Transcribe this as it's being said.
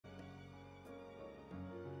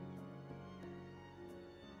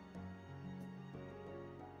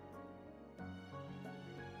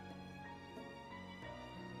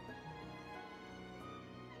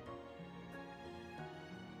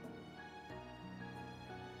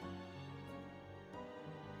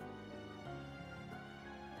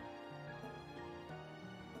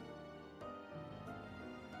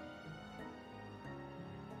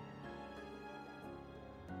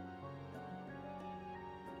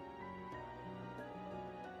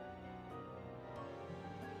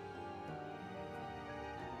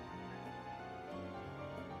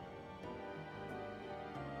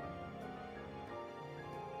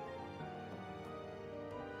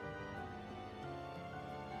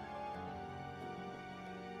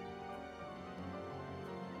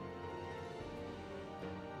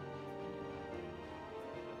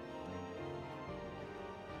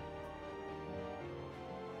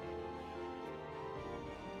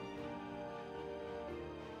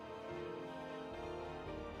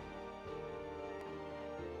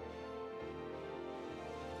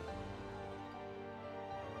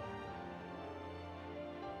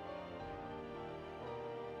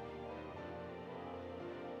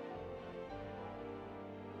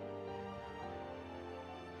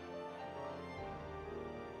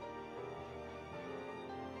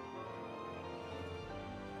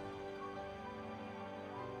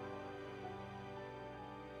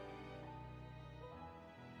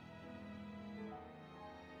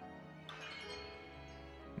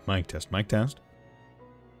Mic test, mic test.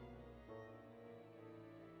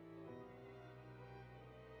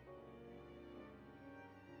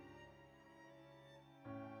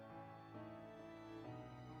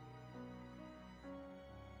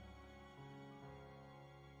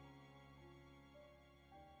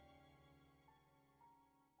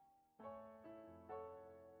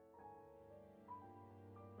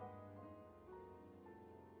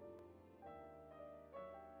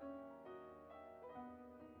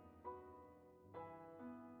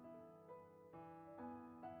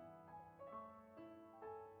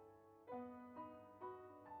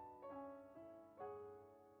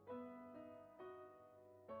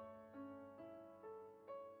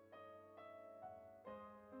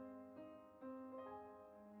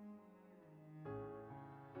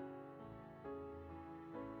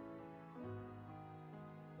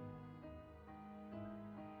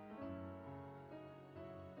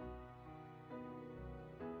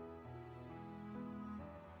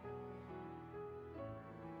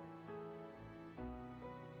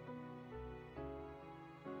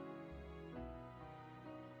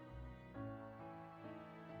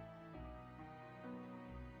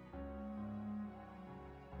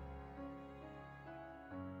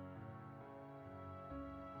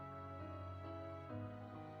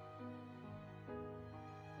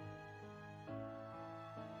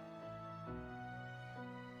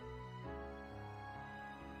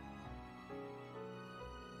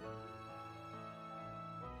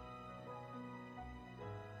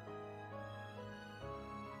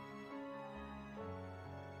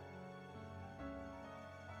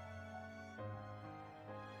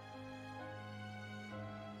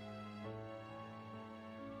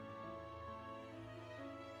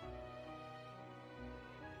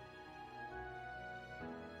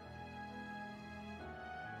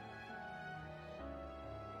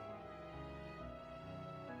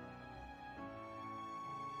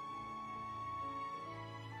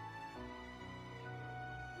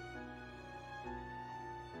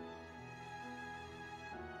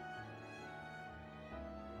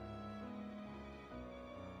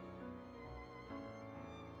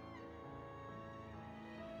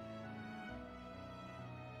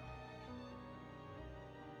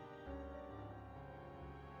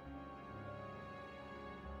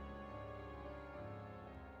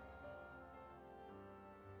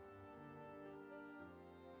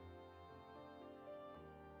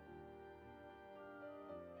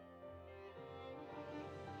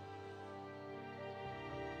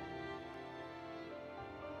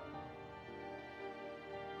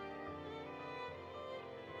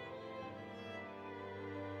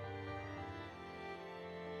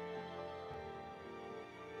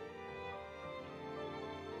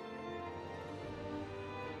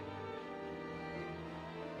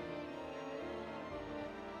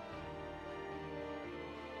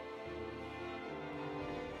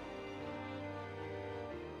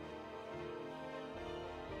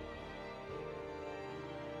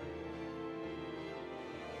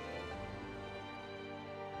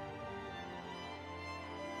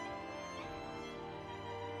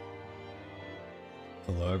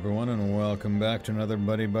 Hello everyone and welcome back to another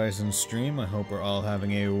Buddy Bison stream. I hope we're all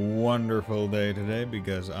having a wonderful day today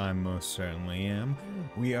because I most certainly am.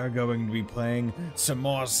 We are going to be playing some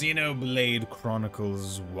more Xenoblade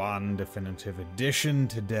Chronicles 1 Definitive Edition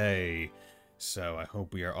today. So I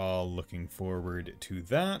hope we are all looking forward to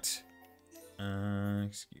that.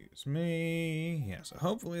 Excuse me. Yeah, so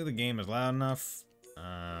hopefully the game is loud enough.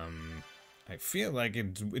 I feel like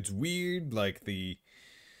it's weird,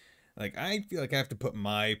 I feel like I have to put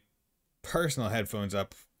my personal headphones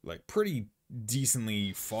up, pretty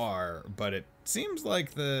decently far, but it seems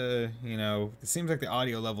like the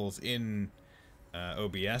audio levels in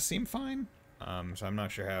OBS seem fine. So I'm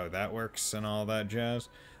not sure how that works and all that jazz.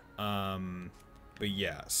 But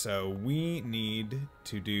yeah, so we need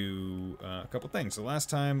to do a couple things. So last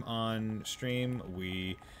time on stream,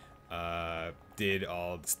 we did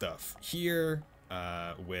all the stuff here.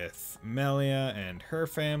 With Melia and her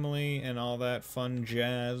family and all that fun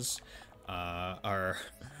jazz. Our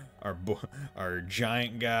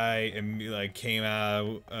giant guy came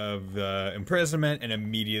out of imprisonment and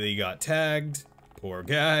immediately got tagged. Poor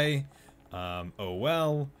guy. Oh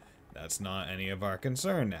well, that's not any of our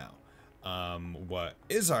concern now. What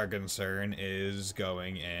is our concern is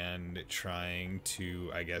going and trying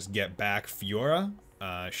to, I guess, get back Fiora.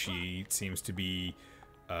 She seems to be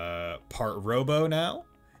part Robo now,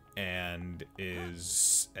 and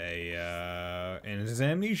is an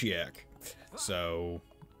amnesiac. So,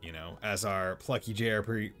 you know, as our plucky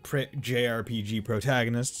JRPG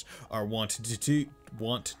protagonists are want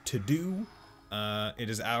to do, it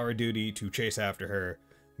is our duty to chase after her,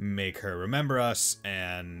 make her remember us,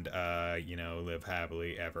 and, you know, live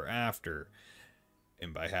happily ever after.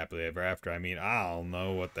 And by happily ever after, I mean, I don't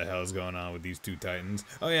know what the hell's going on with these two titans.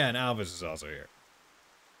 Oh yeah, and Alvis is also here.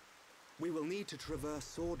 We will need to traverse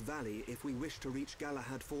Sword Valley if we wish to reach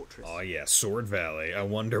Galahad Fortress. Oh yeah, Sword Valley. I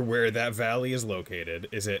wonder where that valley is located.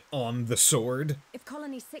 Is it on the sword? If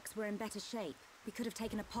Colony 6 were in better shape, we could have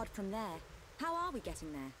taken a pod from there. How are we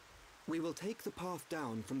getting there? We will take the path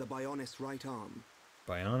down from the Bionis right arm.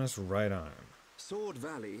 Bionis right arm. Sword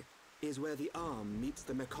Valley is where the arm meets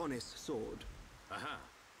the Mechonis sword. Aha.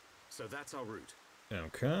 So that's our route.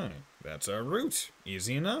 Okay, that's our route.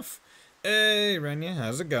 Easy enough. Hey, Renya,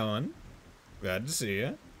 how's it going? Glad to see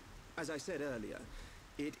you. As I said earlier,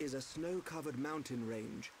 it is a snow-covered mountain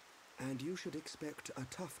range, and you should expect a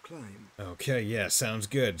tough climb. Okay, yeah, sounds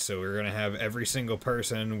good. So we're gonna have every single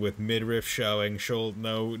person with midriff showing,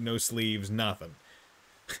 no sleeves, nothing.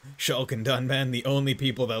 Shulk and Dunman, the only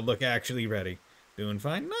people that look actually ready. Doing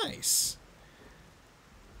fine? Nice.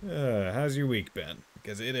 How's your week been?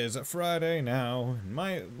 Because it is a Friday now.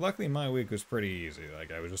 Luckily my week was pretty easy.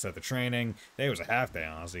 Like, I was just at the training. Today was a half day,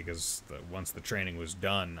 honestly, because once the training was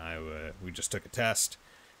done, we just took a test,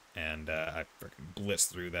 and I freaking blitzed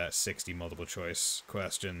through that 60 multiple choice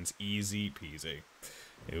questions, easy peasy.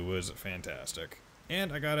 It was fantastic.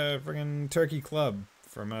 And I got a freaking turkey club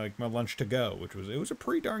for my lunch to go, it was a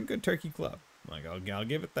pretty darn good turkey club. Like, I'll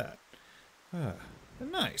give it that.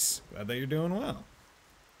 Nice. Glad that you're doing well.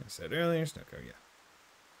 I said earlier, Snooker, yeah.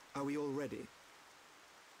 Are we all ready?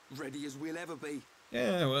 Ready as we'll ever be.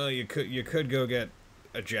 Yeah, well, you could go get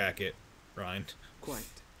a jacket, Ryan.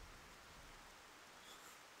 Quite.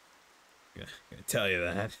 Gonna tell you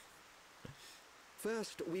that.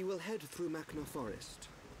 First, we will head through Machna Forest.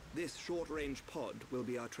 This short-range pod will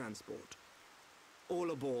be our transport. All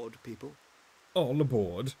aboard, people. All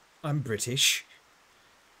aboard. I'm British.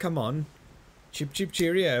 Come on. Chip chip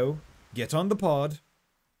cheerio. Get on the pod.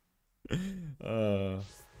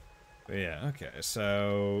 Yeah, okay,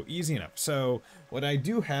 so easy enough. So what I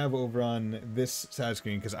do have over on this side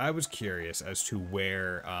screen, because I was curious as to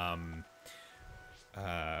where all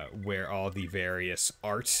the various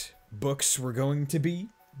art books were going to be,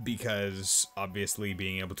 because obviously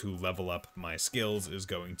being able to level up my skills is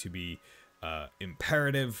going to be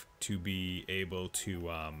imperative to be able to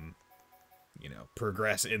you know,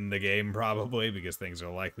 progress in the game, probably, because things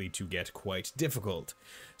are likely to get quite difficult.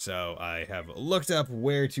 So I have looked up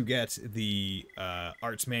where to get the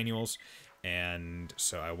arts manuals, and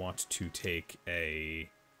so I want to take a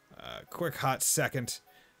quick hot second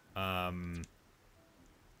and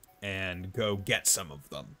go get some of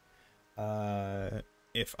them,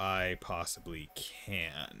 if I possibly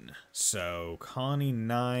can. So Colony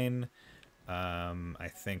 9... I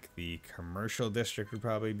think the commercial district would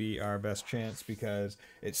probably be our best chance, because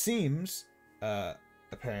it seems,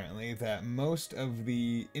 apparently, that most of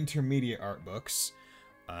the intermediate art books,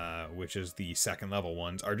 which is the second level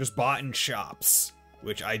ones, are just bought in shops,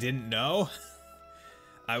 which I didn't know.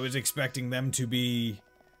 I was expecting them to be,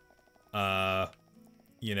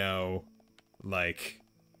 you know, like,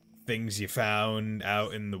 things you found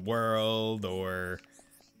out in the world, or,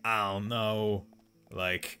 I don't know,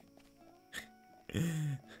 like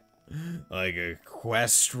a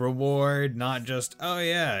quest reward, not just, oh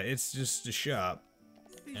yeah, it's just a shop.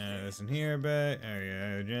 Listen here, but oh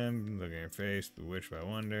yeah, gem, look at your face, bewitched by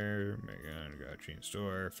wonder, make it go to a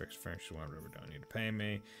store, fix furniture, one rubber, don't need to pay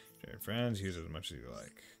me, share friends, use it as much as you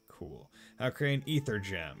like. Cool. How to create an ether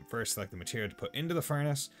gem. First, select the material to put into the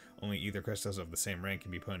furnace. Only ether crystals of the same rank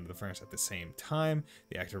can be put into the furnace at the same time.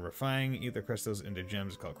 The act of refining ether crystals into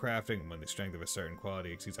gems is called crafting, and when the strength of a certain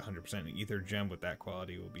quality exceeds 100%, an ether gem with that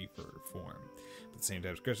quality will be performed. Put the same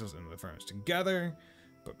types of crystals into the furnace together.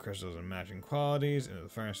 Put crystals in matching qualities into the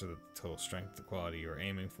furnace so that the total strength of the quality you are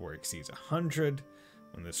aiming for exceeds 100.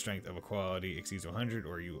 When the strength of a quality exceeds 100,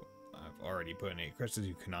 or you have already put in 8 crystals,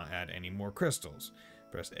 you cannot add any more crystals.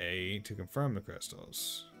 Press A to confirm the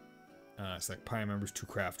crystals. Select party members to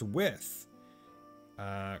craft with.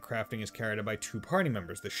 Crafting is carried out by 2 party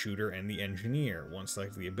members, the shooter and the engineer. Once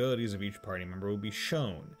selected, the abilities of each party member will be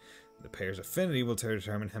shown. The pair's affinity will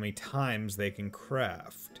determine how many times they can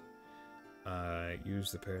craft.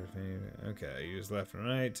 Use the pair's affinity. Okay, use left and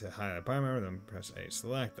right to highlight a party member, then press A to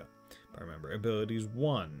select them. Party member abilities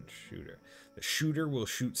 1, shooter. The shooter will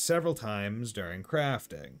shoot several times during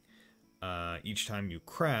crafting. Each time you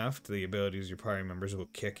craft, the abilities of your party members will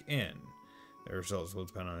kick in. The results will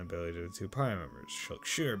depend on the ability of the 2 party members.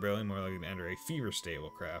 Shooter ability more likely to enter a fever state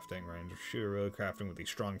while crafting. Range of shooter ability crafting with a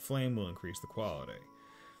strong flame will increase the quality.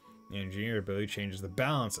 Engineer ability changes the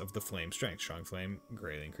balance of the flame strength. Strong flame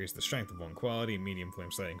greatly increases the strength of one quality. Medium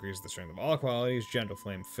flame slightly increases the strength of all qualities. Gentle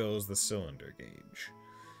flame fills the cylinder gauge.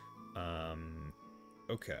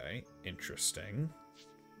 Okay, interesting.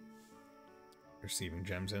 Receiving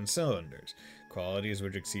gems and cylinders. Qualities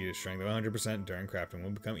which exceed a strength of 100% during crafting will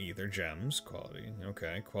become ether gems. Quality,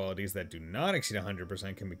 okay. Qualities that do not exceed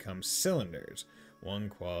 100% can become cylinders. One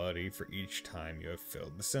quality for each time you have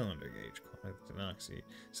filled the cylinder gauge. Quality that do not exceed.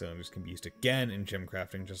 Cylinders can be used again in gem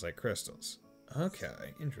crafting just like crystals.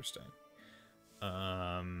 Okay, interesting.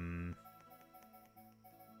 I'm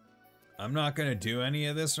not gonna do any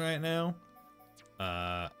of this right now.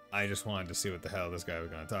 I just wanted to see what the hell this guy was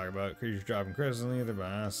going to talk about. Creatures dropping crystals either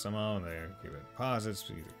by somehow, and they keep it deposits.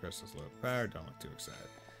 Either crystals low power. Don't look too excited.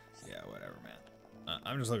 Yeah, whatever, man.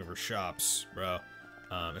 I'm just looking for shops, bro.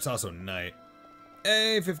 It's also night.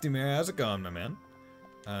 Hey, 50 Mirror, how's it going, my man?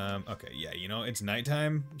 Okay, yeah, you know, it's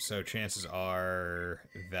nighttime, so chances are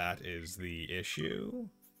that is the issue.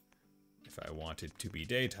 If I want it to be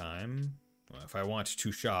daytime, well, if I want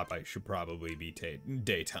to shop, I should probably be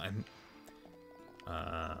daytime.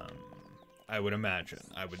 I would imagine.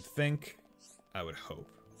 I would think. I would hope.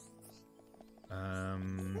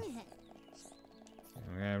 We're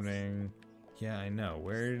having... Yeah, I know.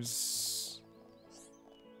 Where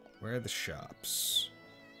are the shops?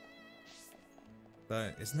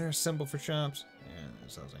 But isn't there a symbol for shops? Yeah,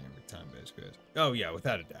 it sounds like every time-based quiz. Oh yeah,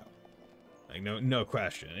 without a doubt. Like no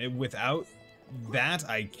question. Without that,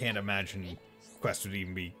 I can't imagine Quest would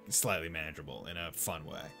even be slightly manageable in a fun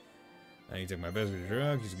way. He took my biscuit to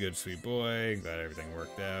drug. He's a good, sweet boy. Glad everything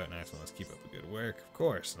worked out. Nice one. Let's keep up the good work. Of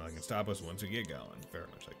course, nothing can stop us once we get going. Very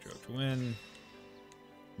much like Joke to win.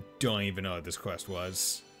 Don't even know what this quest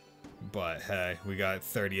was. But hey, we got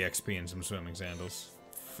 30 XP and some swimming sandals.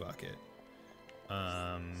 Fuck it.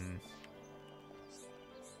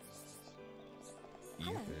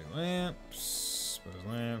 Ether lamps. Suppose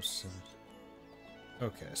lamps.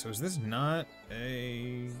 Okay, so is this not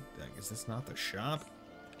a... Like, is this not the shop?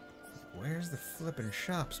 Where's the flippin'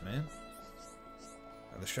 shops, man?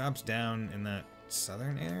 Are the shops down in that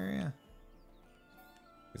southern area?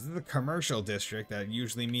 This is the commercial district. That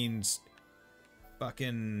usually means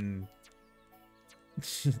fucking...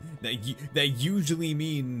 that usually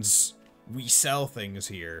means we sell things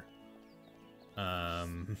here.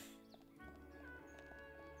 Like,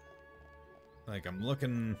 I'm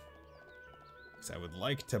looking... Because I would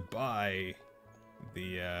like to buy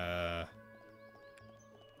the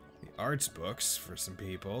arts books for some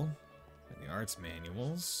people, and the arts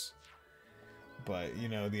manuals. But, you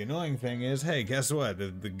know, the annoying thing is, hey, guess what?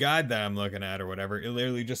 The guide that I'm looking at or whatever, it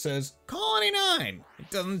literally just says Colony 9. It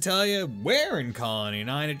doesn't tell you where in Colony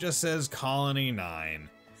 9, it just says Colony 9.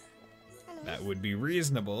 That would be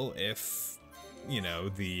reasonable if, you know,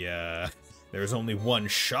 there's only one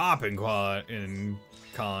shop in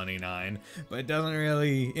Colony 9, but it doesn't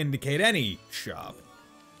really indicate any shop.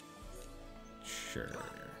 Sure.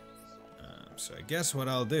 So I guess what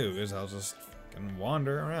I'll do is I'll just fucking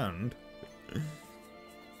wander around. It's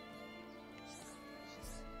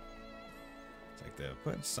like they'll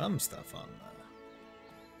put some stuff on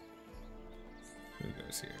the... Who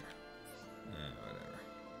goes here? Whatever.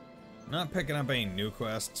 Not picking up any new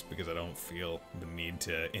quests because I don't feel the need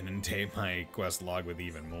to inundate my quest log with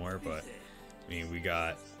even more, but I mean, we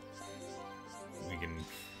can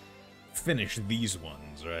finish these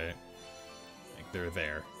ones, right? Like, they're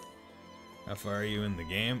there. How far are you in the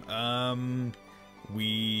game?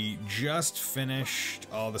 We just finished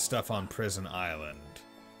all the stuff on Prison Island.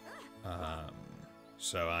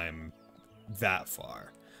 So I'm that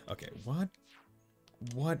far. Okay, what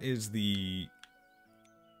is the...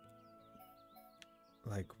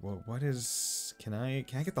 Like, what is... Can I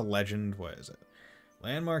get the legend? What is it?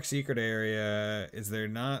 Landmark secret area. Is there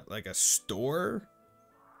not, like, a store?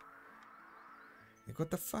 Like,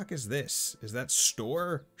 what the fuck is this? Is that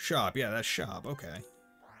store? Shop. Yeah, that's shop. Okay.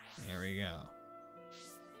 There we go.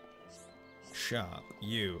 Shop.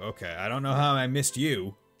 You. Okay, I don't know how I missed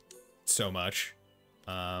you so much.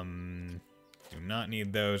 Do not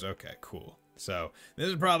need those. Okay, cool. So, this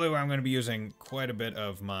is probably where I'm going to be using quite a bit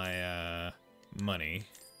of my, money.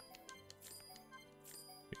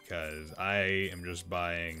 Because I am just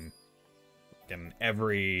buying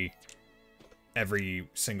every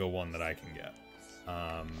single one that I can get.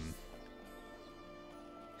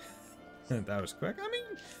 That was quick. I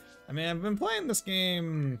mean, I've been playing this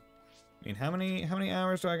game. I mean, how many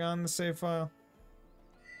hours do I got on the save file?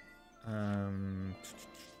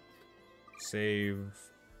 Save.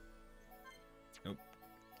 Nope.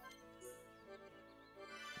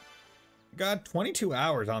 Got 22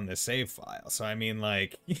 hours on this save file. So I mean,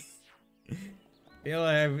 like, I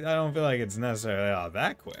don't feel like it's necessarily all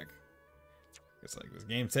that quick. It's like this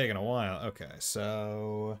game's taking a while. Okay,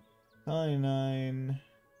 so 99.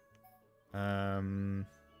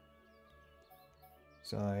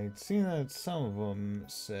 So I've seen that some of them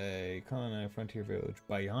say Colony Frontier Village,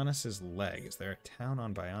 Bionis' Leg. Is there a town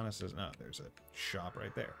on Bionis'? No, there's a shop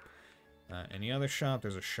right there. Any other shop?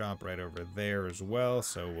 There's a shop right over there as well,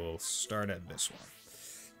 so we'll start at this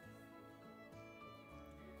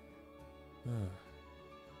one.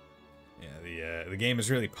 Yeah, the game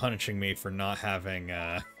is really punishing me for not having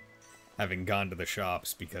having gone to the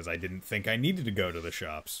shops because I didn't think I needed to go to the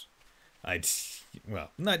shops.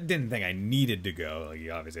 Didn't think I needed to go. Like,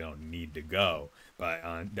 you obviously don't need to go, but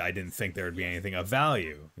I didn't think there would be anything of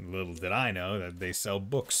value. Little did I know that they sell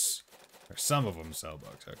books, or some of them sell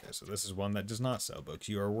books. Okay, so this is one that does not sell books.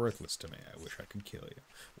 You are worthless to me. I wish I could kill you.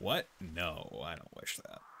 What? No, I don't wish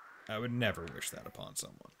that. I would never wish that upon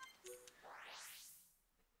someone.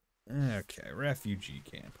 Okay, refugee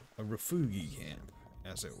camp. A refugee camp,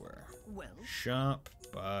 as it were. Well, Shop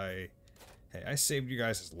by... Hey, I saved you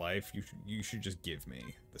guys' life. You should just give me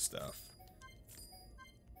the stuff.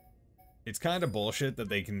 It's kind of bullshit that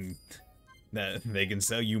they can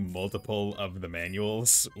sell you multiple of the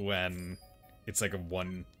manuals when it's like a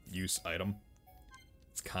one-use item.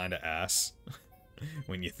 It's kind of ass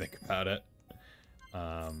when you think about it.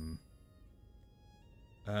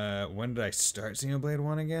 When did I start Xenoblade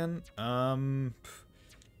 1 again? A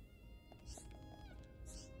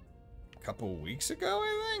couple weeks ago,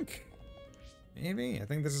 I think? Maybe? I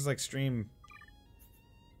think this is like stream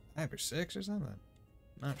 5 or 6 or something.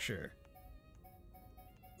 Not sure.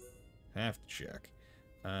 Have to check.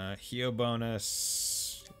 Heal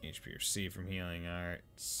bonus. HP or C from healing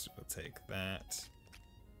arts. We'll take that.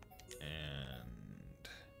 And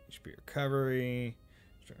HP recovery.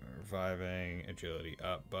 Reviving. Agility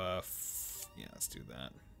up buff. Yeah, let's do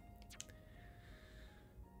that.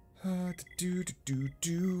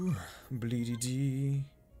 Bleedy dee.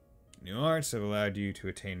 New arts have allowed you to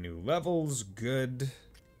attain new levels. Good.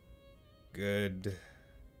 Good.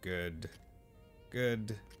 Good.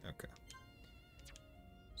 Good. Okay.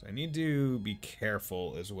 So I need to be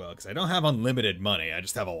careful as well, because I don't have unlimited money. I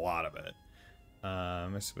just have a lot of it. I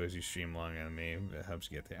suppose you stream longer than me. It helps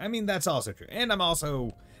you get there. I mean, that's also true. And I'm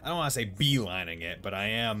also, I don't want to say beelining it, but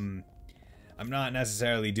I'm not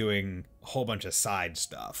necessarily doing a whole bunch of side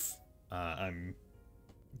stuff. I'm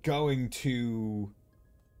going to...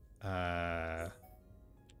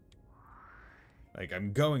 like,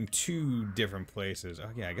 I'm going to different places. Oh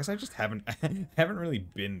yeah, I guess I just haven't really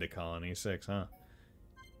been to Colony 6, huh?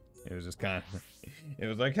 It was just kind of, it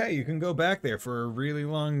was like, hey, you can go back there for a really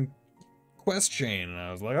long quest chain, and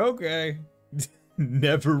I was like, okay.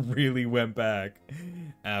 Never really went back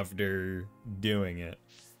after doing it.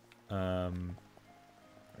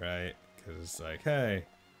 Right, because it's like, hey,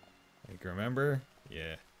 like, remember?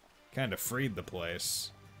 Yeah, kind of freed the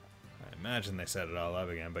place. I imagine they set it all up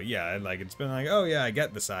again, but yeah, like, it's been like, oh yeah, I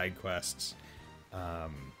get the side quests,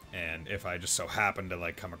 and if I just so happen to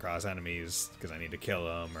like come across enemies because I need to kill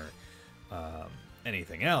them or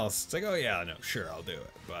anything else, it's like, oh yeah, no, sure, I'll do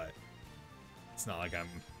it, but it's not like I'm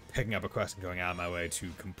picking up a quest and going out of my way to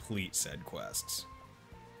complete said quests,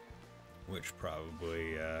 which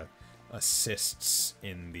probably assists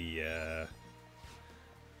in the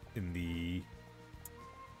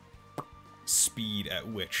speed at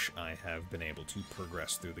which I have been able to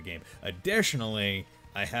progress through the game. Additionally,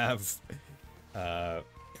 I have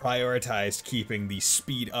prioritized keeping the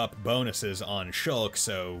speed up bonuses on Shulk,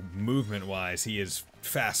 so movement-wise, he is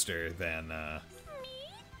faster than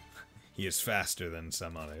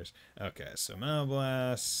some others. Okay, so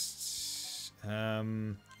Monoblast. I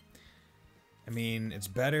mean, it's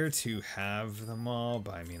better to have them all,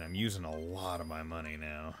 but I mean, I'm using a lot of my money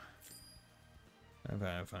now.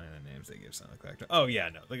 I'm finding the names they give Sonic Collector. Oh yeah,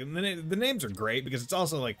 no, like the names are great because it's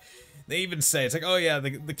also like they even say it's like, oh yeah,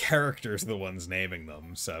 the characters are the ones naming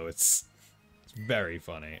them, so it's very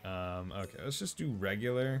funny. Okay, let's just do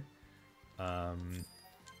regular.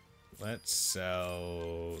 Let's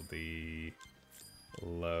sell the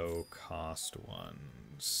low cost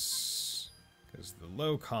ones because the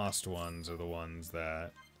low cost ones are the ones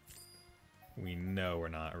that we know we're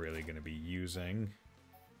not really going to be using.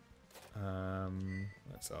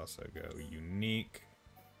 Let's also go unique.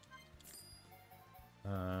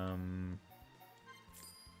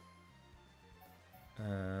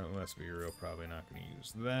 Let's be real, probably not going to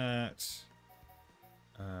use that.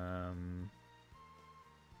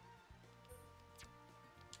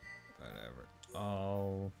 Whatever.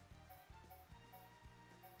 All.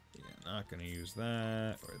 Yeah, not gonna use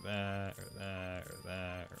that, or that, or that, or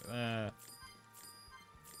that, or that.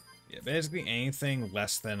 Yeah, basically anything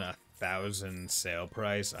less than 1,000 sale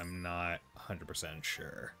price, I'm not 100%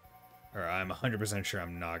 sure. Or I'm 100% sure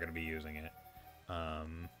I'm not gonna be using it.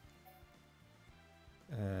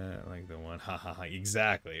 Like the one, hahaha,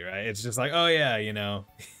 exactly, right? It's just like, oh yeah, you know,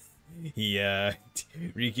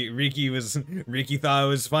 Riki thought it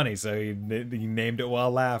was funny, so he named it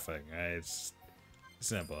while laughing, right? It's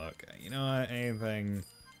simple. Okay, you know what, anything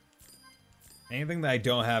that I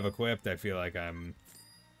don't have equipped, I feel like I'm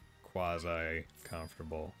quasi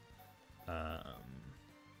comfortable.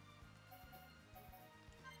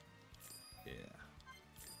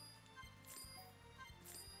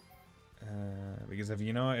 Because if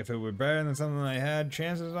you know, if it were better than something I had,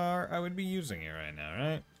 chances are I would be using it right now,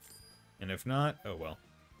 right? And if not, oh well.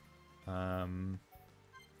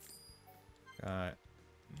 Got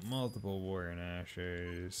multiple Warrior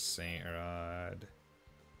Nashers, Saint Rod.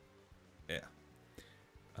 Yeah.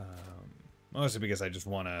 Mostly because I just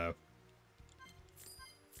wanna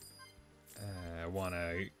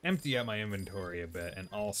empty out my inventory a bit, and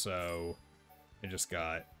also I just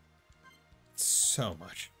got so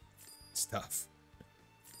much stuff.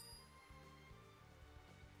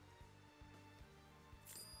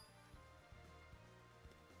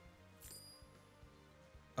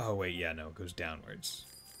 Oh wait, yeah, no, it goes downwards.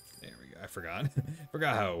 There we go. I forgot.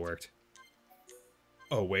 Forgot how it worked.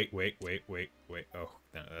 Oh wait. Oh,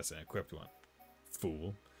 no, that's an equipped one.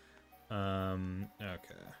 Fool.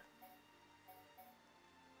 Okay.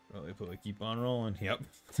 Well, they put keep on rolling. Yep.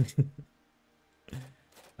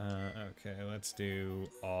 Okay, let's do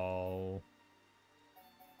all.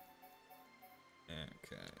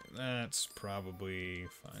 Okay, that's probably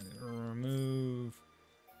fine. Remove.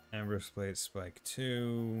 Amber's Plate Spike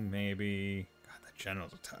 2, maybe. God, that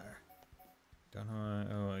General's attire. Don't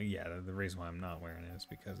know. Oh, yeah, the reason why I'm not wearing it is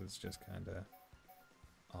because it's just kind of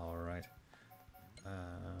alright.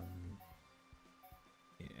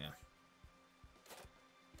 Yeah.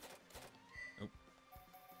 Oh.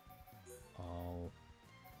 All.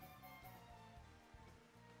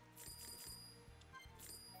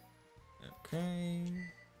 Okay.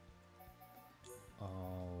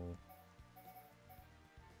 All.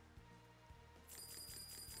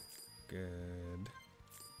 Good.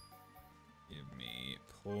 Give me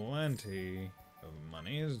plenty of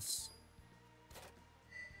monies.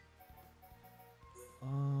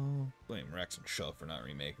 Oh, blame Rex and Shell for not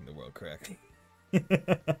remaking the world correctly. I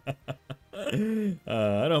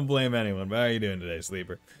don't blame anyone, but how are you doing today,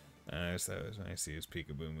 Sleeper? So it was nice to use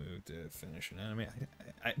Peekaboo move to finish an enemy.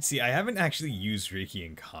 See, I haven't actually used Riki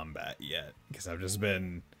in combat yet, because I've just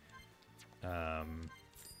been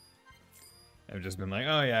like,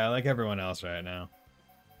 oh yeah, like everyone else right now.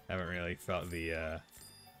 Haven't really felt the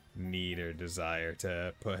need or desire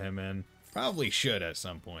to put him in. Probably should at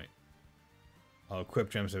some point. All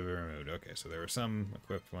equipped gems have been removed. Okay, so there were some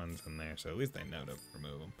equipped ones in there, so at least I know to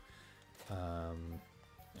remove them.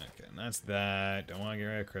 Okay, and that's that. Don't want to get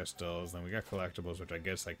rid of crystals. Then we got collectibles, which I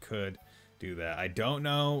guess I could do that. I don't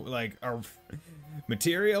know, like, our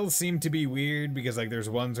materials seem to be weird because, like, there's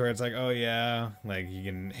ones where it's like, oh yeah, like, you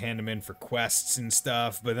can hand them in for quests and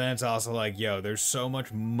stuff, but then it's also like, yo, there's so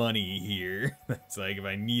much money here. It's like, if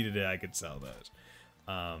I needed it, I could sell those.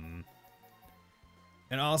 And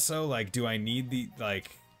also, like, do I need the,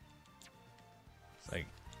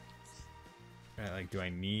 do I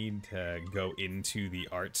need to go into the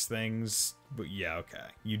arts things? But yeah, okay.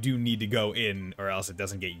 You do need to go in, or else it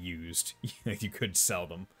doesn't get used. You could sell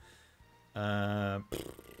them.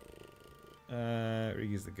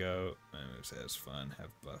 Reuse the goat. My move says fun. Have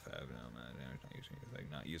buff. Have no man. Not using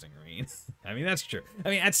like not using Marine. I mean, that's true. I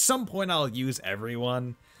mean, at some point I'll use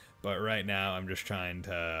everyone, but right now I'm just trying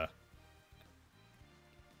to.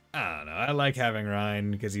 I don't know. I like having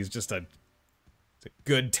Ryan because he's just a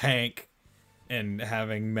good tank. And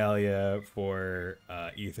having Melia for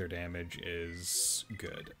ether damage is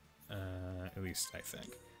good. At least I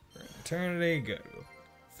think. For an eternity, good. We'll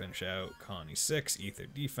finish out Colony 6, ether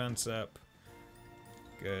defense up.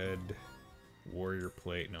 Good. Warrior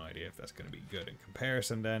plate, no idea if that's going to be good in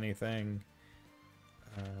comparison to anything.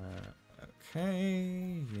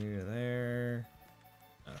 Okay, you're there.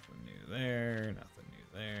 Nothing new there, nothing new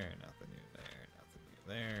there, nothing new there, nothing new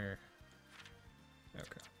there.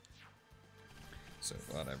 Okay. So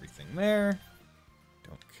bought everything there.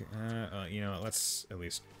 Don't care. You know what, let's at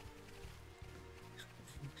least.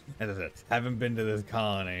 As I said, haven't been to this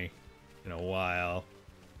colony in a while.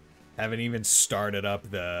 Haven't even started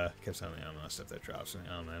up the. Kept some of the elemental stuff that drops from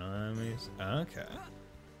the elemental enemies. Okay.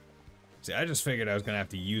 See, I just figured I was gonna have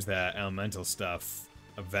to use that elemental stuff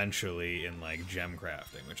eventually in like gem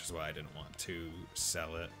crafting, which is why I didn't want to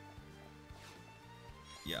sell it.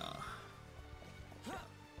 Yeah.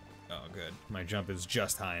 Oh, good. My jump is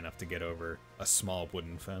just high enough to get over a small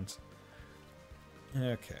wooden fence.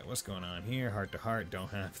 Okay, what's going on here? Heart to heart,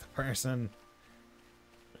 don't have the person.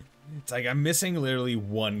 It's like I'm missing literally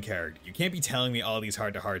one character. You can't be telling me all these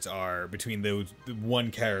heart to hearts are between the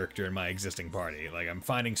one character in my existing party. Like, I'm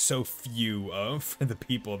finding so few of the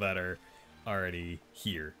people that are already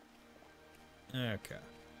here. Okay.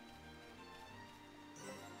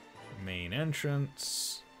 Main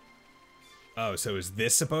entrance. Oh, so is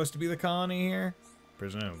this supposed to be the colony here?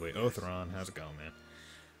 Presumably. Otheron, how's it going, man?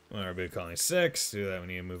 Well, our big colony 6. Do that, we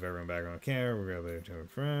need to move everyone back on the camera. We're going to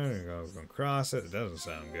front. We're going to cross it. It doesn't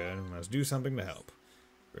sound good. We must do something to help.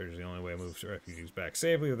 Bridge is the only way to move refugees back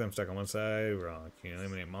safely with them stuck on one side. We're all can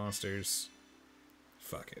eliminate monsters.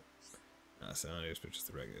 Fuck it. So it's just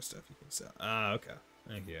the regular stuff you can sell. Ah, okay.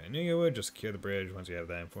 Thank you. I knew you would. Just secure the bridge. Once you have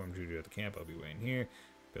that informed Juju at the camp, I'll be waiting here.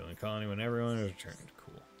 Building a colony when everyone is returned.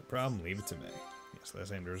 Cool. The problem, leave it to me. Yes,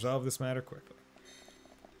 let's aim to resolve this matter quickly.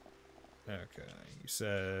 Okay, you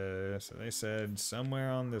said, so they said somewhere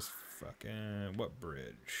on this fucking, what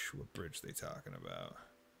bridge? What bridge they talking about?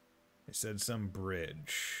 They said some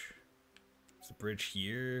bridge. Is the bridge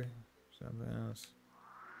here? Something else?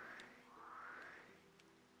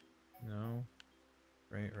 No?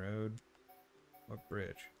 Right road? What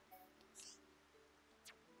bridge?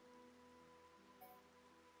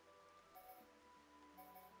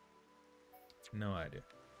 No idea.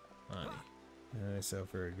 Money. They sell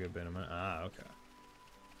for a good bit of money. Ah, okay.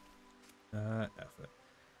 F it.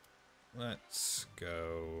 Let's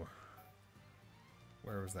go.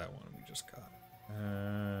 Where was that one we just got?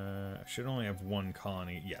 I should only have one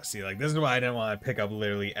colony. Yeah, see, like, this is why I didn't want to pick up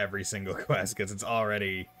literally every single quest, because it's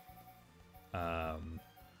already,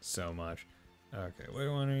 so much. Okay, which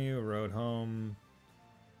one are you? Road home.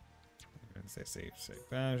 Say safe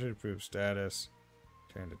passage, improve status.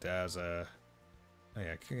 Turn to Daza. Oh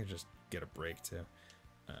yeah, I could just get a break too.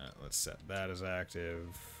 Let's set that as active.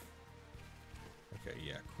 Okay,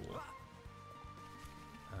 yeah, cool.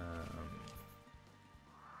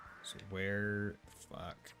 So where the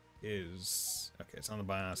fuck is... Okay, it's on the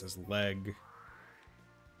biome, it says leg.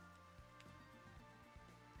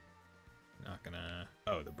 Not gonna...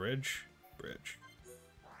 Oh, the bridge? Bridge.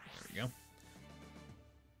 There we go.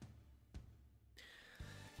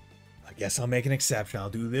 I guess I'll make an exception. I'll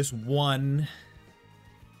do this one...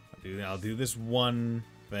 I'll do this one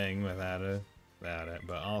thing without it.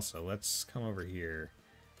 But also, let's come over here.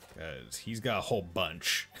 Because he's got a whole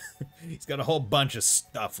bunch. He's got a whole bunch of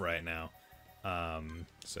stuff right now.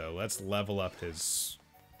 So let's level up his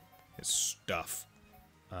stuff.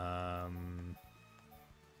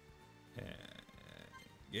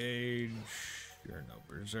 Gauge. You're no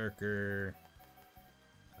berserker.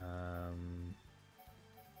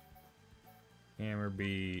 Hammer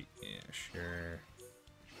beat. Yeah, sure.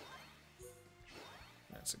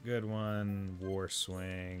 That's a good one. War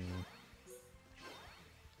swing.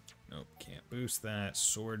 Nope, can't boost that.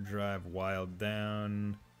 Sword drive, wild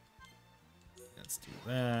down. Let's do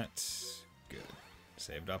that. Good.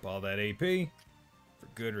 Saved up all that AP for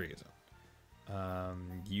good reason.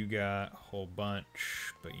 You got a whole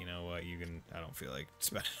bunch, but you know what? You can. I don't feel like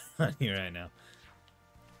spending on you right now.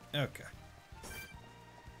 Okay.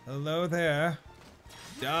 Hello there.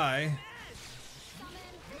 Die.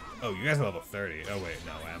 Oh, you guys are level 30. Oh wait,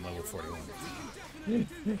 no, I'm level 41.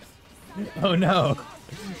 Oh no.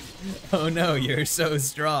 Oh no, you're so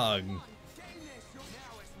strong.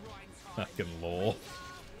 Fucking lol.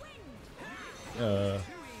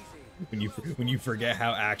 When you forget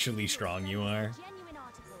how actually strong you are.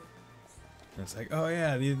 It's like, oh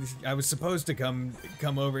yeah, I was supposed to come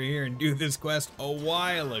over here and do this quest a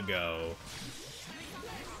while ago.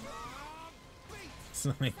 It's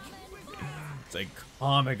like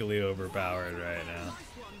comically overpowered right now.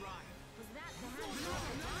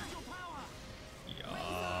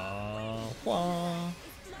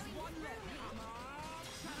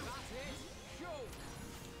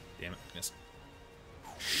 Damn it, missed.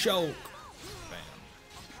 Choke! Bam.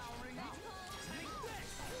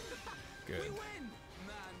 Good.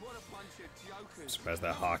 I'm surprised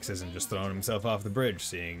that Hawks isn't just throwing himself off the bridge,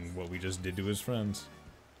 seeing what we just did to his friends.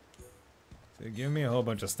 So give me a whole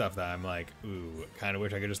bunch of stuff that I'm like, ooh, kind of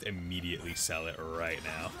wish I could just immediately sell it right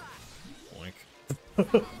now.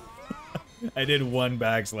 Boink. I did one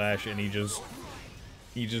backslash and he just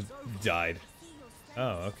died.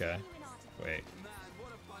 Oh, okay. Wait.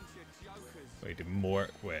 Wait, did more?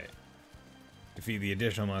 Wait. Defeat the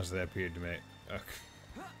additional monster that appeared to make.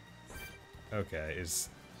 Okay, is.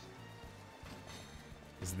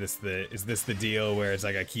 Is this the deal where it's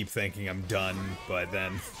like I keep thinking I'm done, but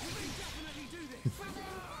then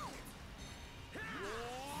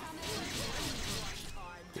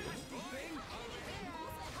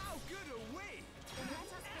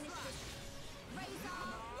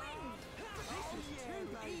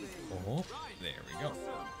oh, there we go.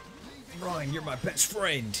 Ryan, you're my best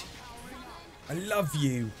friend. I love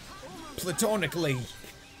you. Platonically.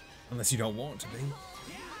 Unless you don't want to be.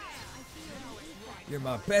 You're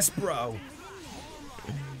my best bro.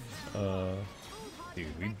 Dude,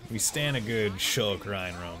 we stand a good Shulk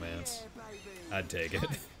Ryan romance. I'd take it.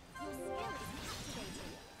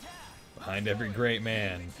 Behind every great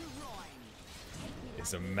man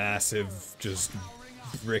is a massive, just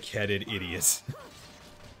brick-headed idiot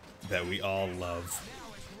that we all love.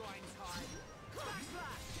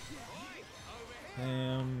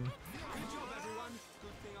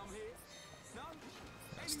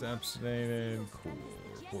 Steps stated. Cool.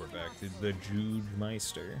 Report back to the Jude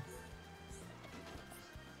Meister.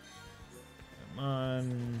 Come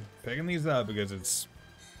on. Picking these up because it's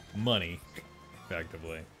money,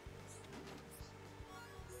 effectively.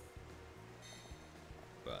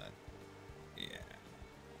 But, yeah.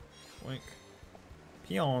 Wink.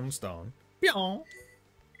 Pion stone. Pion.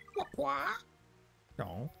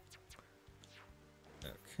 Pion.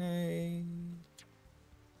 Okay.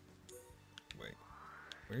 Wait.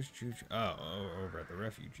 Where's Juju? Oh, over at the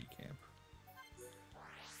refugee camp.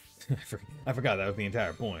 I forgot that was the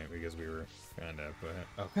entire point because we were kind of.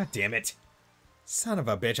 Oh, god damn it! Son of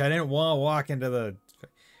a bitch! I didn't want to walk into the.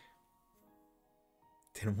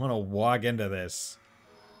 Didn't want to walk into this.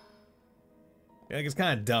 Like, it's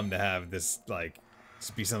kind of dumb to have this, like,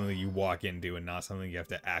 just be something that you walk into and not something you have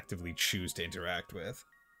to actively choose to interact with.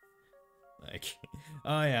 Like,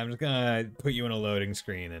 oh yeah, I'm just gonna put you in a loading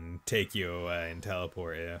screen and take you away and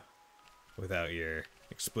teleport you without your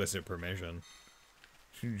explicit permission.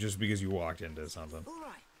 Just because you walked into something.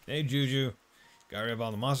 Hey Juju, got rid of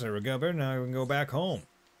all the monsters that were governed, now we can go back home.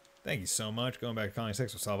 Thank you so much. Going back to Colony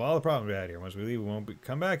 6 will solve all the problems we had here. Once we leave, we won't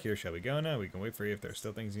come back here. Shall we go now? We can wait for you if there are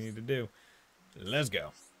still things you need to do. Let's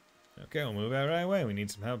go. Okay, we'll move out right away. We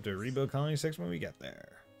need some help to rebuild Colony 6 when we get there.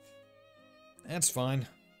 That's fine.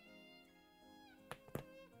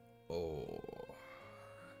 Oh.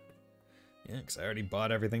 Yeah, because I already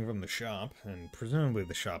bought everything from the shop, and presumably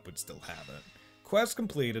the shop would still have it. Quest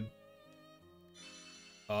completed.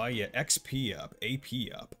 Oh yeah, XP up,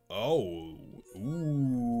 AP up. Oh,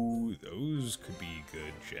 ooh, those could be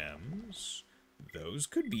good gems. Those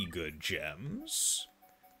could be good gems.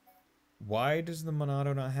 Why does the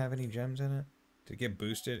Monado not have any gems in it? To get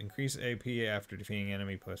boosted, increase AP after defeating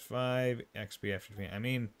enemy +5, XP after defeating. I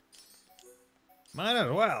mean, might as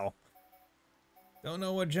well. Don't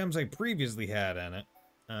know what gems I previously had in it.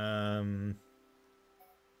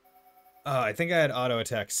 Oh, I think I had auto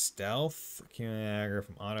attack stealth, accumulating aggro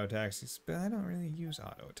from auto attacks, but I don't really use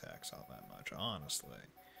auto attacks all that much, honestly.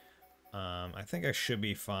 I think I should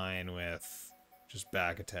be fine with just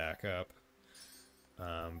back attack up.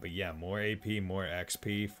 But yeah, more AP, more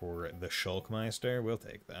XP for the Shulkmeister. We'll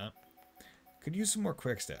take that. Could use some more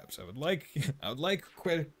quick steps. I would like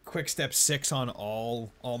quick step 6 on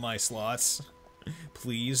all my slots,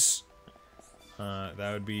 please.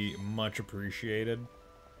 That would be much appreciated.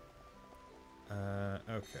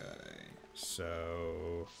 Okay,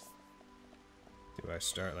 so do I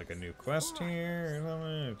start like a new quest here or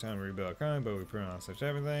something? Time to rebuild a colony, but we put on such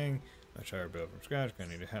everything. I try to rebuild from scratch.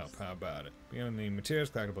 Gonna need help. How about it? Beyond the materials,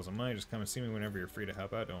 collectibles, and money, just come and see me whenever you're free to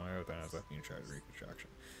help out. Don't worry about that. I was left in charge of reconstruction.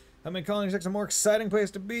 How many Colony 6 a more exciting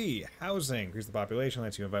place to be? Housing. Increase the population,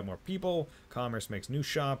 lets you invite more people. Commerce makes new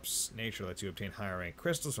shops. Nature lets you obtain higher rank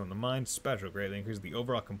crystals from the mine. Special greatly increases the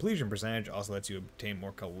overall completion percentage. Also lets you obtain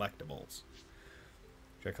more collectibles.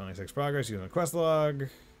 Check Colony 6 progress using the quest log.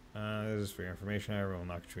 This is for your information. I will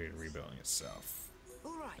not contribute to rebuilding itself.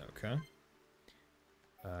 Okay.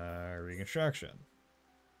 Reconstruction.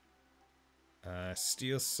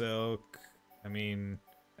 Steel silk. I mean,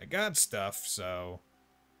 I got stuff, so.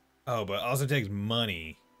 Oh, but it also takes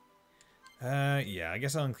money. Yeah, I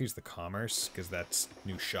guess I'll increase the commerce, because that's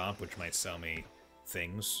new shop, which might sell me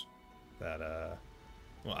things that,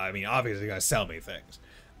 well, I mean, obviously gonna sell me things.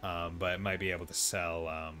 But it might be able to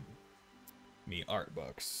sell, me art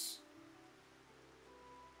books.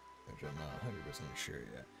 Which I'm not 100% sure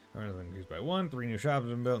yet. Commerce increased by 1, 3 new shops have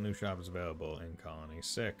been built, new shops available in Colony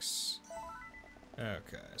 6.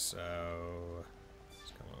 Okay, so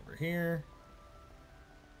let's come over here.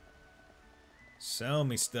 Sell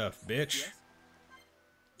me stuff, bitch. Yes.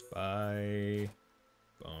 Buy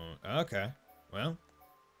bone. Okay, well.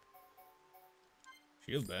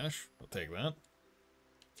 Shield bash. We'll take that.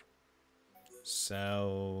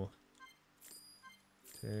 Sell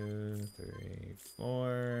 2, 3,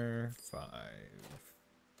 4, 5.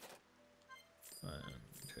 1,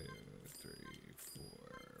 2, 3,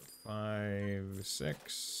 4, 5,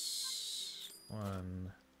 6.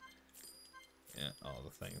 1. Yeah, all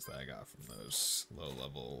the things that I got from those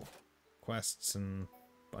low-level quests and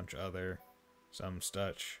a bunch of other some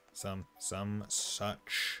such.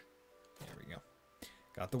 There we go.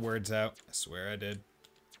 Got the words out. I swear I did.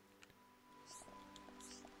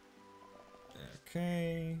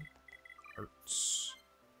 Okay. Hurts.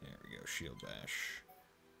 There we go. Shield bash.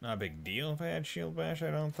 Not a big deal if I had shield bash,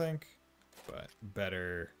 I don't think. But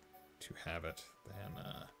better to have it than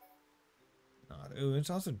not. Ooh, it's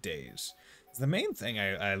also days. The main thing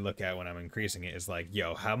I look at when I'm increasing it is like,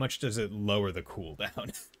 yo, how much does it lower the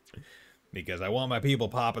cooldown? Because I want my people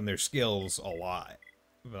popping their skills a lot.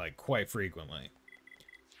 Like, quite frequently.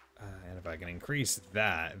 And if I can increase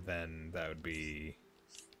that, then that would be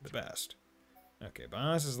the best. Okay,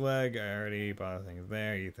 boss's leg, I already bought things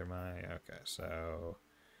there. Ether my, okay, so...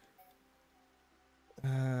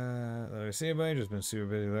 let me see anybody, just been super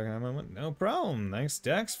busy looking at a moment. No problem, thanks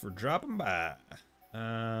Dex for dropping by.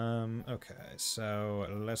 Okay, so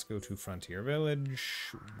let's go to Frontier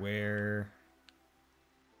Village, where...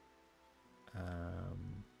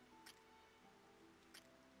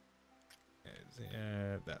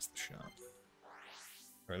 that's the shop.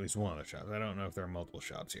 Or at least one of the shops. I don't know if there are multiple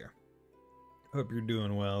shops here. Hope you're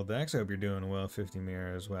doing well, Dex. Hope you're doing well, 50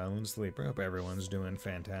 Mirror as well, and Sleeper. Hope everyone's doing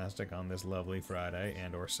fantastic on this lovely Friday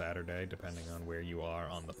and or Saturday, depending on where you are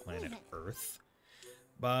on the planet Earth.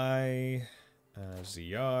 Bye.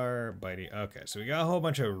 ZR, Bitey. Okay, so we got a whole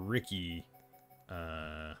bunch of Ricky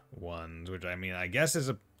ones, which I mean, I guess is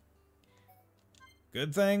a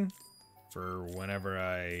good thing for whenever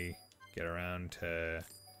I get around to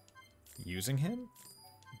using him.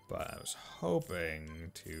 But I was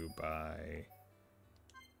hoping to buy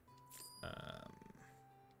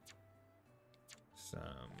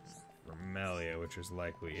some Remelia, which is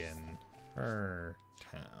likely in her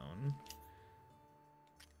town.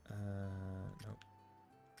 Nope.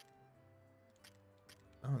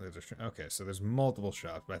 Oh, there's a okay, so there's multiple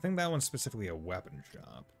shops, but I think that one's specifically a weapon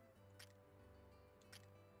shop.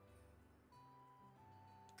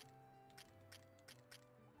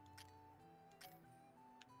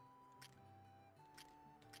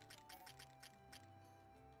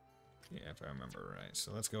 Yeah, if I remember right.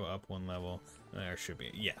 So let's go up one level. There should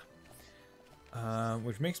be, yeah.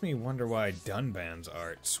 Which makes me wonder why Dunban's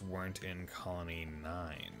arts weren't in Colony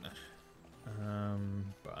 9.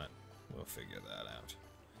 But we'll figure that out.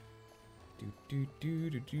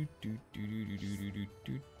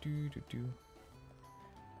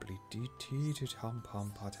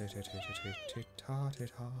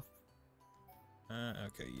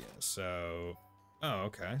 Okay, yeah, so... Oh,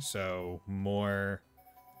 okay, so more...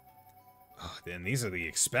 Oh, then these are the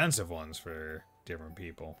expensive ones for different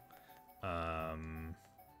people. And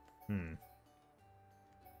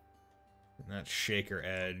that's Shaker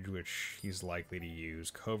Edge, which he's likely to use.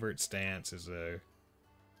 Covert Stance is a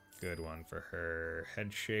good one for her.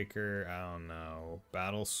 Head Shaker, I don't know.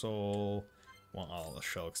 Battle Soul, want all the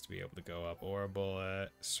shulks to be able to go up. Aura Bullet,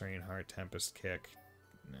 Serene Heart, Tempest Kick,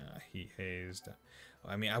 Heat Hazed.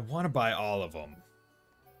 I mean, I want to buy all of them.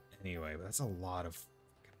 Anyway, but that's a lot of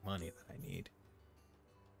money that I need.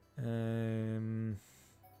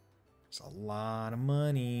 It's a lot of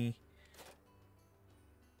money.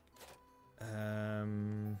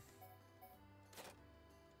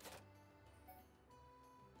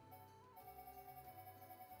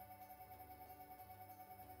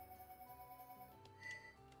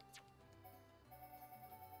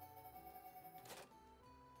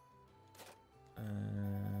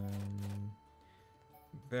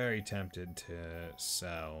 Very tempted to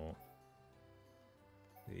sell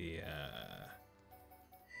the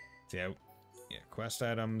yeah, quest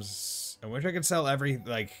items. I wish I could sell every,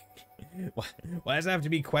 like, why does it have to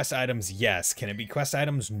be quest items? Yes. Can it be quest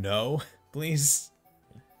items? No, please.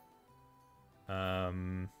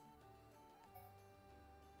 Yeah.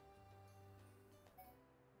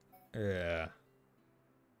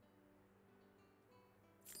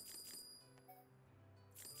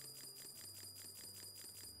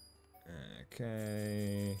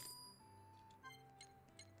 Okay.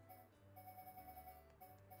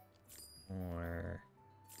 Or...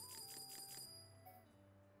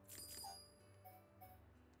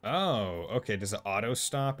 Oh, okay. Does it auto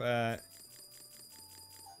stop at...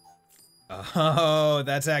 Oh,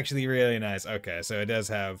 that's actually really nice. Okay, so it does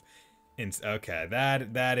have... Okay,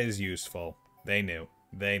 that is useful. They knew.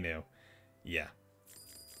 They knew. Yeah.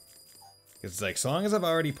 It's like, so long as I've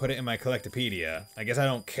already put it in my Collectopedia, I guess I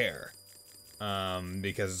don't care.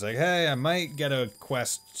 Because it's like, hey, I might get a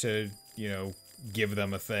quest to, you know, give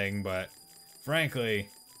them a thing, but frankly,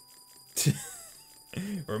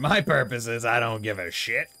 for my purposes, I don't give a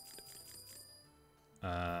shit.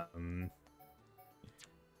 Now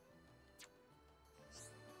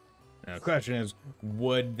the question is,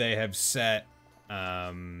 would they have set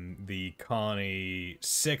the Colony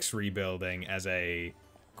 6 rebuilding as a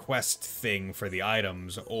quest thing for the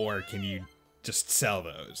items, or can you just sell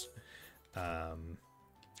those?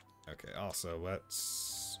 Okay, also,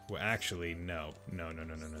 let's... Well, actually, no. No.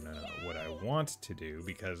 What I want to do,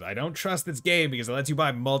 because I don't trust this game because it lets you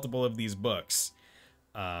buy multiple of these books.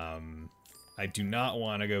 I do not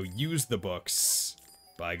want to go use the books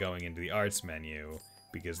by going into the arts menu,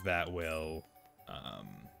 because that will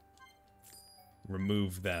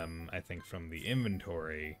remove them, I think, from the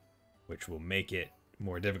inventory, which will make it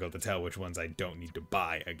more difficult to tell which ones I don't need to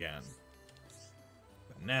buy again.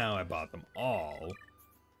 But now I bought them all.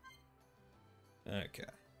 Okay.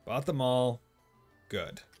 Bought them all.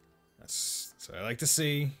 Good. That's what I like to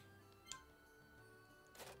see.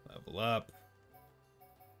 Level up.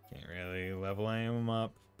 Can't really level any of them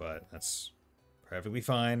up, but that's perfectly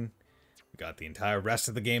fine. We got the entire rest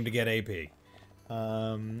of the game to get AP.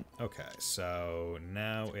 Okay, so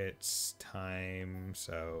now it's time,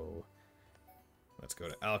 so let's go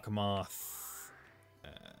to Alchemoth.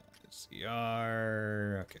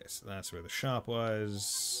 ZR. Okay, so that's where the shop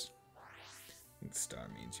was. I think the star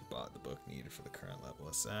means you bought the book needed for the current level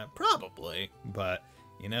it's at. Probably, but,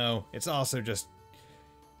 you know, it's also just...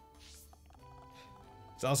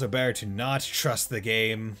 It's also better to not trust the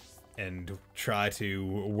game and try to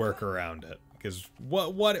work around it. Because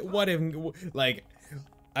what if, like,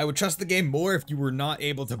 I would trust the game more if you were not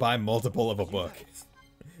able to buy multiple of a book.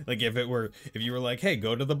 Like, if you were like, hey,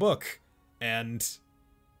 go to the book, and,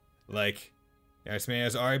 like, this man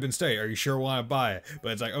has already been studied, are you sure want to buy it?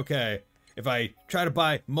 But it's like, okay, if I try to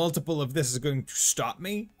buy multiple of this, is it going to stop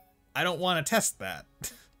me? I don't want to test that.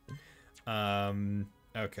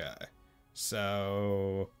 Okay.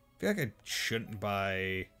 So, I feel like I shouldn't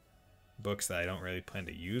buy books that I don't really plan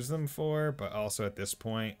to use them for, but also at this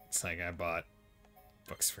point, it's like I bought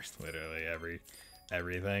books for literally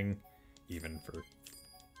everything, even for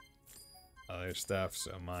other stuff,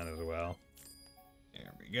 so might as well.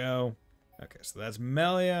 There we go. Okay, so that's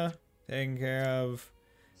Melia taken care of.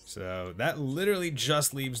 So that literally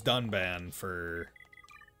just leaves Dunban for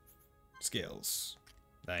skills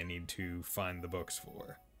that I need to find the books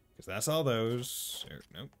for. Because that's all those.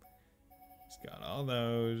 Nope. It's got all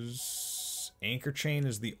those. Anchor Chain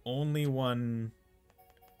is the only one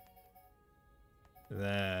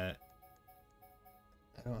that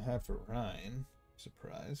I don't have for Rhine.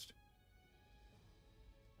 Surprised.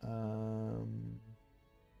 Huh.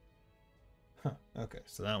 Okay,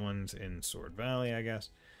 so that one's in Sword Valley, I guess.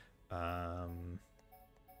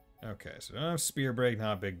 Okay, so Spear Break,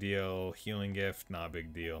 not a big deal. Healing Gift, not a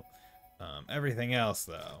big deal. Everything else,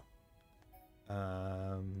 though.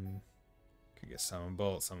 Could get Summon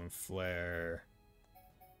Bolt, Summon Flare.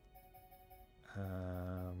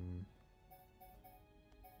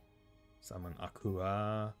 Summon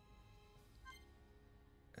Akua.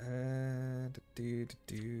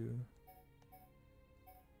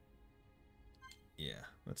 Yeah,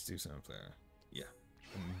 let's do Summon Flare. Yeah,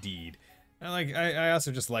 indeed. I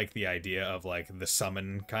also just like the idea of, like, the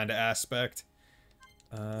summon kind of aspect.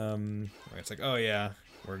 Where it's like, oh yeah,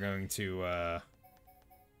 we're going to,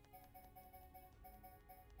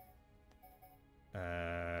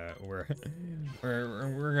 we're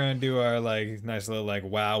gonna do our, like, nice little, like,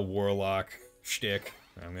 WoW Warlock shtick.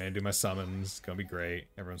 I'm gonna do my summons. It's gonna be great.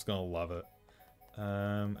 Everyone's gonna love it.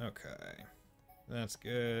 Okay. That's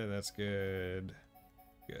good, that's good.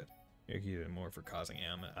 Good. He did more for causing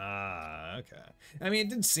ailment. Ah, okay. I mean, it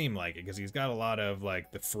didn't seem like it, because he's got a lot of,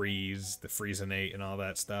 like, the Freezonate and all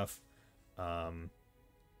that stuff.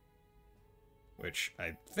 Which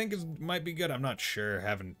I think might be good. I'm not sure.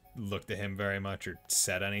 Haven't looked at him very much or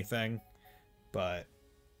said anything. But,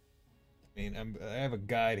 I mean, I have a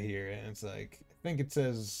guide here, and it's like, I think it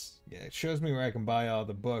says, yeah, it shows me where I can buy all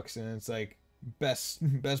the books, and it's like, best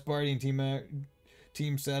party and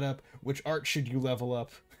team setup. Which art should you level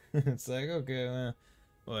up? It's like, okay,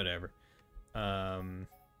 whatever. But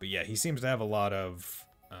yeah, he seems to have a lot of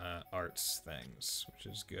arts things, which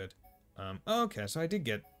is good. Okay, so I did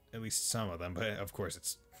get at least some of them, but of course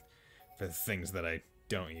it's for the things that I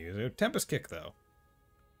don't use. Tempest Kick, though.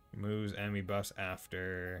 Moves enemy buffs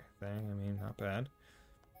after thing. I mean, not bad.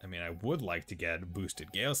 I mean, I would like to get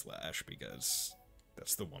boosted Gale Slash, because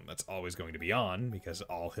That's the one that's always going to be on, because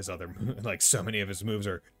all his other, like, so many of his moves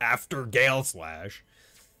are after Gale Slash.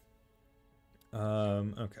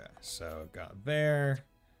 Okay, so got there.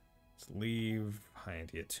 Let's leave. High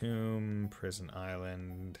Antia Tomb, Prison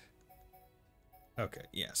Island. Okay,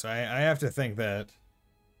 yeah, so I have to think that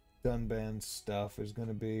Dunban's stuff is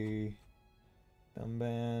gonna be...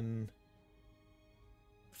 Dunban...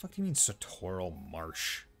 What the fuck do you mean Satoral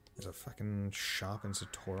Marsh? There's a fucking shop in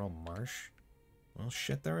Satoral Marsh? Well,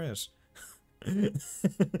 shit, there is.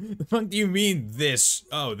 The fuck do you mean this?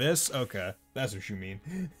 Oh, this? Okay, that's what you mean.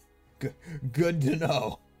 Good to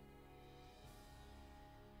know.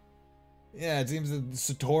 Yeah, it seems that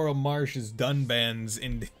Satoral Marsh is Dunban's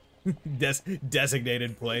in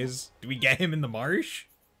designated place. Do we get him in the marsh?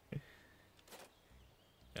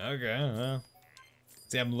 Okay, well.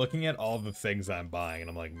 See, I'm looking at all the things I'm buying, and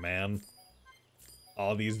I'm like, man,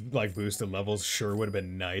 all these, like, boosted levels sure would have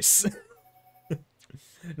been nice.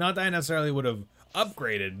 Not that I necessarily would have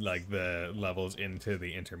upgraded, like, the levels into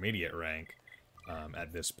the intermediate rank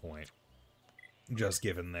at this point. Just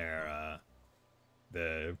given their,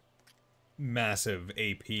 the massive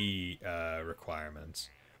AP requirements.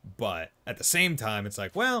 But at the same time, it's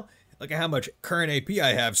like, well, look at how much current AP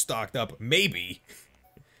I have stocked up. Maybe.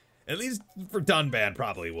 At least for Dunban,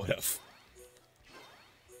 probably would have.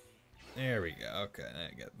 There we go. Okay,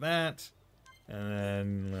 I get that. And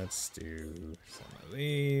then let's do some of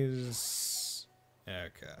these.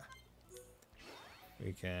 Okay.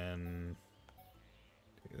 We can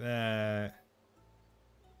do that.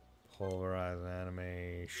 Pulverize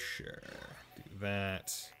anime, sure. Do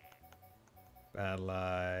that. Battle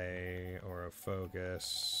Eye, Aura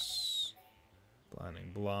Focus.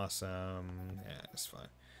 Blinding Blossom. Yeah, that's fine.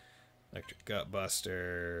 Electric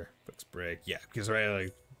Gutbuster. Fix Break. Yeah, because right,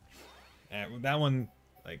 like, that one,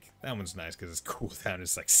 like, that one's nice because its cooldown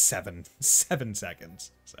is like 7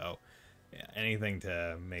 seconds. So, yeah, anything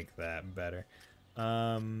to make that better.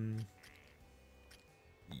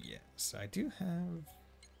 Yes, I do have...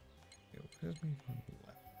 What is me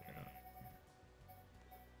left?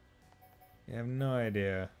 Yeah, I have no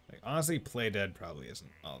idea. Like, honestly, Play Dead probably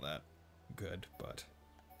isn't all that good, but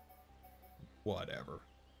whatever.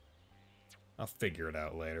 I'll figure it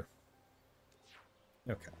out later.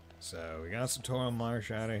 Okay, so we got Satoral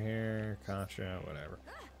Marsh out of here. Kasha, whatever.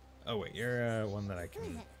 Oh wait, you're one that I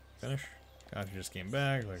can finish. Kasha just came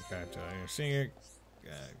back. Like Kasha, you're seeing it.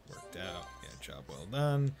 Worked out. Yeah, job well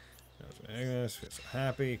done. Feel so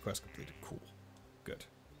happy. Quest completed. Cool. Good.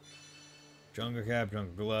 Jungle cap,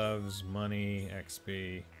 jungle gloves, money,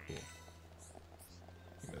 XP. Cool.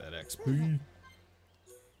 Give me that XP.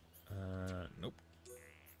 Nope.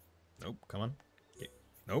 Nope, come on.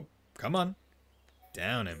 Nope, come on.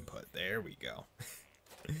 Down input. There we go.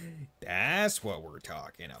 That's what we're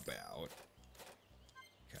talking about.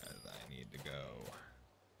 Because I need to go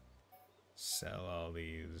sell all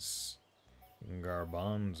these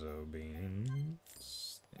garbanzo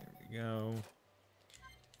beans. There we go.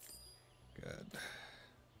 Good.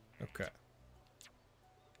 Okay.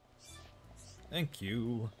 Thank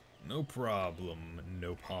you. No problem,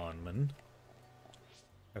 no pawnman.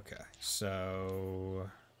 Okay, so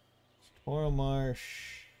Satoral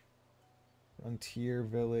Marsh, Frontier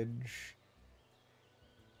Village,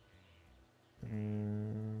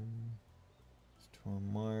 Satoral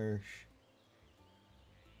Marsh.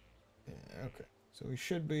 Yeah, okay, so we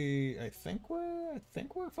should be. I think we're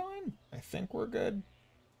fine. I think we're good.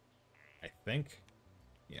 I think.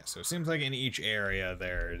 Yeah, so it seems like in each area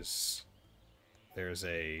there's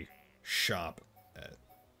a shop,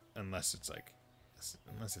 unless it's like.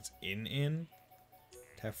 Unless it's in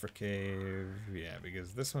Tefra Cave, yeah,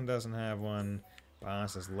 because this one doesn't have one.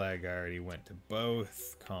 Boss's Leg already went to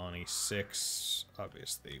both. Colony 6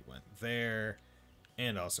 obviously went there,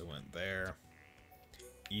 and also went there.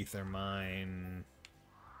 Ether Mine,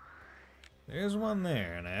 there's one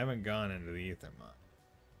there, and I haven't gone into the Ether Mine.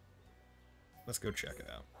 Let's go check it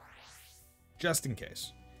out, just in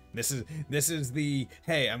case. This is the,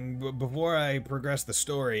 hey, before I progress the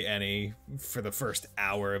story any for the first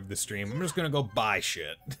hour of the stream, I'm just gonna go buy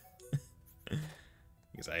shit.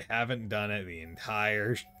 Because I haven't done it the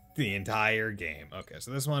entire game. Okay,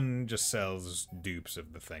 so this one just sells dupes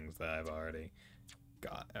of the things that I've already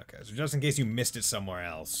got. Okay, so just in case you missed it somewhere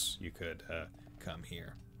else, you could come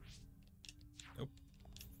here. Nope.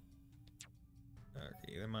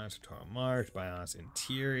 Okay, either Satoral Marsh, Bion's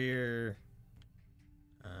Interior.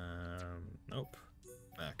 Nope.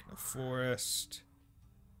 Machina Forest.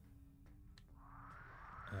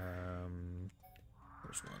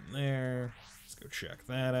 There's one there. Let's go check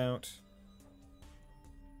that out.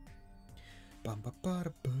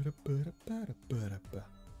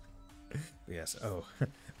 Yes, oh.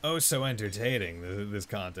 Oh, so entertaining this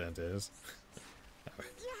content is.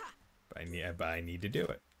 But I need to do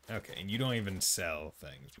it. Okay, and you don't even sell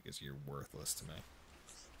things because you're worthless to me.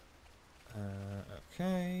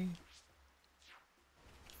 Okay.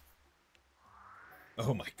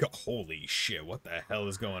 Oh my god, holy shit, what the hell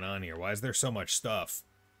is going on here? Why is there so much stuff?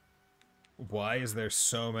 Why is there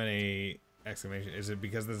so many exclamation? Is it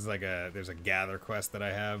because this is like there's a gather quest that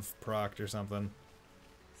I have procced or something?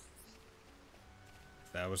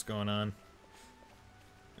 Is that what's going on?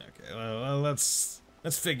 Okay, well, let's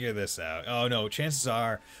figure this out. Oh no, chances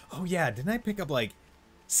are, oh yeah, didn't I pick up like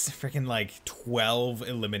freaking like 12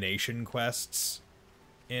 elimination quests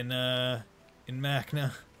in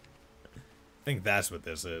Machna? I think that's what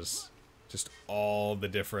this is. Just all the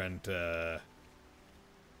different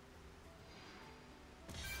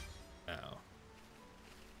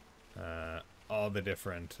all the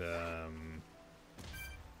different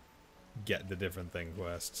get the different thing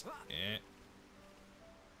quests. Eh.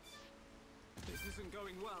 This isn't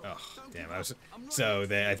going well. Oh, damn. I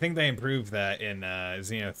think they improved that in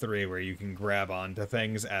Xeno 3 where you can grab onto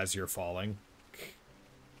things as you're falling.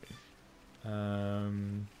 Which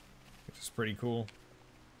is pretty cool.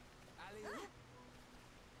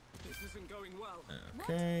 This isn't going well.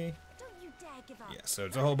 Okay. Don't you dare give up. Yeah, so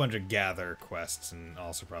it's a whole bunch of gather quests and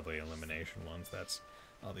also probably elimination ones. That's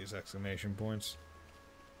all these exclamation points.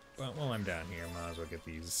 But while I'm down here, I might as well get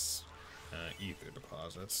these ether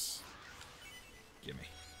deposits. Gimme.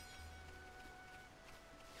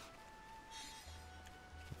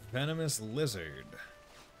 Venomous Lizard.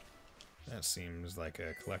 That seems like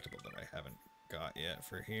a collectible that I haven't got yet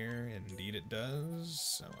for here. Indeed it does.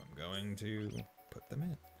 So I'm going to put them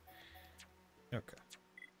in. Okay.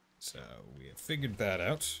 So we have figured that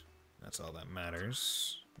out. That's all that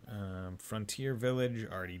matters. Frontier Village,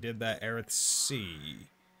 already did that. Aerith Sea.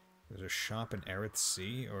 There's a shop in Aerith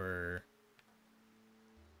Sea, or...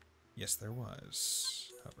 Yes, there was.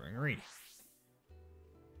 Hovering Reef.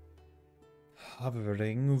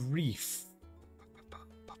 Hovering Reef.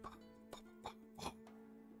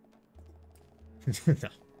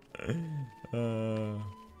 No.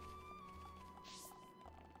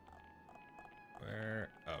 Where?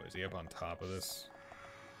 Oh, is he up on top of this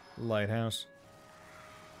lighthouse?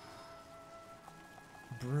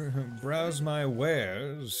 Browse my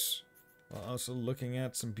wares while also looking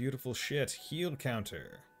at some beautiful shit. Heal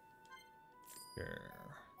counter. Sure.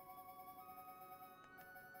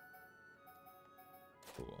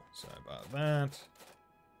 Cool. So I bought that.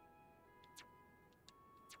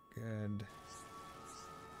 Good.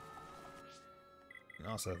 And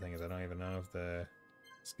also the thing is, I don't even know if the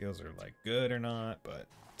skills are like good or not, but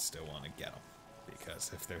still want to get them.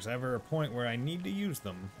 Because if there's ever a point where I need to use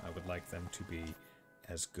them, I would like them to be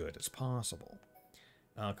as good as possible.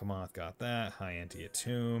 Alchemoth got that. High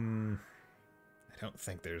Anti-Atune. I don't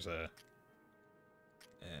think there's a...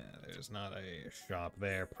 there's not a shop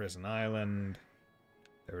there. Prison Island.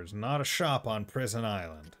 There was not a shop on Prison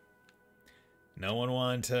Island. No one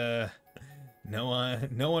wanted to... No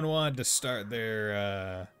one wanted to start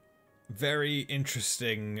their very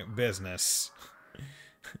interesting business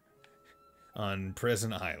on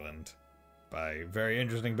Prison Island. By very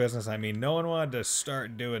interesting business, I mean no one wanted to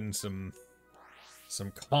start doing some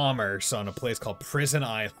commerce on a place called Prison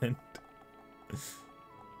Island.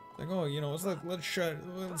 Like, oh, you know, let's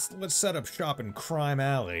set up shop in Crime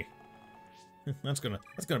Alley. That's gonna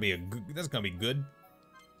be good.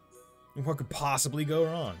 What could possibly go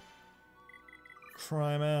wrong?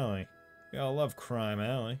 Crime Alley. We all love Crime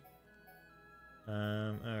Alley.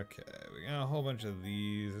 Okay, we got a whole bunch of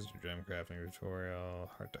these. This is a gem crafting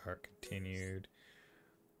tutorial. Heart to heart continued.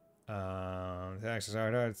 Access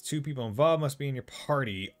heart. Two people involved must be in your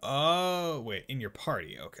party. Oh, wait, in your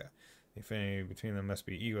party. Okay. The affinity between them must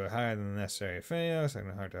be equal or higher than the necessary affinity.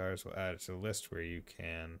 Second heart to hearts will add it to the list where you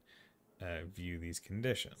can view these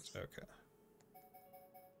conditions. Okay.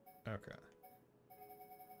 Okay.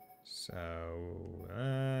 So,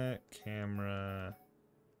 camera,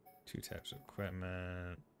 2 types of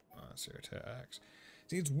equipment, monster attacks.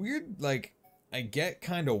 See, it's weird, like, I get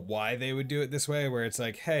kind of why they would do it this way, where it's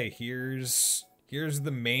like, hey, here's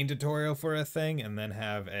the main tutorial for a thing, and then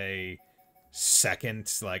have a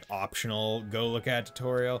second, like, optional go look at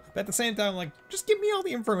tutorial. But at the same time, like, just give me all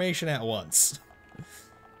the information at once.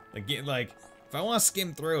 like, if I want to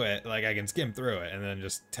skim through it, like, I can skim through it, and then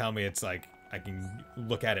just tell me it's, like, I can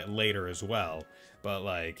look at it later as well. But,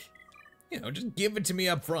 like, you know, just give it to me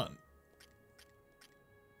up front.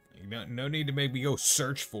 No need to make me go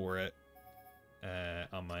search for it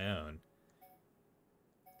on my own.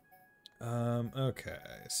 Okay,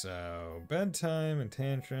 so bedtime and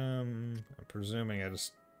tantrum. I'm presuming yeah,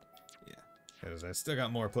 because I still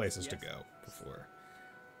got more places to go before.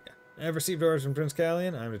 Yeah. I have received orders from Prince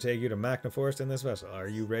Callian. I'm to take you to Machna Forest in this vessel. Are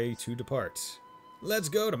you ready to depart? Let's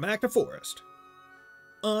go to Machna Forest.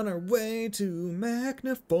 On our way to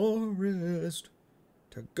Machna Forest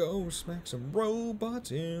to go smack some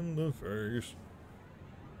robots in the face.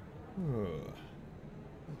 Oh.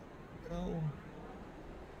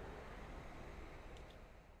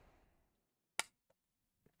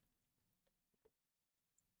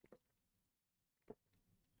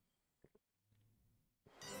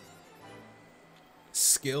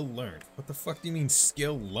 Skill learned. What the fuck do you mean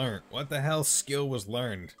skill learned? What the hell skill was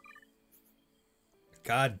learned?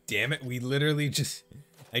 God damn it, we literally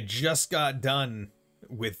I just got done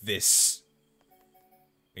with this.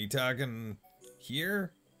 Are you talking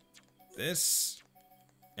here? This?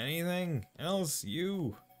 Anything else?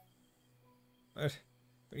 You? What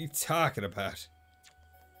are you talking about?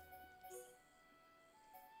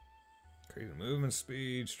 Crazy movement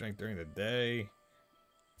speed, strength during the day.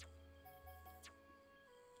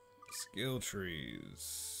 Skill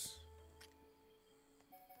trees.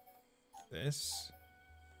 This?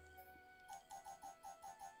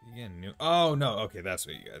 You get new. Oh no, okay, that's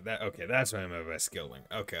what you got. Okay, that's what I meant by skilling.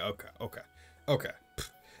 Okay.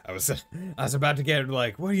 Pfft. I was about to get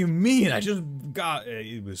like, what do you mean? I just got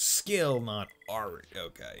it was skill, not art.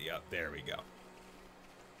 Okay, yep, there we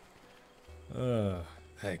go.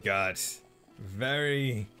 I got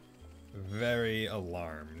very, very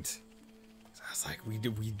alarmed. I was like, we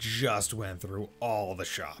just went through all the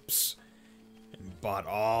shops and bought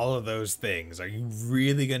all of those things. Are you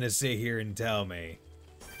really gonna sit here and tell me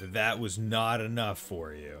that that was not enough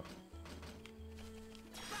for you?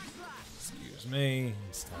 Excuse me,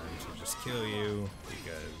 it's time to just kill you,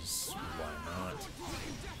 because why not?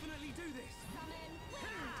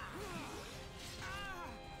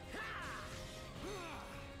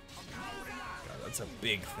 God, that's a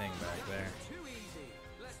big thing back there.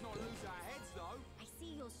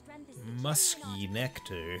 Musky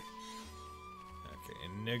nectar. Okay,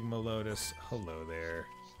 Enigma Lotus. Hello there.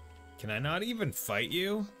 Can I not even fight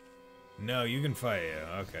you? No, you can fight you.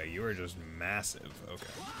 Okay, you are just massive.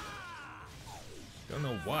 Okay. Don't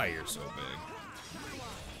know why you're so big.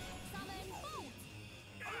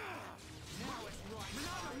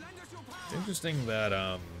 It's interesting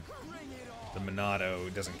that the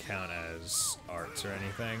Monado doesn't count as arts or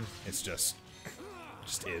anything. It's just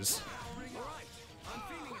is.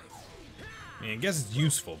 I mean, I guess it's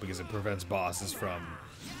useful because it prevents bosses from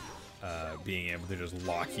being able to just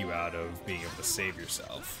lock you out of being able to save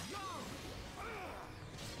yourself.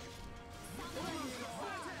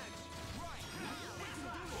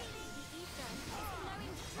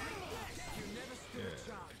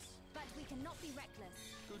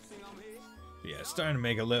 Yeah, it's starting to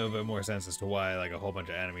make a little bit more sense as to why like a whole bunch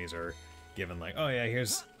of enemies are given like, oh yeah,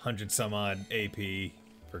 here's 100 some odd AP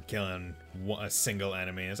for killing a single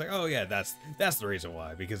enemy. And it's like, oh yeah, that's the reason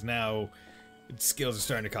why, because now skills are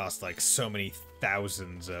starting to cost like so many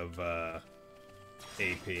thousands of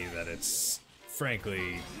AP that it's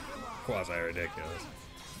frankly quasi ridiculous.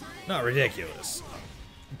 Not ridiculous,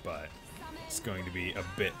 but it's going to be a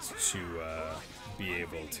bit to be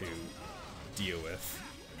able to deal with.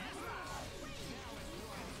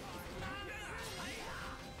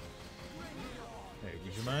 Hey,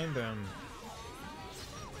 would you mind there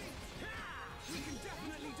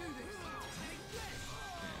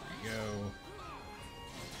we go.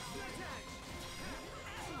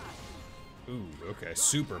 Ooh, okay,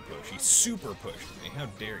 super pushy. Super pushed me. How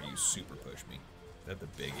dare you super push me? Is that the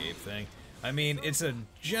big ape thing? I mean, it's a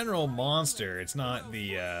general monster. It's not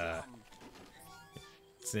the,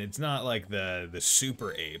 it's not like the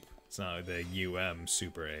super ape. It's not the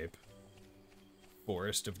super ape.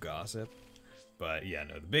 Forest of Gossip. But yeah,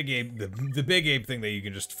 no, the big ape, the big ape thing that you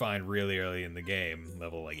can just find really early in the game,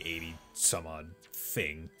 level like 80 some odd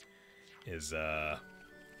thing, is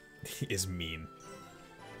mean.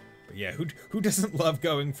 But yeah, who doesn't love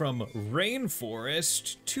going from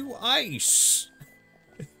rainforest to ice?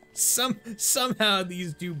 Somehow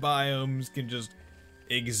these two biomes can just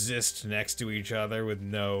exist next to each other with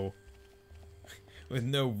no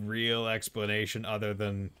real explanation other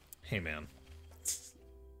than, hey man,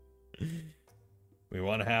 we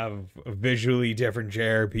want to have a visually different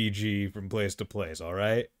JRPG from place to place, all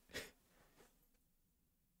right?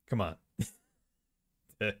 Come on.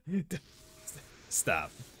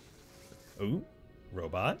 Stop. Ooh,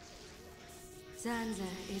 robot. Zanza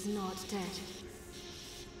is not dead.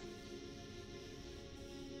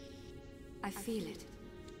 I feel it.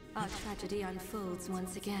 Our tragedy unfolds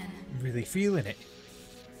once again. I'm really feeling it.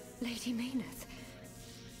 Lady Mayneth.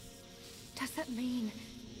 Does that mean...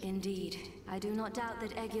 Indeed, I do not doubt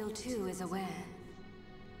that Egil too is aware.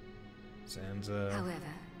 Sansa.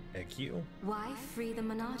 However, Egil? why free the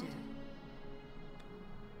Monado?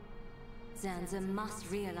 Sansa must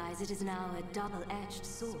realize it is now a double-edged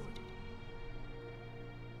sword.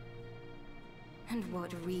 And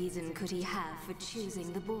what reason could he have for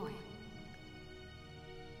choosing the boy?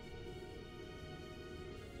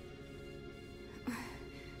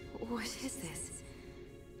 What is this?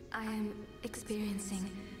 I am experiencing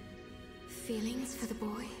feelings for the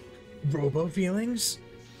boy. Robo feelings?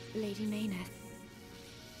 Lady Mayneth.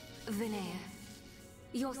 Vinaya,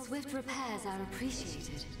 your swift repairs are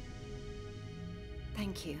appreciated.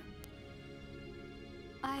 Thank you.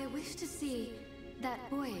 I wish to see that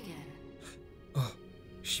boy again. Oh,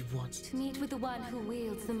 she wants... To meet with the one who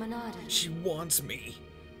wields the Monado. She wants me.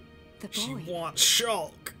 The boy. She wants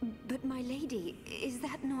Shulk. But my lady, is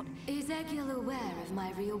that not... Is Egil aware of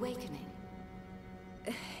my reawakening?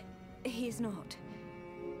 He is not.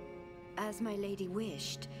 As my lady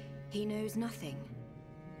wished, he knows nothing.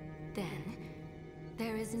 Then,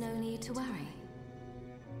 there is no need to worry.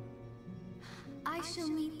 I shall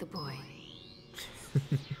meet the boy.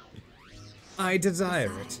 I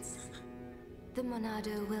desire it. Besides, the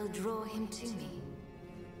Monado will draw him to me.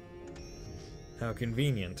 How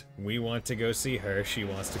convenient. We want to go see her, she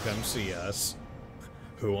wants to come see us.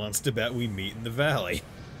 Who wants to bet we meet in the valley?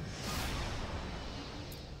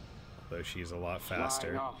 Although she's a lot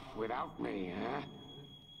faster. Flying off without me, huh?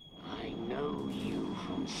 I know you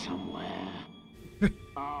from somewhere.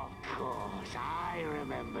 Of course, I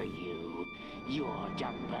remember you. You're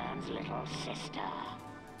Jungburn's little sister.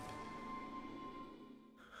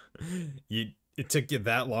 It took you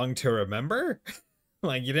that long to remember?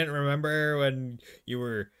 Like, you didn't remember when you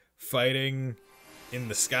were fighting in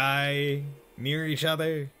the sky near each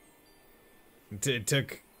other? It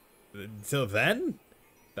took until then?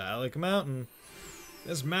 Balik Mountain.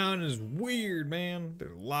 This mountain is weird, man.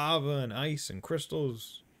 There's lava and ice and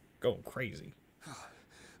crystals. Going crazy.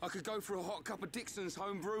 I could go for a hot cup of Dixon's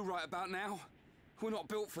home brew right about now. We're not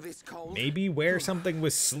built for this cold. Maybe wear something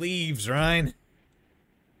with sleeves, Ryan.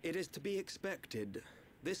 It is to be expected.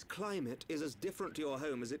 This climate is as different to your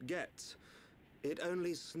home as it gets. It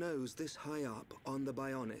only snows this high up on the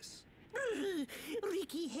Bionis.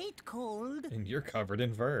 Ricky hate cold. And you're covered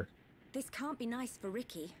in fur. This can't be nice for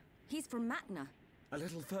Ricky. He's from Magna. A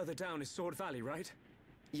little further down is Sword Valley, right?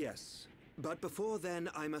 Yes, but before then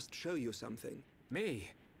I must show you something. Me?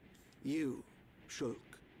 You, Shulk.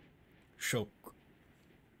 Shulk.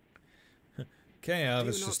 Okay,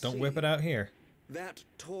 Elvis, not just don't see? whip it out here. That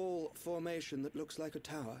tall formation that looks like a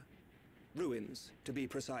tower. Ruins, to be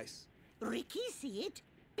precise. Ricky see it?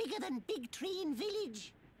 Bigger than Big Tree in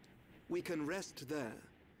Village. We can rest there.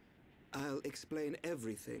 I'll explain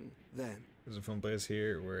everything then. There's a fun place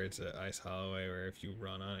here where it's an ice holloway where if you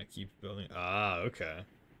run on it, keeps building. Ah, okay.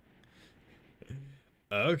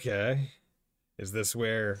 Okay. Is this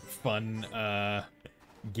where fun,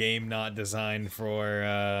 game not designed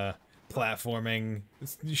for, platforming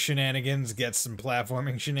shenanigans gets some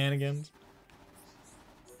platforming shenanigans?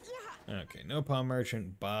 Okay, no pawn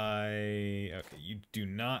merchant, buy... Okay, you do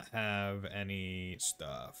not have any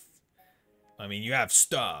stuff. I mean, you have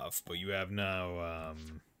stuff, but you have no,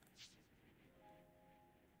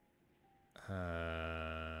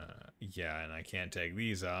 yeah, and I can't take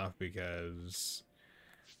these off because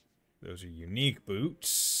those are unique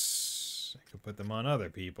boots. I could put them on other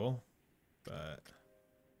people, but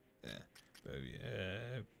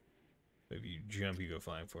if you jump, you go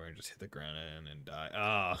flying forward and just hit the ground and die.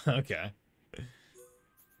 Oh, okay.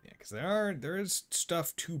 Yeah, because there is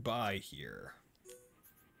stuff to buy here.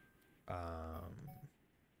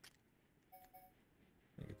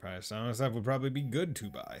 Some of the stuff would probably be good to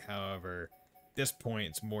buy. However, at this point,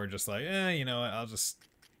 it's more just like, you know what?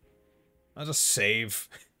 I'll just save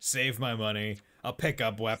my money. I'll pick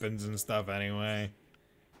up weapons and stuff anyway.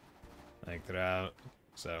 Like throughout.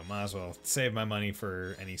 So might as well save my money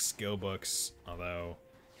for any skill books. Although,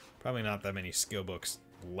 probably not that many skill books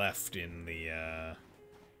left in the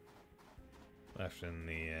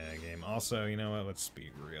game. Also, you know what? Let's be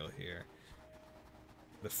real here.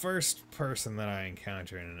 The first person that I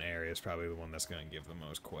encounter in an area is probably the one that's going to give the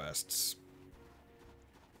most quests.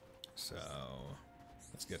 So,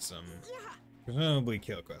 let's get some presumably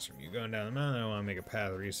kill quests from you. Going down the mountain, I want to make a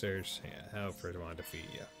path research. Yeah, how first I want to defeat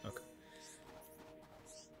you. Okay.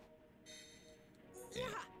 Yeah.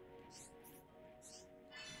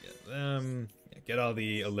 Get them. Yeah, get all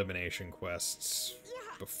the elimination quests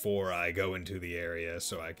before I go into the area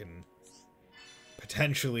so I can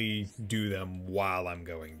potentially do them while I'm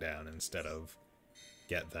going down instead of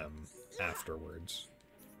get them afterwards.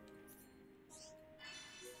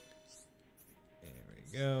 There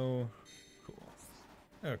we go. Cool.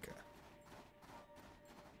 Okay.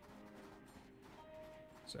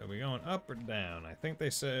 So are we going up or down? I think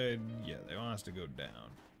they said, yeah, they want us to go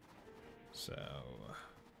down. So,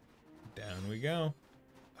 down we go.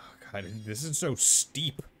 Oh god, this is so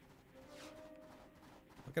steep.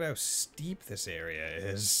 Look at how steep this area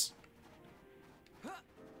is.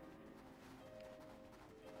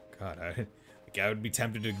 God, I would be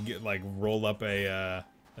tempted to get, like, roll up a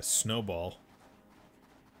snowball.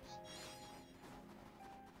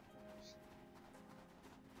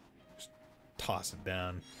 Just toss it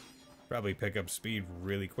down. Probably pick up speed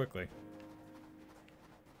really quickly.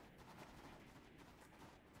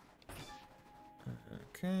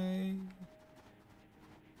 Okay.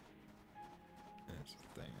 There's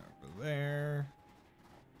a thing over there.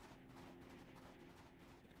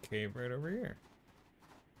 A cave right over here.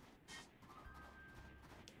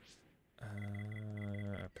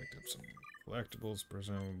 I picked up some collectibles,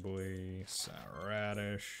 presumably. Sour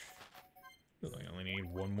radish. Ooh, I only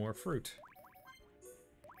need one more fruit.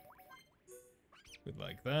 Would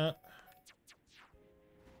like that.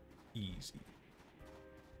 Easy.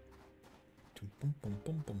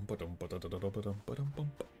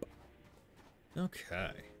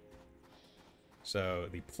 Okay. So,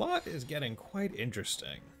 the plot is getting quite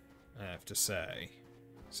interesting, I have to say.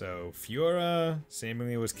 So, Fiora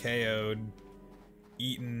seemingly was KO'd,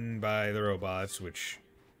 eaten by the robots, which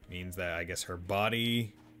means that I guess her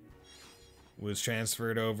body was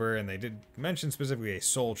transferred over, and they did mention specifically a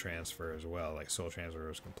soul transfer as well, like soul transfer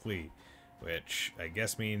was complete. Which I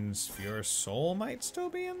guess means Fiora's soul might still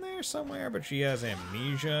be in there somewhere, but she has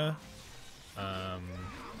amnesia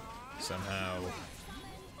somehow,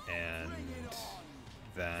 and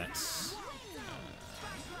that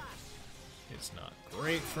it's not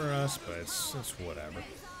great for us, but it's whatever.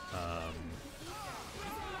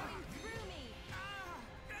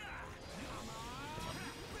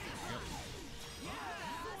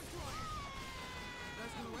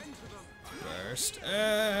 First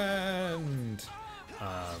end.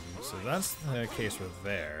 So that's the case with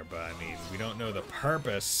there, but I mean, we don't know the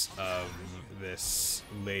purpose of this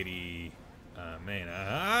lady,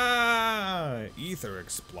 Maina. Ether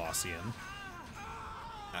explosion.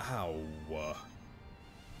 Ow.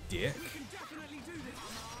 Dick.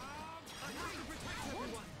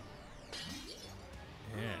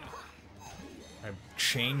 Yeah. I've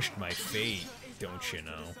changed my fate, don't you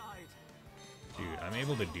know? Dude, I'm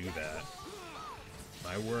able to do that.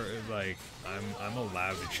 My word, like, I'm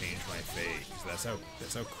allowed to change my fate. That's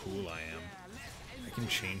how cool I am. I can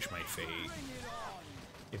change my fate.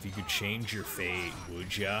 If you could change your fate,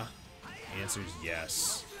 would ya? The answer is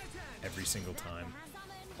yes. Every single time.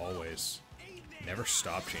 Always. Never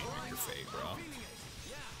stop changing your fate, bro.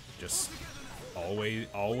 Just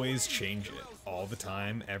always change it. All the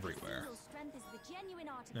time, everywhere.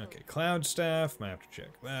 Okay, Cloud Staff. Might have to check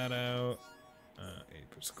that out.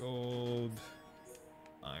 8+ gold.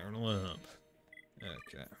 Iron Lamp.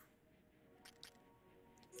 Okay.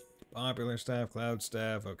 Popular Staff, Cloud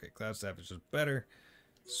Staff. Okay, Cloud Staff is just better.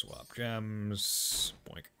 Swap gems.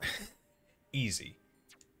 Boink. Easy.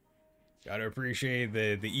 Gotta appreciate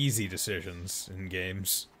the easy decisions in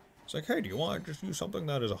games. It's like, hey, do you want to just use something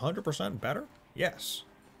that is 100% better? Yes.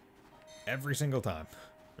 Every single time.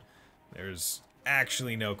 There's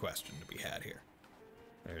actually no question to be had here.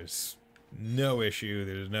 There's no issue,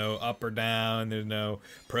 there's no up or down, there's no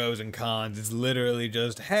pros and cons. It's literally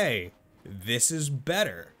just, hey, this is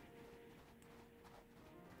better.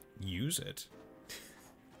 Use it.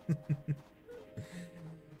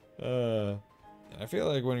 I feel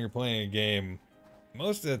like when you're playing a game,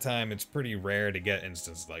 most of the time it's pretty rare to get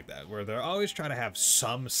instances like that, where they're always trying to have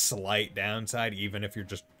some slight downside, even if you're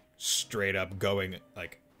just straight up going,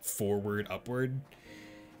 like, forward, upward,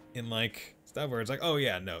 in, like, stuff where it's like, oh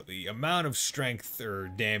yeah, no, the amount of strength or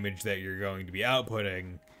damage that you're going to be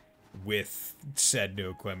outputting with said new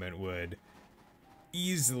equipment would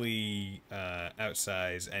easily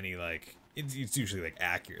outsize any, like, it's usually like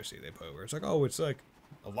accuracy they put, where it's like, oh, it's like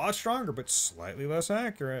a lot stronger but slightly less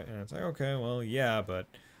accurate, and it's like, okay, well, yeah, but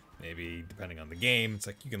maybe depending on the game, it's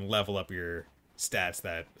like you can level up your stats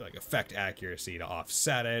that like affect accuracy to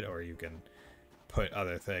offset it, or you can put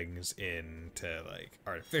other things in to like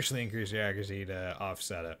artificially increase your accuracy to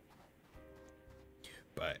offset it.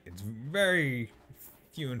 But it's very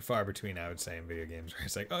few and far between, I would say, in video games where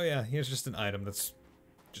it's like, oh yeah, here's just an item that's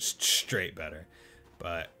just straight better.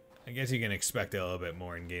 But I guess you can expect it a little bit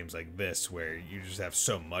more in games like this, where you just have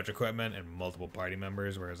so much equipment and multiple party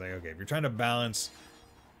members, where it's like, okay, if you're trying to balance,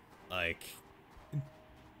 like,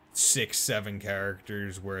 6-7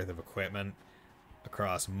 characters worth of equipment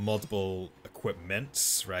across multiple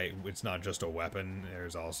equipments, right? It's not just a weapon.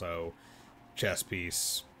 There's also chest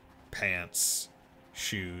piece, pants,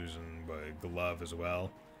 shoes, and a glove as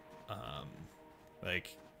well.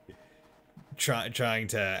 Like, trying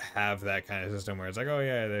to have that kind of system where it's like, oh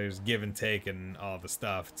yeah, there's give and take and all the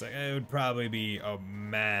stuff. It's like, it would probably be a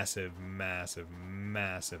massive, massive,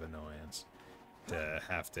 massive annoyance to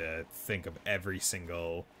have to think of every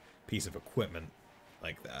single piece of equipment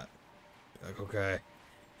like that. Like, okay,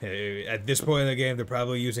 hey, at this point in the game, they're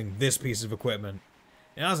probably using this piece of equipment.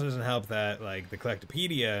 It also doesn't help that, like, the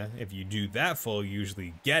Collectopedia, if you do that full, you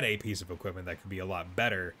usually get a piece of equipment that could be a lot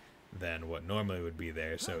better than what normally would be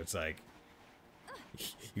there. So it's like,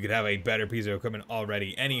 you could have a better piece of equipment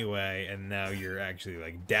already anyway, and now you're actually,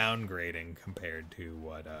 like, downgrading compared to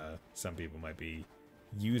what some people might be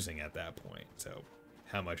using at that point. So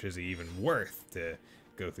how much is it even worth to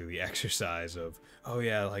go through the exercise of, oh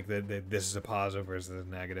yeah, like, this is a positive versus a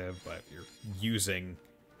negative, but if you're using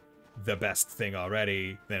the best thing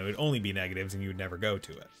already, then it would only be negatives and you would never go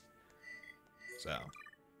to it. So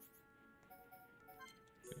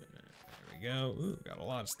there we go. Ooh, got a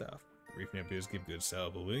lot of stuff. Briefing up dudes give good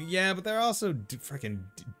sellable loot. Yeah, but they're also freaking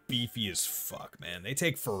beefy as fuck, man. They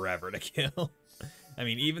take forever to kill. I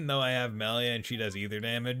mean, even though I have Melia and she does ether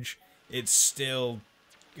damage, it's still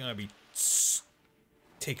gonna be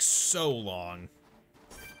take so long,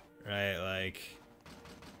 right? Like,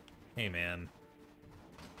 hey man,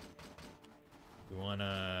 you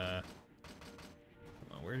wanna?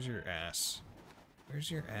 Come on, where's your ass?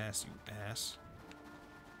 Where's your ass, you ass?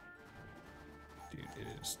 Dude, it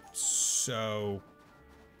is so...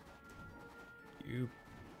 You...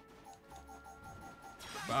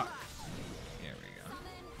 Fuck. There we go.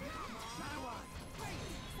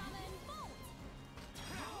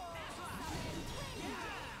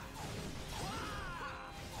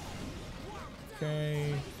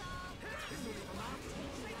 Okay.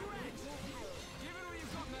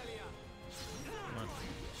 Come on.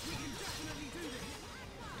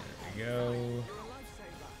 There we go.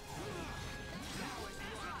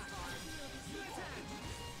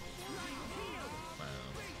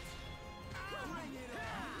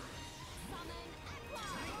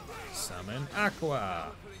 Summon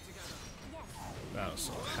Aqua. Oh,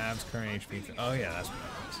 so halves current HP. Oh yeah, that's what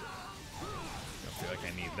that was. Don't feel like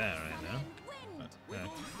I need that right now. But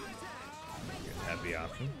good to have the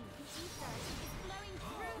option.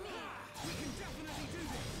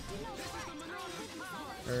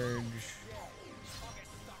 Purge.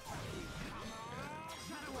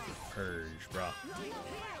 Purge, bro.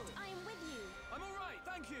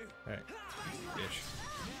 Alright, bitch.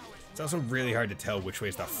 It's also really hard to tell which way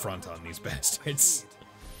is the front on these bastards.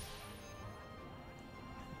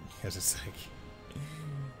 Because it's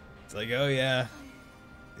like, oh yeah,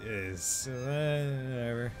 it is,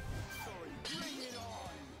 whatever.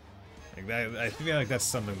 Like that, I feel like that's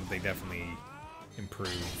something that they definitely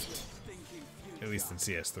improved, at least in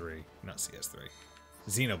CS3, not CS3,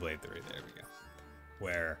 Xenoblade 3. There we go,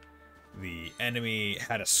 where the enemy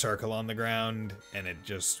had a circle on the ground, and it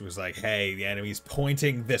just was like, hey, the enemy's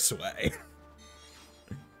pointing this way.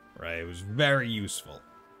 Right? It was very useful.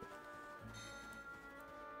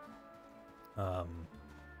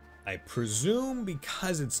 I presume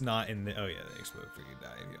because it's not in the... Oh, yeah, they explode for you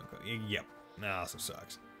die if you don't go... Yep. That also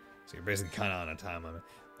sucks. So you're basically kind of on a time limit.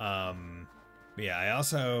 But yeah,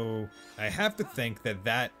 I have to think that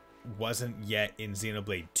that wasn't yet in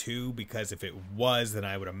Xenoblade 2, because if it was, then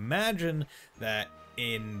I would imagine that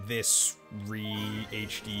in this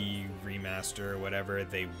HD remaster or whatever,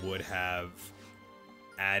 they would have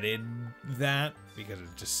added that, because it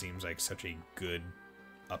just seems like such a good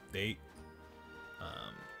update.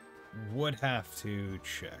 Would have to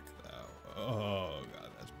check though. Oh god,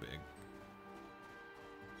 that's big.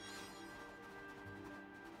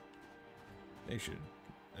 They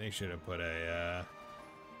should have put a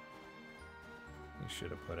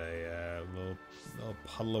little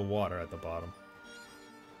puddle of water at the bottom.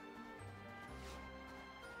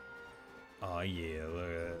 Oh yeah, look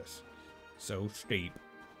at this. So steep.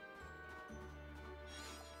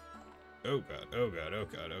 Oh god, oh god, oh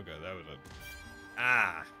god, oh god, that was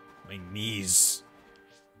a... my knees.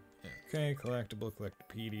 Okay, collectible,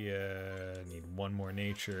 Collectopedia. Need one more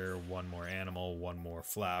nature, one more animal, one more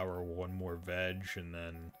flower, one more veg, and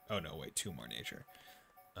then... Oh no, wait, 2 more nature.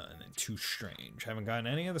 And then 2 strange. Haven't gotten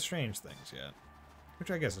any of the strange things yet,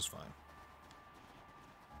 which I guess is fine.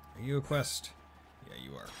 Are you a quest? Yeah,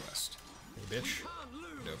 you are, Quest. Hey, bitch.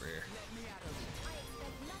 Get over here.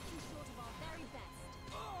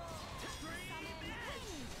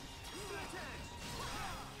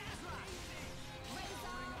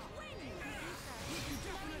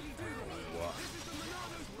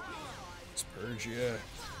 Let's purge ya.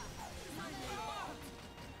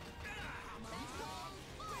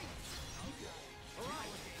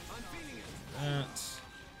 That.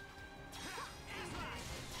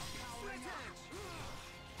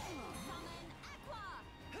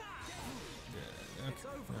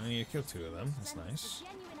 Okay. You kill 2 of them. That's nice.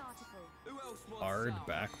 Hard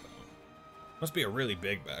backbone. Must be a really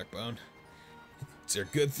big backbone. It's a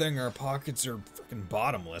good thing our pockets are freaking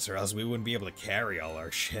bottomless, or else we wouldn't be able to carry all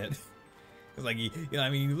our shit. Like, you know, I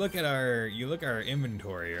mean, you look at our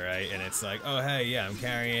inventory, right? And it's like, oh hey, yeah, I'm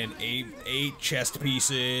carrying eight chest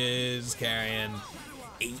pieces, carrying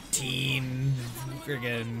 18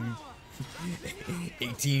 friggin'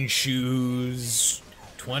 18 shoes,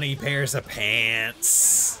 20 pairs of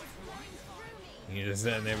pants. And you're just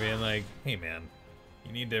sitting there being like, hey man,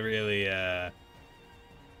 you need to really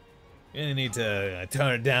you need to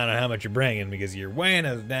tone it down on how much you're bringing, because you're weighing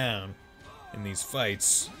us down in these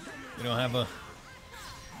fights. We don't have a...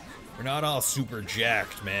 We're not all super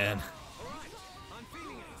jacked, man.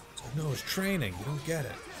 No, it's training. You don't get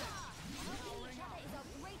it.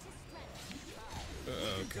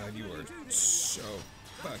 Oh god, you are so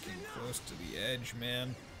fucking close to the edge,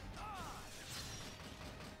 man.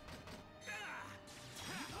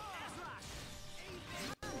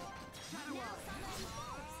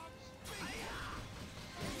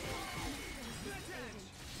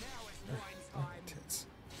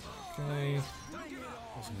 Okay.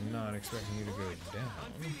 Was not expecting you to go down.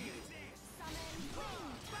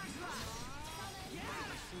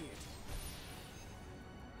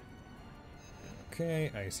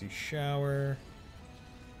 Okay, icy shower.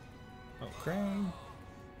 Okay.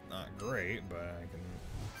 Not great, but I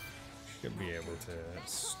should be able to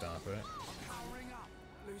stop it.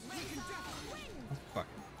 Oh, fuck.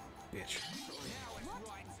 Bitch.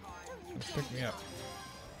 Pick me up.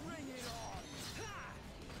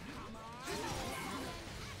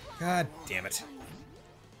 God damn it.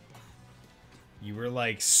 You were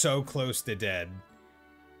like so close to dead.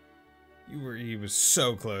 He was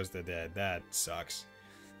so close to dead. That sucks.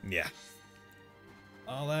 Yeah.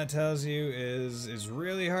 All that tells you is it's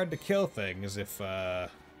really hard to kill things if they're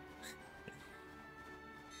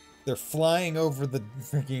flying over the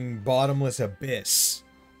freaking bottomless abyss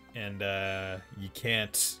and you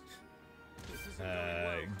can't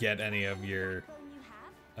get any of your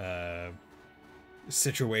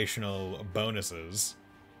situational bonuses.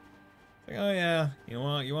 Like, oh yeah, you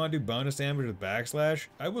want to do bonus damage with backslash?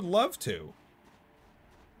 I would love to.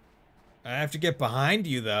 I have to get behind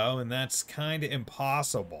you though, and that's kind of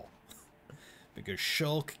impossible because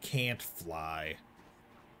Shulk can't fly.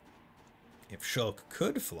 If Shulk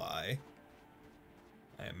could fly,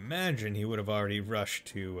 I imagine he would have already rushed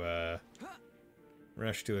to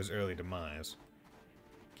his early demise,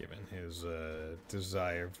 given his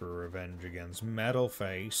desire for revenge against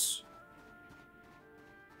Metalface.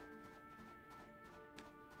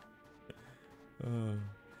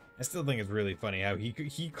 I still think it's really funny how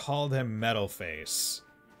he called him Metalface,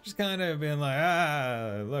 just kind of being like,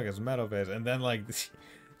 ah, look, it's Metalface, and then like it's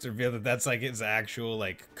revealed that that's like his actual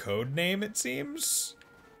like code name. It seems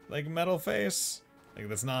like Metalface, like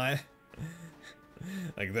that's not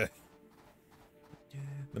like the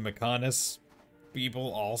Mechonis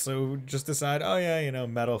people also just decide, oh yeah, you know,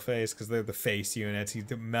 Metalface because they're the face units. He's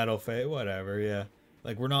the Metalface, whatever. Yeah,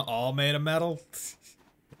 like we're not all made of metal.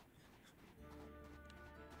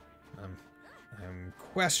 I'm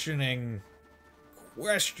questioning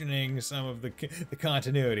some of the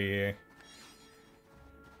continuity here.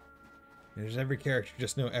 Does every character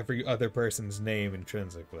just know every other person's name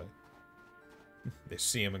intrinsically? They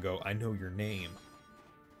see him and go, I know your name.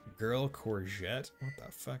 Girl Courgette? What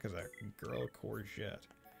the fuck is that? Girl Courgette.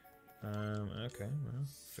 Okay, well,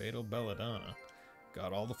 Fatal Belladonna.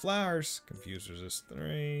 Got all the flowers. Confuse resist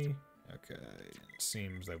 3. Okay, it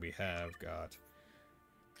seems that we have got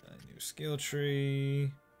a new skill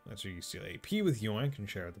tree. Let's you steal AP with Yoink and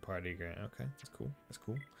share with the party. Okay, that's cool. That's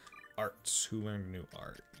cool. Arts. Who learned a new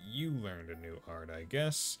art? You learned a new art, I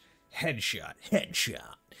guess. Headshot.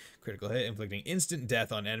 Headshot. Critical hit, inflicting instant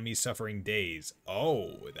death on enemies suffering days.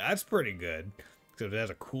 Oh, that's pretty good. Except it has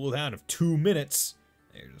a cooldown of 2 minutes.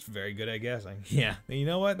 They're just very good at guessing. Yeah, you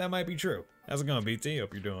know what? That might be true. How's it going, BT?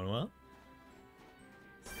 Hope you're doing well.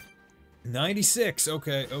 96.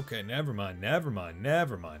 Okay, never mind. I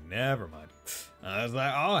was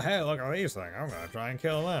like, oh, hey, look at these things. I'm gonna try and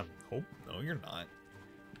kill them. Oh, no, you're not.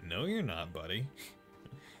 No, you're not, buddy.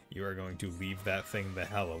 You are going to leave that thing the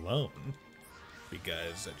hell alone.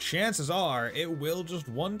 Because chances are it will just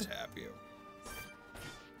one-tap you.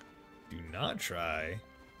 Do not try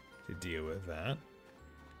to deal with that.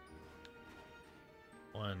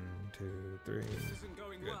 1, 2, 3. This isn't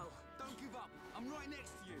going well. Don't give up. I'm right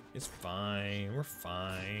next to you. It's fine. We're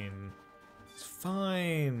fine. It's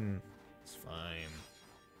fine. It's fine.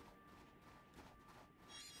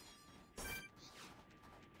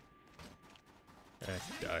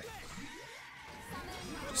 Die.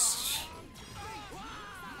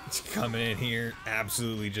 Just coming in here,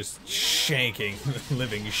 absolutely just shanking the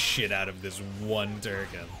living shit out of this one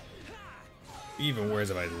Turkin. Even worse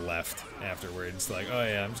if I left afterwards, like, oh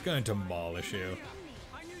yeah, I'm just gonna demolish you.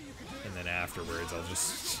 And then afterwards,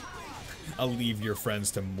 I'll leave your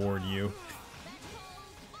friends to mourn you.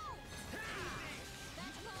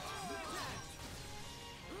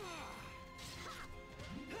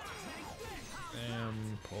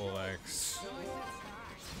 Bam, Polex.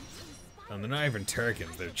 And they're not even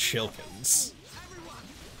Turkins, they're Chilkins.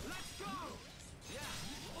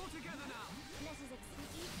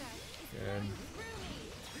 Good.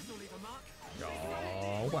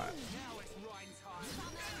 Oh, what?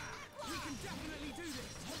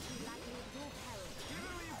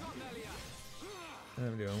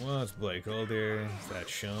 I'm doing well. It's Blake Older. Is that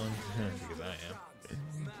Sean? Because I am.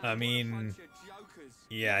 I mean,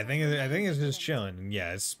 yeah, I think it's just chilling.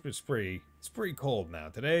 Yeah, it's pretty cold now.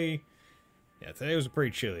 Today was a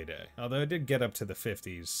pretty chilly day. Although it did get up to the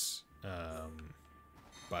 50s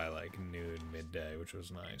by like noon, midday, which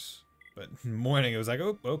was nice. But morning it was like,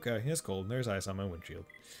 oh, okay, it's cold. There's ice on my windshield.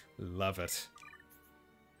 Love it.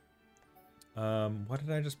 What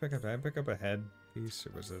did I just pick up? Did I pick up a head piece,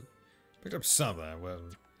 or was it? Picked up something. I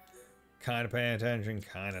wasn't kind of paying attention,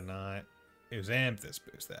 kind of not. It was Amethyst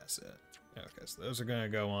boost. That's it. Okay, so those are gonna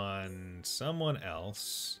go on someone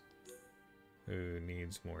else who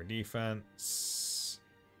needs more defense.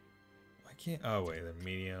 I can't. Oh wait, they're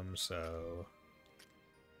medium, so.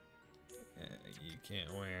 You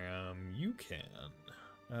can't wear them. You can.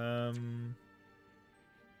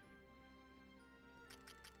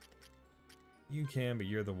 You can, but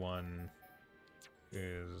you're the one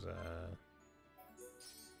who's, there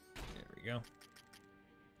we go.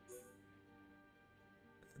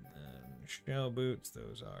 And then shell boots,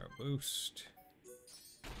 those are a boost.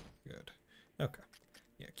 Good. Okay.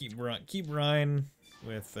 Yeah, keep Ryan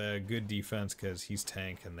with good defense, because he's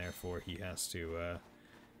tank, and therefore he has to,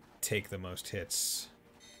 take the most hits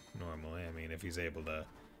normally. I mean, if he's able to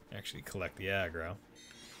actually collect the aggro.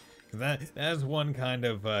 That's one kind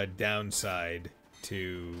of downside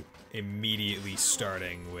to immediately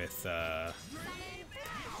starting with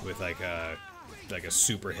like a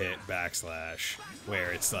super hit backslash,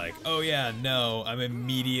 where it's like, oh yeah, no, I'm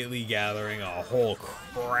immediately gathering a whole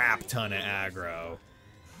crap ton of aggro,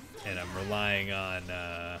 and I'm relying on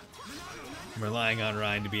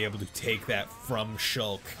Ryan to be able to take that from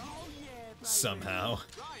Shulk somehow.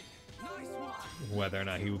 Whether or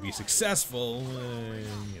not he will be successful,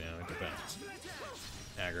 you know, it depends.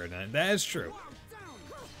 Aggro 9, that is true.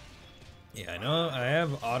 Yeah, I know I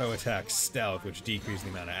have auto attack stealth, which decreases the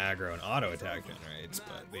amount of aggro and auto attack generates,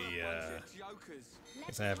 but I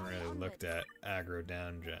guess I haven't really looked at aggro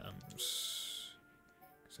down gems,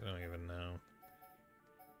 because I don't even know.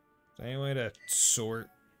 Is there any way to sort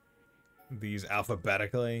these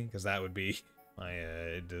alphabetically? Because that would be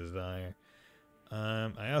my desire.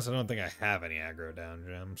 I also don't think I have any aggro down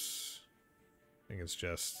gems. I think it's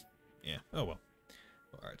just, yeah, oh well.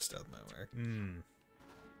 Alright, stealth might work.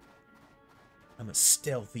 I'm a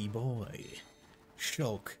stealthy boy.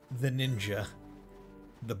 Shulk, the ninja.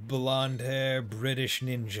 The blonde hair British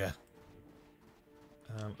ninja.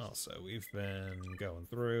 Also, we've been going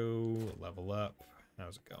through, level up.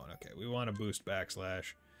 How's it going? Okay, we want to boost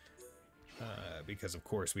backslash. Because of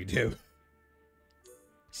course we do.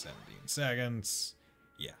 17 seconds.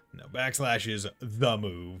 Yeah, no, backslash is the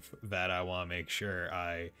move that I want to make sure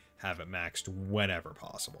I have it maxed whenever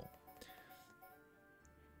possible.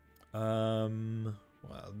 While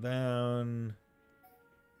down.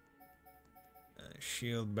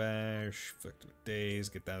 Shield bash, flicked with daze,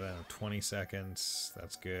 get that down in 20 seconds.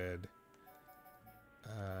 That's good.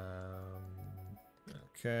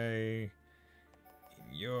 Okay.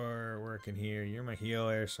 You're working here. You're my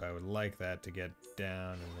healer, so I would like that to get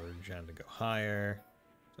down in order Jen to go higher.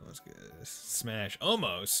 So let's get smash.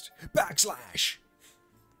 Almost. Backslash.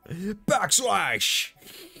 Backslash.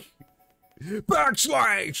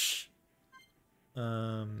 Backslash.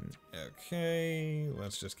 Okay.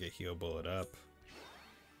 Let's just get heal bullet up.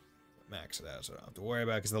 max it out, so I don't have to worry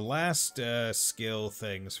about it, because the last skill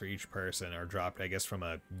things for each person are dropped, I guess, from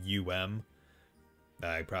a UM.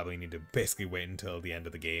 I probably need to basically wait until the end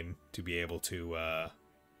of the game to be able to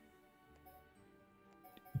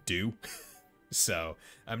do. So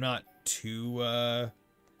I'm not too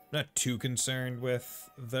concerned with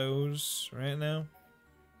those right now.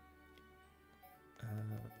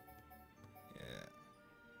 Yeah.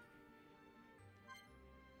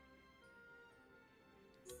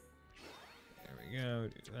 There we go.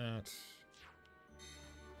 Do that.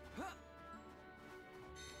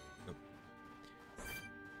 Nope.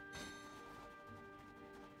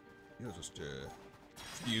 You'll just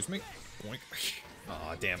excuse me. Boink.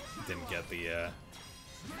 Aw, damn. Didn't get the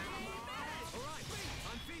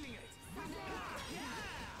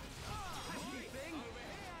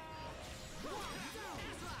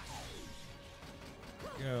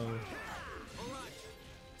go.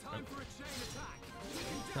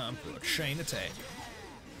 Time for a chain attack.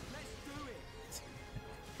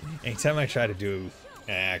 Anytime I try to do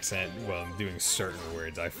an accent while I'm doing certain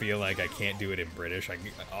words, I feel like I can't do it in British. I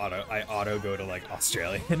auto go to like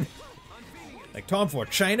Australian. Like, time for a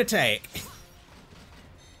chain attack.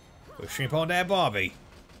 Go shrimp on that Bobby.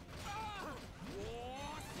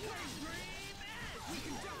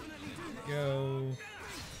 Go.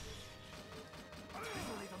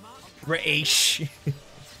 British.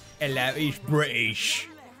 Hello, it's British.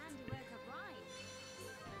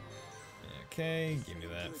 Okay, give me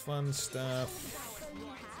that fun stuff.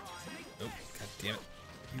 Oh, god damn it.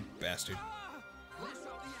 You bastard.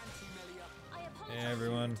 Hey,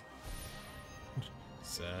 everyone.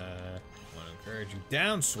 Want to encourage you.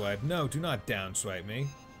 Down swipe? No, do not down swipe me.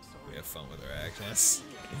 We have fun with our accents.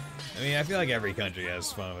 I mean, I feel like every country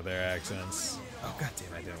has fun with their accents. Oh, god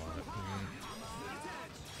damn, I didn't want it.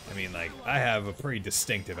 I mean, like, I have a pretty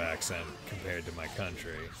distinctive accent compared to my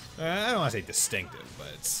country. I don't want to say distinctive,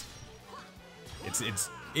 but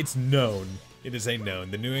it's known. It is a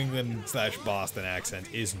known. The New England / Boston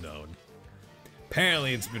accent is known.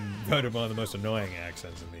 Apparently, it's been voted one of the most annoying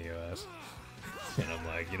accents in the U.S. And I'm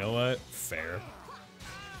like, you know what? Fair.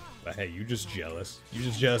 But hey, you're just jealous. You're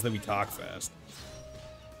just jealous that we talk fast.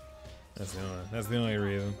 That's the only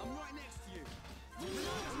reason.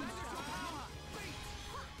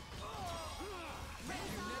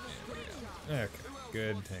 Okay,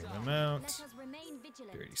 good. Take them out.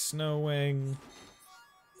 Dirty Snow Wing.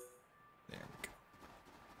 There we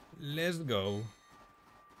go. Let's go.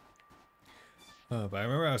 Oh, but I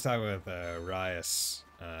remember I was talking with Rias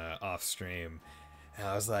off stream, and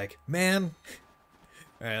I was like, man,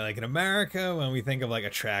 right, like in America, when we think of like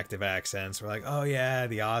attractive accents, we're like, oh yeah,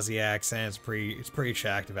 the Aussie accent's it's pretty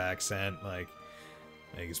attractive accent, like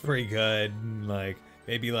it's pretty good, like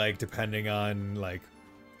maybe like depending on like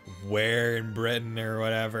where in Britain or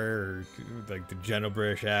whatever, or like the general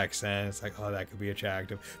British accent, it's like, oh, that could be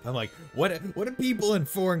attractive. But I'm like, what do people in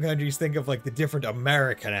foreign countries think of like the different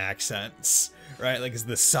American accents, right? Like, is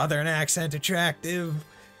the Southern accent attractive?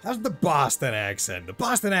 How's the Boston accent? The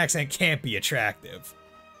Boston accent can't be attractive.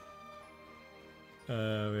 We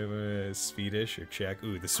have a Swedish or Czech.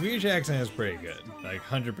 Ooh, the Swedish accent is pretty good. Like,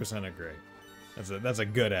 100% agree. That's a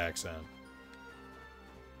good accent.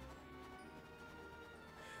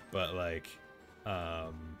 But like,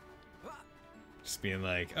 just being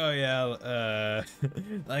like, oh yeah,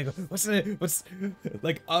 like what's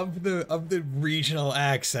like of the regional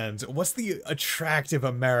accents, what's the attractive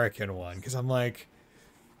American one? Because I'm like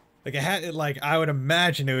I would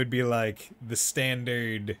imagine it would be like the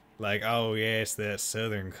standard, like, oh yes, that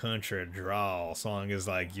Southern country drawl song is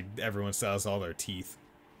like everyone sells all their teeth.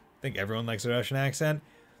 I think everyone likes a Russian accent.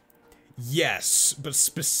 Yes, but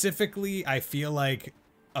specifically, I feel like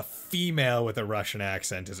a female with a Russian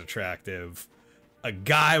accent is attractive. A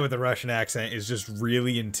guy with a Russian accent is just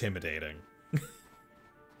really intimidating.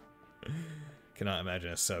 Cannot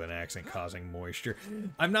imagine a Southern accent causing moisture.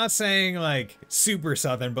 I'm not saying like super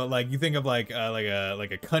Southern, but like you think of like a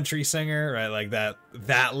country singer, right? Like that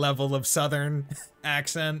level of Southern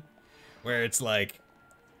accent, where it's like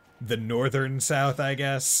the northern South, I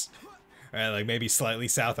guess, right? Like maybe slightly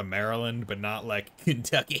south of Maryland, but not like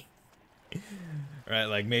Kentucky. Right,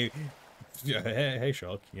 like maybe, hey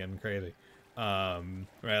Shulk, you're getting crazy. Right,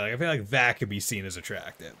 like I feel like that could be seen as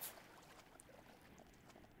attractive.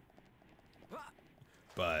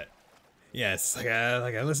 But yeah, it's like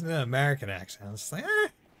I listen to American accents, it's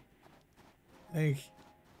like,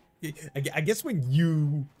 I guess when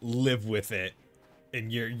you live with it and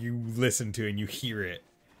you listen to it and you hear it,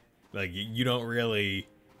 like you don't really.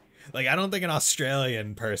 Like, I don't think an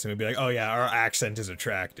Australian person would be like, oh yeah, our accent is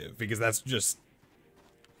attractive, because that's just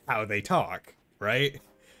how they talk, right?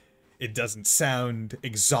 it doesn't sound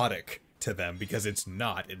exotic to them because it's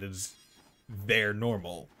not. It is their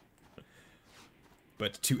normal.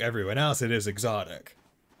 But to everyone else, it is exotic.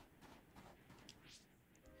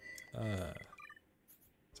 So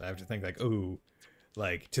I have to think like, ooh,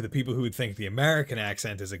 like to the people who would think the American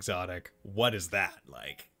accent is exotic, what is that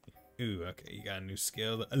like? Ooh, okay, you got a new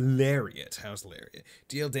skill. Lariat. How's Lariat?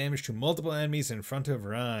 Deal damage to multiple enemies in front of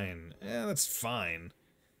Rhine. Yeah, that's fine.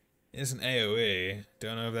 It's an AoE.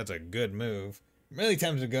 Don't know if that's a good move. I'm really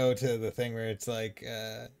tempted to go to the thing where it's like,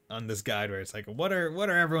 on this guide where it's like, what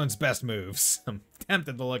are everyone's best moves? I'm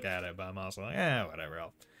tempted to look at it, but I'm also like, whatever.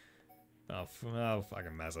 I'll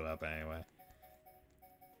fucking mess it up anyway.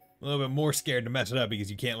 A little bit more scared to mess it up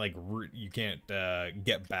because you can't like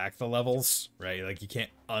get back the levels, right? Like you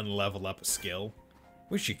can't unlevel up a skill.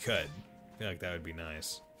 Wish you could. I feel like that would be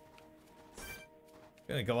nice. I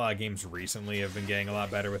feel like a lot of games recently have been getting a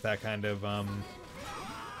lot better with that kind of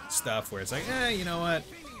stuff where it's like, you know what?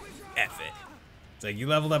 F it. It's like you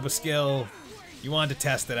leveled up a skill, you wanted to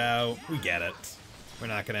test it out. We get it. We're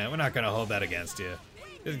not gonna hold that against you.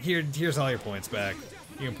 Here's all your points back.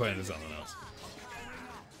 You can put it into something else.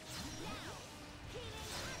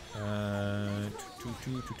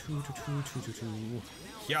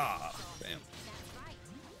 Yeah, bam.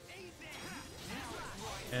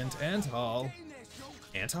 And Anton?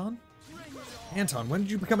 Anton, when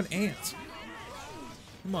did you become an ant?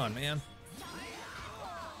 Come on, man.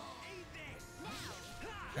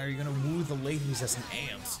 How are you gonna woo the ladies as an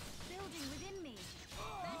ant?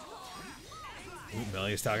 Ooh,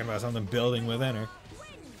 Millie's talking about something building within her.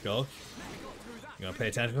 Cool. You gonna pay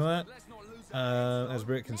attention to that? As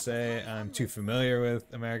Brit can say, I'm too familiar with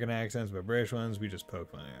American accents, but British ones, we just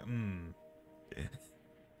poke fun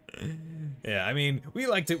at. Yeah, I mean, we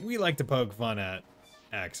like to poke fun at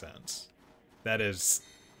accents. That is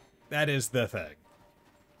the thing.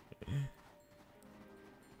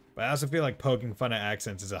 But I also feel like poking fun at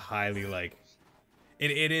accents is a highly like,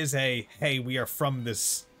 it is a, hey, we are from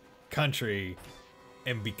this country,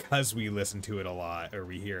 and because we listen to it a lot, or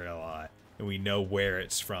we hear it a lot, and we know where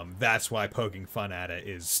it's from, that's why poking fun at it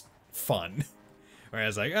is fun.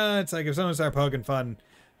 Whereas like, it's like if someone started poking fun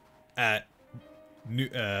at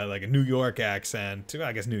like a New York accent, well,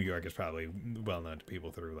 I guess New York is probably well known to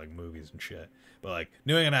people through like movies and shit, but like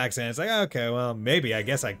New England accent, it's like, okay, well, maybe, I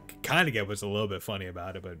guess I kind of get what's a little bit funny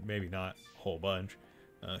about it, but maybe not a whole bunch.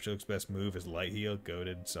 Shook's best move is light heal,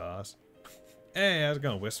 goated sauce. Hey, how's it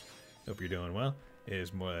going, Wisp? Hope you're doing well. It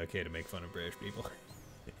is morally okay to make fun of British people.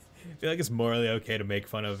 I feel like it's morally okay to make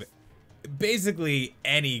fun of basically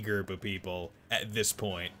any group of people at this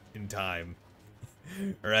point in time,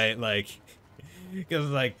 right? Like, because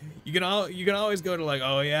like you can always go to like,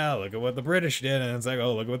 oh yeah, look at what the British did, and it's like,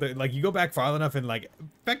 oh, look at what the, like, you go back far enough in like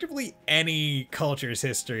effectively any culture's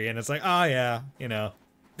history, and it's like, oh yeah, you know,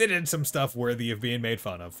 they did some stuff worthy of being made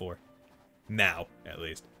fun of for. Now, at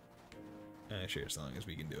least. Sure, as long as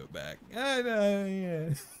we can do it back. Yeah.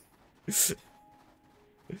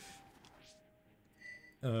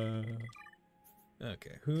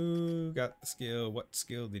 Okay, who got the skill? What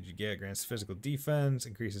skill did you get? Grants physical defense,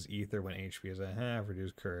 increases ether when HP is at half,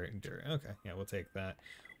 reduce current endurance. Okay, yeah, we'll take that.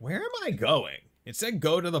 Where am I going? It said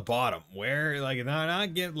go to the bottom. Where, like, they're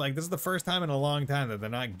not getting, like, this is the first time in a long time that they're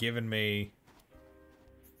not giving me,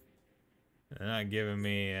 they haven't given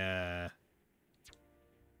me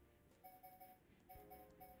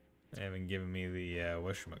the,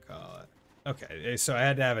 whatchamacallit. Okay, so I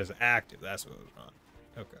had to have it as active, that's what was wrong.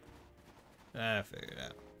 Okay. I figured it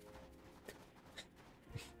out.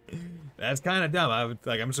 That's kind of dumb.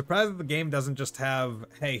 I'm surprised that the game doesn't just have,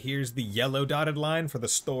 hey, here's the yellow dotted line for the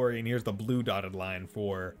story, and here's the blue dotted line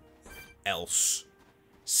for else.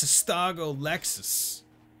 Sestago Lexus.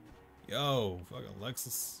 Yo, fucking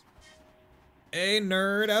Lexus. Hey,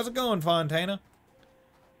 nerd, how's it going, Fontana?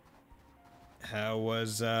 How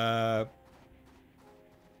was, no,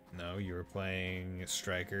 you were playing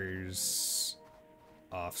Strikers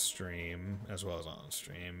off stream as well as on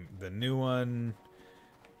stream. The new one,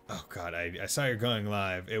 oh god, I saw you're going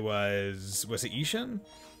live. It was it Ishin?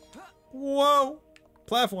 Whoa,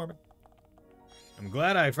 platforming. I'm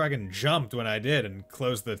glad I fucking jumped when I did and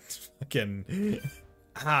closed the fucking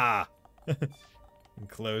and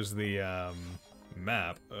closed the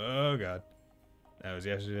map. Oh god, that was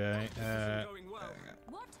yesterday.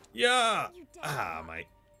 Yeah. Mate.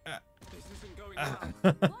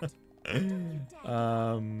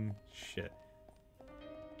 Shit.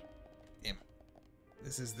 Damn.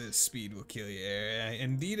 This is the speed will kill you area.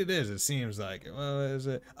 Indeed it is, it seems like it. Well, is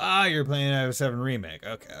it? Ah, you're playing FF7 Remake.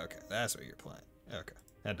 Okay, that's what you're playing. Okay.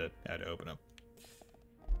 Had to open up.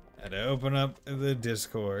 Had to open up the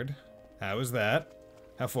Discord. How was that?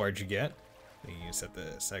 How far did you get? You can set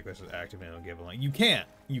the side quest as active and it'll give a line. You can.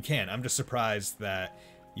 You can. I'm just surprised that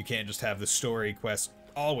you can't just have the story quest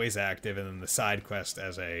always active and then the side quest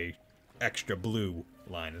as a extra blue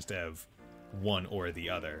line instead of one or the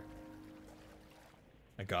other.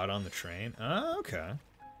 I got on the train? Oh, okay.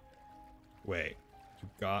 Wait. You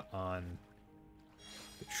got on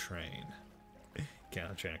the train. Get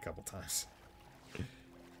on the train a couple times.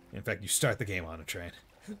 In fact, you start the game on a train.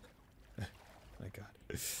 My God.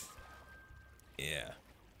 Yeah.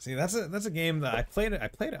 See, that's a game that I played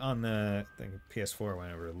it on the PS4 when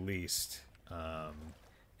it released.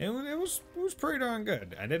 It was pretty darn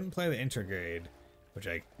good. I didn't play the Intergrade, which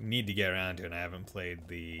I need to get around to, and I haven't played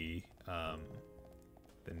the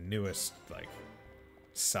newest like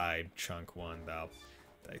side chunk one that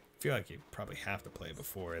I feel like you probably have to play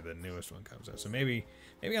before the newest one comes out. So maybe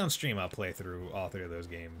on stream I'll play through all three of those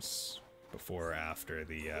games before or after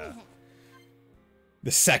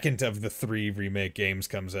the second of the 3 remake games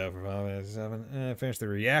comes out for Final Fantasy VII. Finish the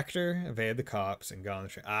reactor, evade the cops, and go on the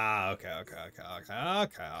train. Ah, okay.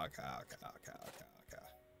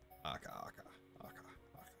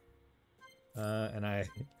 And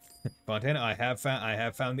Fontana, I have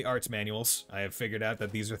found the arts manuals. I have figured out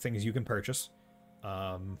that these are things you can purchase.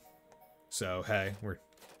 So hey, we're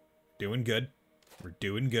doing good. We're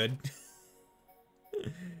doing good.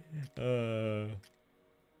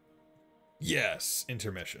 Yes,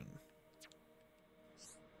 intermission.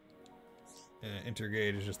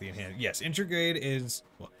 Intergrade is just the enhanced. Yes, Intergrade is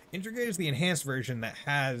the enhanced version that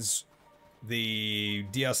has the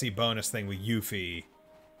DLC bonus thing with Yuffie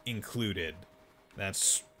included.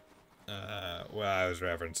 That's what I was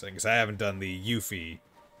referencing, because I haven't done the Yuffie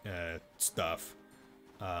stuff.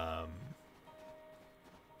 And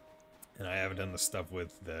I haven't done the stuff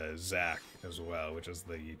with the Zack as well, which is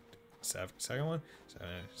the second one.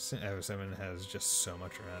 Seven has just so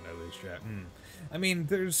much around I lose track. I mean,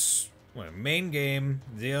 there's main game,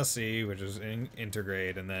 DLC, which is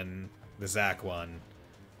Intergrade, and then the Zack one.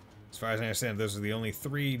 As far as I understand, those are the only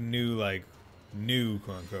 3 new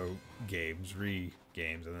quote-unquote games,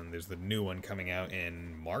 games, and then there's the new one coming out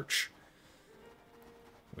in March,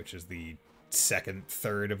 which is the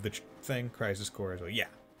third of the thing, Crisis Core. So yeah.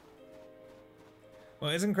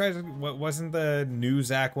 Well, wasn't the new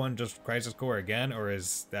Zack one just Crisis Core again, or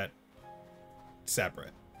is that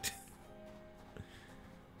separate?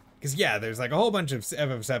 Because yeah, there's like a whole bunch of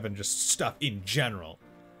FF7 just stuff in general,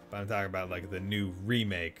 but I'm talking about like the new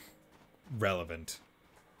remake relevant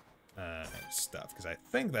stuff, because I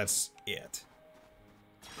think that's it.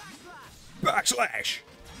 Backslash!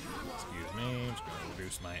 Excuse me, I'm just gonna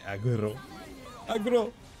reduce my aggro.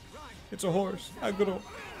 Aggro! It's a horse. Aggro.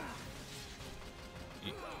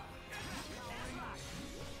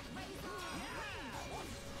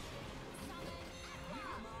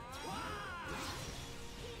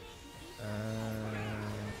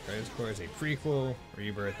 Crisis Core is a prequel.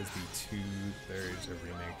 Rebirth is the 2/3 of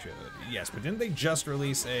remake trilogy. Yes, but didn't they just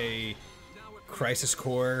release a Crisis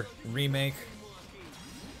Core remake?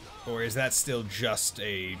 Or is that still just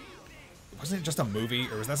a... Wasn't it just a movie,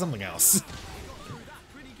 or was that something else?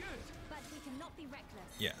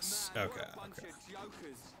 Yes, okay.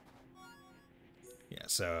 Yeah,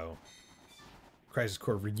 so... Crisis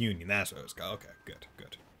Core Reunion, that's what it was called. Okay, good.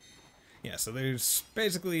 Yeah, so there's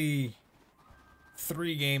basically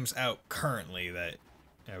 3 games out currently that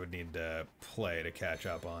I would need to play to catch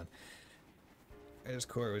up on. Crisis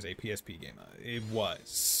Core was a PSP game. It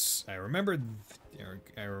was. I remembered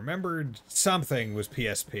something was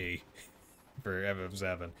PSP for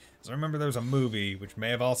FF7. So I remember there was a movie which may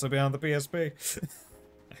have also been on the PSP.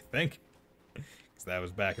 I think, because that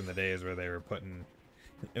was back in the days where they were putting.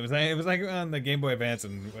 It was like on the Game Boy Advance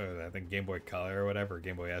and I think Game Boy Color or whatever,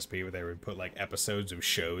 Game Boy SP, where they would put like episodes of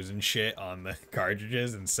shows and shit on the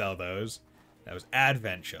cartridges and sell those. That was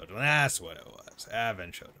Advent Children. That's what it was.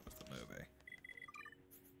 Advent Children was the movie.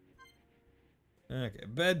 Okay,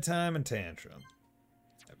 bedtime and tantrum.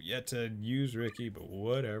 I've yet to use Ricky, but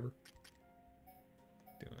whatever.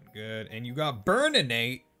 Doing good. And you got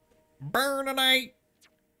Burninate. Burninate.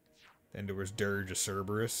 Then there was Dirge of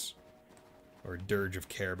Cerberus. Or Dirge of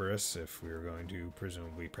Kerberos, if we were going to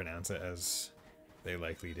presumably pronounce it as they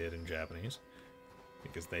likely did in Japanese.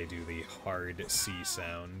 Because they do the hard C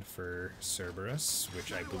sound for Cerberus,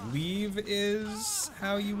 which I believe is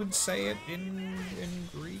how you would say it in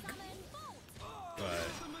Greek. But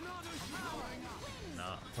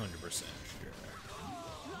not 100%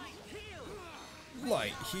 sure.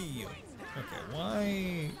 Light heal. Okay,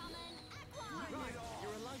 why...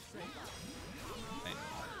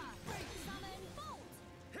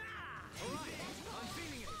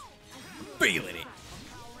 feeling it.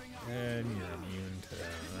 And you're immune to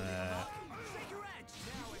that.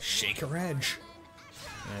 Shaker Edge.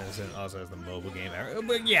 And it also has the mobile game.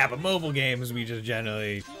 But yeah, but mobile games, we just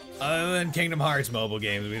generally, other than Kingdom Hearts mobile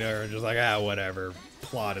games, we are just like, ah, whatever.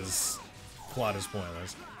 Plot is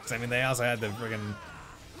pointless. Because, I mean, they also had the friggin',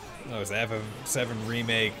 what was the FF7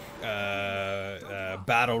 remake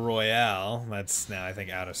Battle Royale. That's now, I think,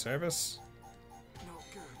 out of service.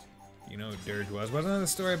 You know what Dirge was? Wasn't that the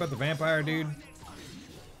story about the vampire dude?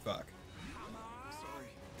 Fuck.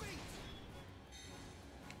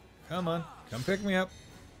 Come on. Come pick me up.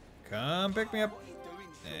 Come pick me up.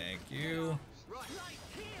 Thank you.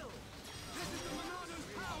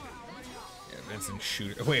 Yeah, Vincent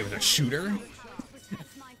Shooter. Wait, was it Shooter?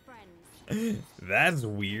 That's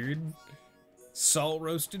weird. Salt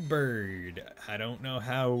roasted bird. I don't know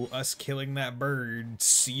how us killing that bird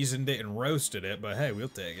seasoned it and roasted it, but hey, we'll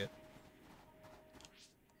take it.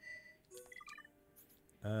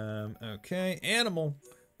 Okay, animal.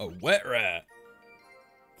 A wet rat.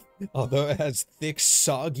 Although it has thick,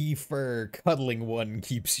 soggy fur, cuddling one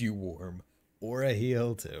keeps you warm. Or a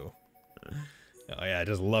heel, too. Oh yeah, I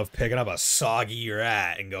just love picking up a soggy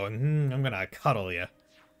rat and going, I'm gonna cuddle you.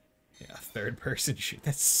 Yeah, third person shoot.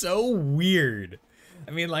 That's so weird.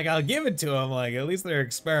 I mean, like, I'll give it to them, like, at least they're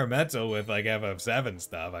experimental with, like, FF7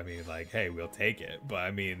 stuff. I mean, like, hey, we'll take it. But,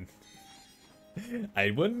 I mean,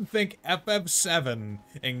 I wouldn't think FF7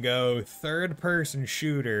 and go third person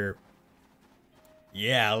shooter.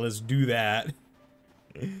 Yeah, let's do that.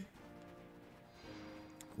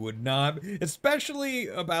 Would not, especially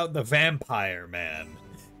about the vampire man.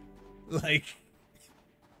 Like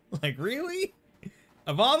really?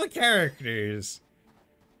 Of all the characters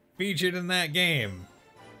featured in that game,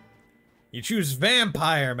 you choose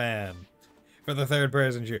Vampire Man for the third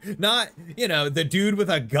person shooter. Not, you know, the dude with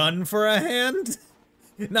a gun for a hand?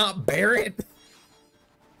 Not Barrett?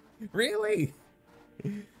 Really?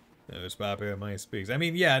 That was popular among speaks. I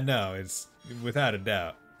mean, yeah, no, it's without a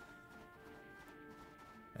doubt.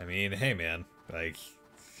 I mean, hey man, like,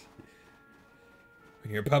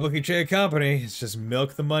 when you're a publicly traded company, it's just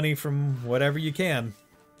milk the money from whatever you can.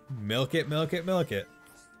 Milk it, milk it, milk it.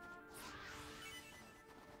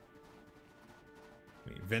 I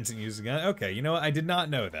mean, Vincent used a gun. Okay, you know what? I did not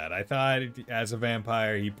know that. I thought, as a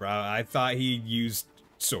vampire, I thought he used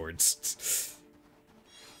swords.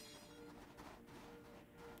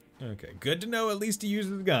 Okay, good to know at least he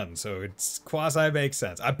uses a gun, so it's quasi makes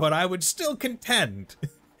sense. But I would still contend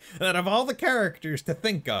that of all the characters to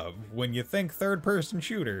think of when you think third-person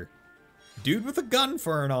shooter, dude with a gun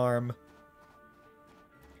for an arm,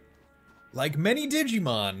 like many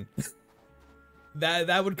Digimon,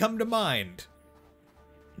 that would come to mind.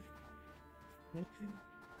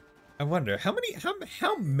 I wonder how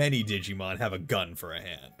many Digimon have a gun for a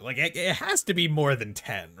hand? Like it has to be more than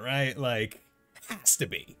 10, right? Like has to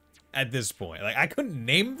be at this point. Like I couldn't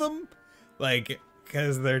name them, like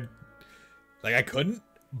because they're like I couldn't.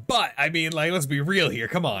 But I mean, like let's be real here.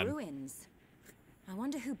 Come on. Ruins. I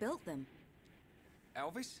wonder who built them.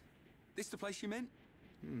 Elvis? This the place you meant?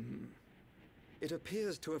 It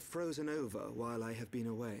appears to have frozen over while I have been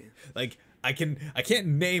away. Like I can't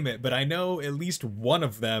name it, but I know at least one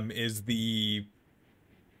of them is the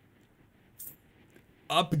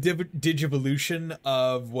Digivolution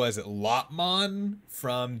of, was it Lotmon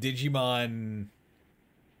from Digimon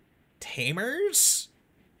Tamers?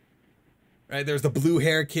 Right, there's the blue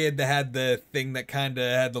hair kid that had the thing that kind of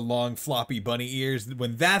had the long floppy bunny ears.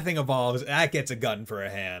 When that thing evolves, that gets a gun for a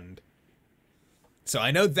hand. So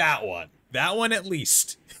I know that one. That one at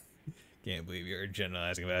least. Can't believe you're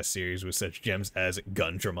generalizing about a series with such gems as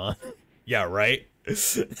Gundramon. Yeah, right?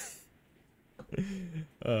 It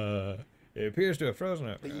appears to have frozen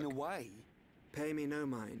up. Been away. Pay me no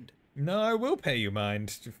mind. No, I will pay you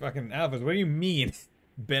mind. Fucking Alphas, what do you mean?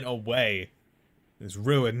 Been away. There's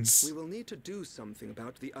ruins. We will need to do something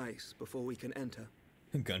about the ice before we can enter.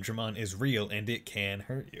 Gundramon is real and it can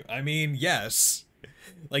hurt you. I mean, yes.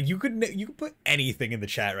 Like you could put anything in the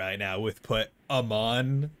chat right now with put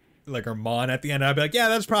Amon, like or Mon at the end. I'd be like, yeah,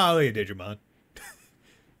 that's probably a Digimon.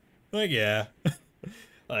 Like, yeah.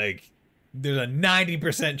 Like, there's a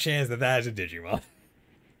 90% chance that that is a Digimon.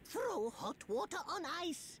 Throw hot water on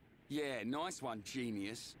ice. Yeah, nice one,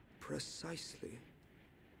 genius. Precisely.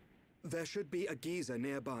 There should be a geyser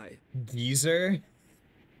nearby. Geyser?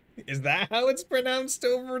 Is that how it's pronounced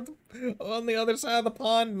over on the other side of the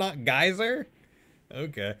pond? Not geyser?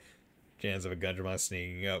 Okay. Chance of a Gundramon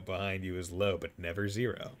sneaking up behind you is low, but never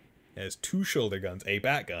zero. It has 2 shoulder guns, a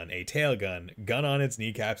bat gun, a tail gun, gun on its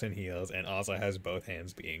kneecaps and heels, and also has both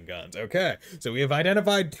hands being guns. Okay, so we have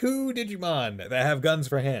identified 2 Digimon that have guns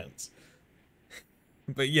for hands.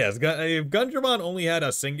 But yes, if Gundramon only had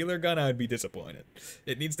a singular gun, I would be disappointed.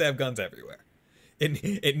 It needs to have guns everywhere.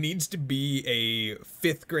 It needs to be a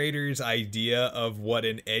 5th grader's idea of what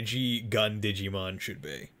an edgy gun Digimon should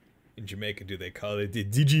be. In Jamaica, do they call it the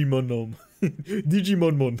Digimonum?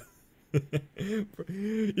 Digimonmon.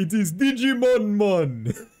 It is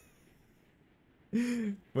Digimonmon.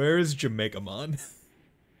 Where is Jamaica-mon?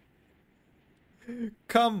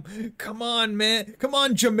 Come on, man. Come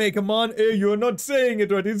on, Jamaica-mon. Hey, you're not saying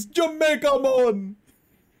it right. It's Jamaica-mon.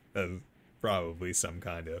 That's probably some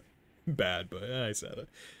kind of bad, but I said it.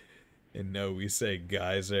 And no, we say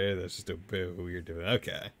geyser. That's just a bit weird doing.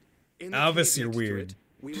 Okay. Alvis, you're weird.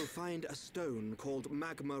 We will find a stone called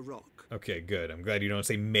Magma Rock. Okay, good. I'm glad you don't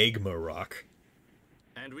say Magma Rock.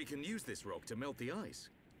 And we can use this rock to melt the ice.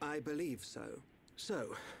 I believe so.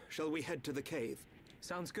 So, shall we head to the cave?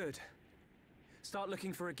 Sounds good. Start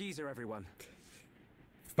looking for a geyser, everyone.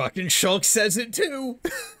 Fucking Shulk says it too!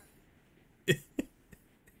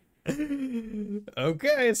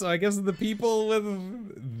 Okay, so I guess the people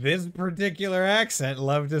with this particular accent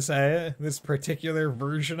love to say it. This particular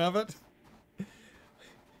version of it.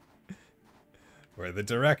 Where the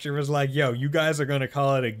director was like, yo, you guys are gonna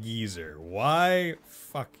call it a geyser. Why?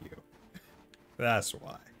 Fuck you. That's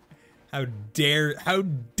why. How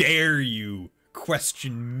dare you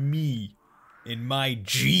question me in my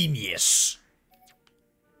genius?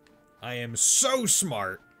 I am so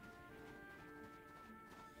smart.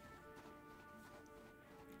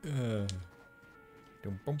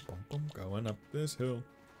 Going up this hill.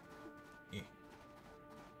 Yeah.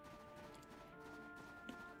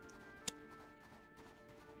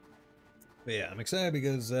 But yeah, I'm excited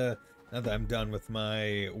because now that I'm done with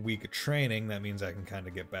my week of training, that means I can kind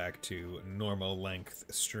of get back to normal length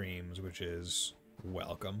streams, which is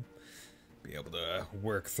welcome. Be able to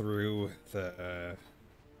work through the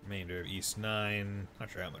remainder of East 9. Not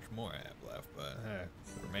sure how much more I have left, but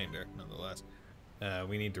the remainder, nonetheless.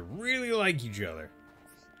 We need to really like each other.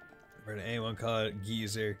 Or did anyone call it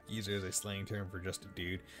geezer? Geezer is a slang term for just a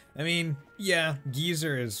dude. I mean, yeah,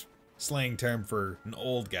 geezer is slang term for an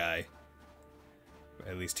old guy.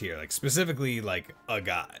 At least here, like specifically like a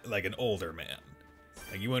guy, like an older man.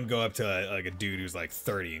 Like you wouldn't go up to like a dude who's like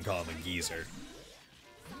 30 and call him a geezer.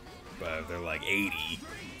 But if they're like 80, you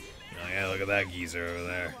know, yeah, look at that geezer over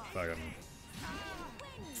there.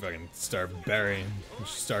 Fucking start burying,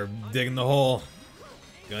 start digging the hole.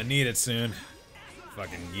 Gonna need it soon.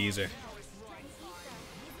 Fucking geezer.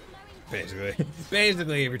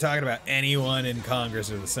 Basically, if you're talking about anyone in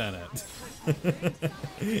Congress or the Senate,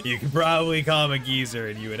 you could probably call him a geezer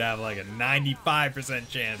and you would have like a 95%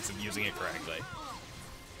 chance of using it correctly.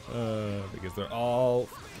 Because they're all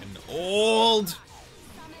fucking old.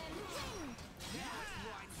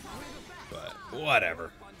 But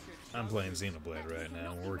whatever. I'm playing Xenoblade right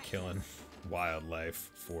now. We're killing wildlife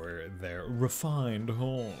for their refined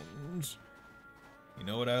horns. You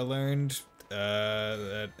know what I learned?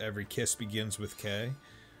 That every kiss begins with K.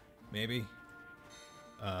 Maybe.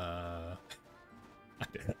 I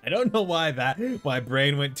don't know why my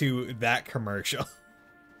brain went to that commercial.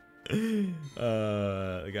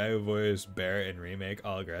 The guy who voiced Barrett in Remake,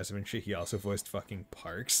 all aggressive and shit, he also voiced fucking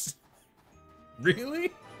Parks.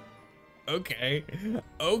 Really? Okay.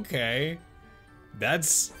 Okay.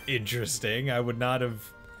 That's interesting. I would not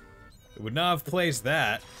have placed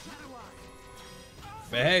that.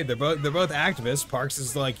 But hey, they're both activists. Parks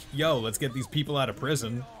is like, yo, let's get these people out of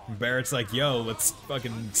prison. And Barrett's like, yo, let's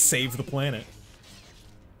fucking save the planet.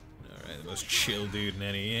 Alright, the most chill dude in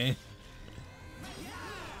any, eh?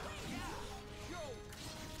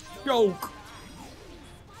 Yo!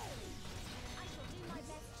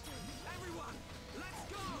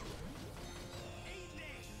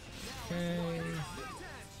 Okay.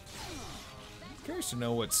 Curious to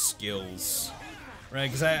know what skills, right?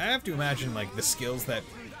 Because I have to imagine like the skills that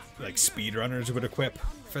like speedrunners would equip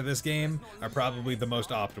for this game are probably the most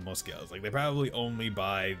optimal skills. Like they probably only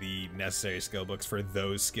buy the necessary skill books for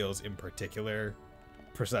those skills in particular,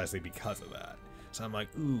 precisely because of that. So I'm like,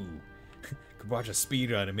 ooh, could watch a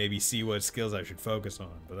speedrun and maybe see what skills I should focus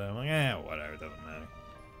on. But then I'm like, whatever, doesn't matter.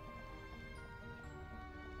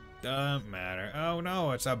 Doesn't matter. Oh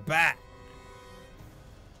no, it's a bat.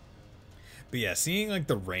 But yeah, seeing like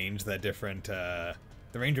the range that different, the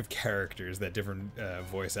range of characters that different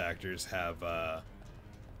voice actors have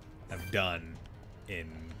done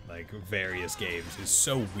in like various games is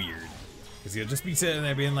so weird. Because you'll just be sitting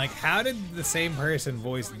there being like, how did the same person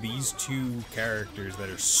voice these two characters that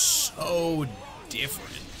are so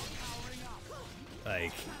different?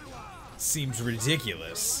 Like, seems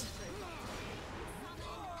ridiculous.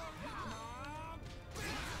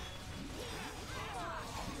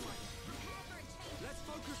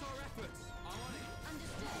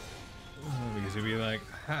 He's gonna be like,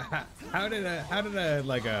 how did a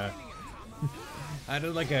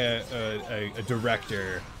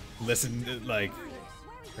director listen to, like,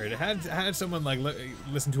 or had someone like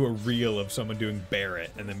listen to a reel of someone doing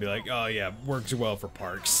Barrett and then be like, oh yeah, works well for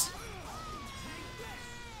Parks.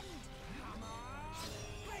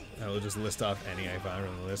 I will just list off any I find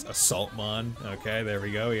on the list. Assaultmon. Okay, there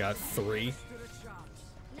we go. We got 3.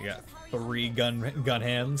 We got 3 gun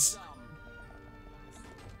hands.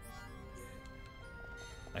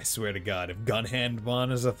 I swear to God, if gun hand mon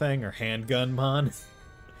is a thing, or handgun mon.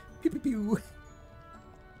 Pew pew pew.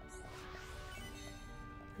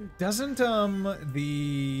 Doesn't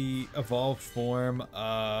the evolved form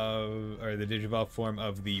of, or the Digivolve form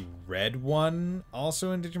of the red one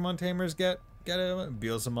also in Digimon Tamers get it?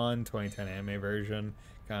 Beelzemon 2010 anime version,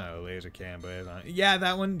 kind of a laser cam, but yeah,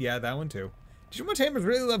 that one too. Digimon Tamers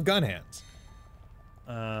really love gun hands.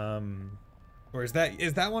 Or is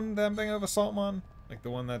that one that I'm thinking of, Assaultmon? Like the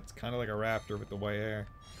one that's kind of like a raptor with the white hair,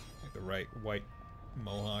 like the white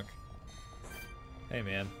mohawk. Hey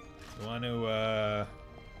man, you want to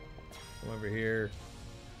come over here?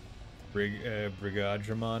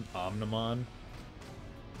 Brigadramon, Omnimon.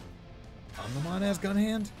 Omnimon has gun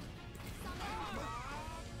hand?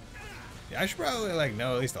 Yeah, I should probably like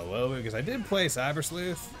know at least a little bit because I did play Cyber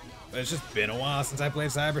Sleuth, but it's just been a while since I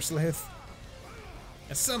played Cyber Sleuth.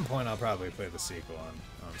 At some point, I'll probably play the sequel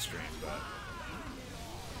on stream, but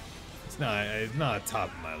it's not top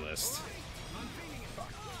of my list.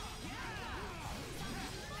 Fuck.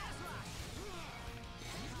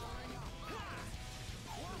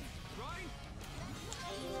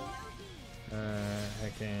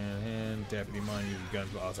 Hand Deputy Mon uses guns,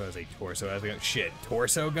 but also has a torso. As a shit,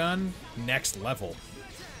 torso gun, next level.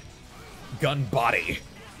 Gun body.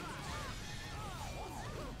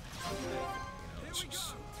 Let's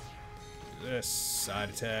just do this side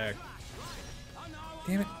attack.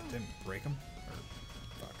 Damn it! Didn't break him. Or,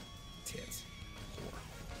 fuck. Tits. Whore.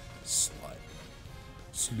 Slut.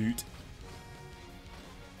 Sloot.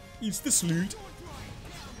 It's the sloot.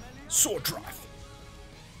 Sword drive.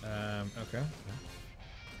 Okay.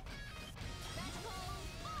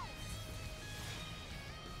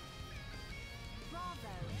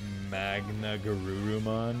 Magna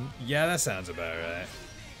Garurumon. Yeah, that sounds about right.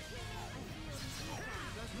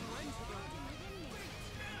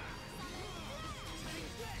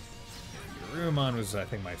 Garurumon was, I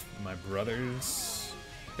think, my brother's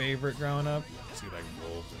favorite growing up. See, like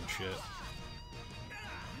wolves and shit.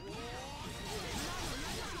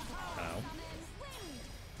 Ow.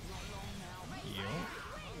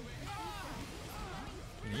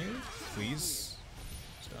 Can you please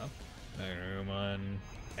stop? Garurumon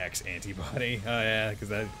X antibody. Oh yeah, because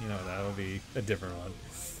that, you know, that'll be a different one.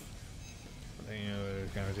 You know, the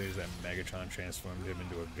commentators that Megatron transformed him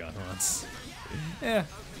into a gun once. Yeah.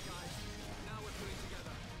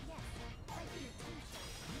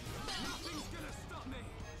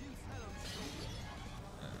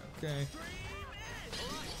 Okay.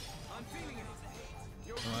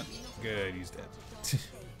 What? Good, he's dead.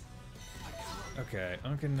 Okay,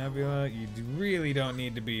 Uncle Nebula, you really don't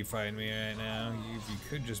need to be fighting me right now. You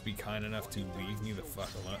could just be kind enough to leave me the fuck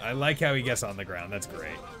alone. I like how he gets on the ground, that's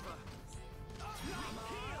great.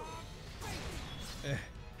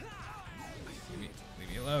 Leave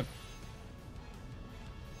me alone.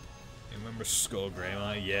 You remember Skull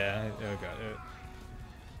Greymon? Yeah, oh god.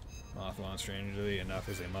 Mothwon, strangely enough,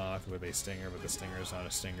 is a moth with a stinger, but the stinger is not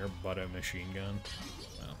a stinger, but a machine gun.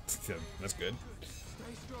 Well, that's good.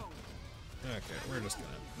 Okay,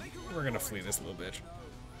 we're gonna flee this little bitch.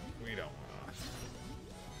 We don't wanna.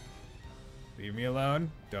 Leave me alone.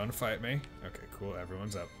 Don't fight me. Okay, cool.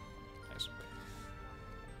 Everyone's up. Nice.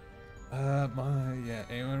 Yeah.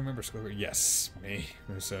 Anyone remember Skull? Yes, me.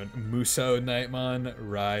 Muso Nightmon,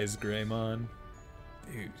 Rise Greymon.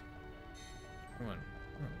 Dude, everyone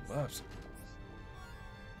loves.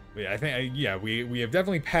 But yeah, I think we have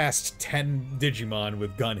definitely passed 10 Digimon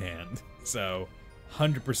with gun hand. So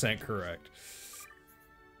 100% correct.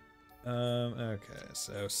 Okay,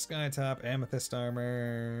 so Skytop, Amethyst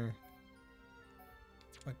Armor.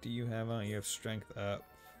 What do you have on? You have Strength up.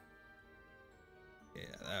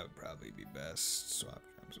 Yeah, that would probably be best. Swap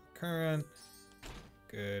Gems with Current.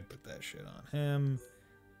 Good, put that shit on him.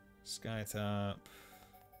 Skytop.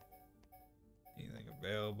 Anything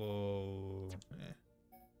available? Eh.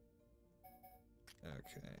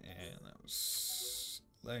 Okay, and that was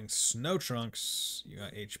letting Snow Trunks. You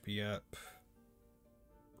got HP up.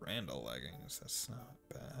 Randall leggings. That's not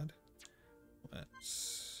bad.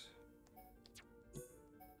 Let's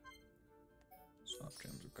swap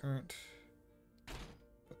Gems with Current.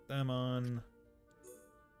 Put them on.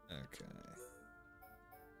 Okay.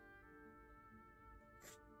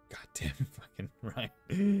 Damn fucking right.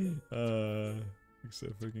 So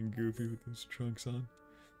fucking goofy with those trunks on.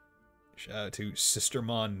 Shout out to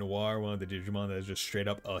Sistermon Noir, one of the Digimon that is just straight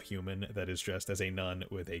up a human that is dressed as a nun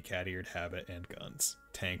with a cat-eared habit and guns.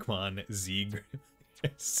 Tankmon Zieg.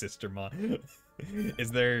 Sistermon.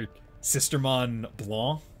 Is there Sistermon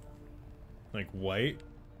Blanc? Like white?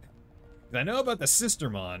 I know about the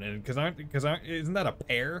Sistermon, and because isn't that a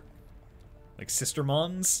pair? Like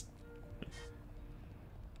Sistermons?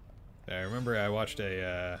 I remember I watched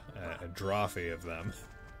a drawfee of them,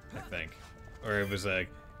 I think, or it was like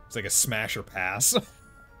a smash or pass of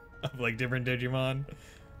like different Digimon.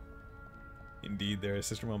 Indeed, their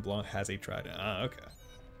Sistermon Blanc has a trident. Ah, okay.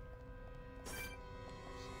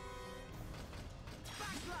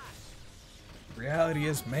 Reality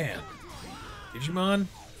is, man, Digimon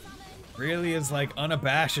really is like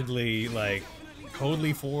unabashedly like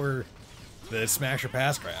totally for the smash or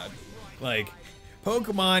pass crowd. Like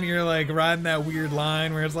Pokemon, you're like riding that weird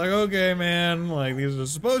line where it's like, okay, man, like these are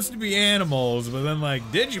supposed to be animals, but then like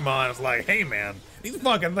Digimon is like, hey, man, these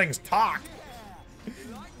fucking things talk.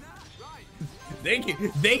 They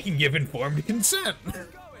can give informed consent.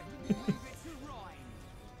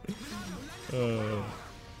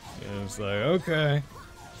 Yeah, it's like, okay.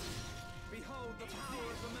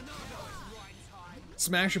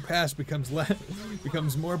 Smash or pass becomes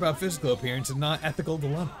more about physical appearance and not ethical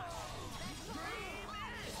dilemma.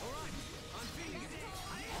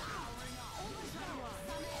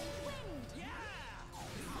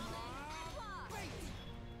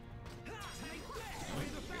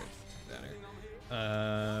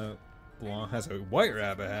 Blanc has a white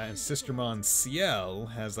rabbit hat, and Sistermon Ciel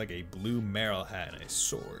has like a blue Meryl hat and a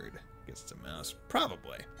sword. Guess it's a mouse.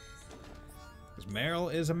 Probably. Because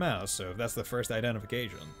Meryl is a mouse, so if that's the first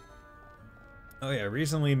identification. Oh yeah,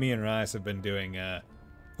 recently me and Rice have been doing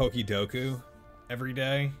Pokidoku every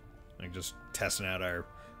day. Like just testing out our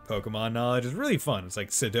Pokemon knowledge. It's really fun. It's like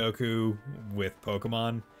Sudoku with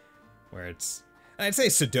Pokemon. Where it's... I'd say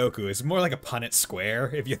Sudoku is more like a Punnett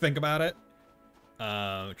square, if you think about it.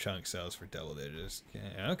 Chunk sells for double digits.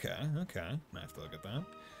 Okay. Might have to look at that.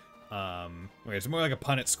 Where it's more like a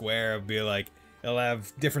Punnett square. It'll be like, it'll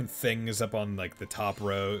have different things up on like the top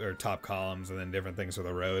row or top columns, and then different things for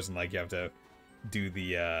the rows, and like you have to do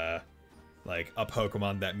the like a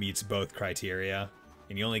Pokemon that meets both criteria,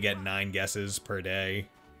 and you only get 9 guesses per day,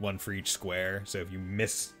 1 for each square. So if you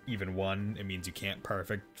miss even one, it means you can't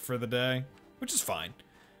perfect for the day, which is fine.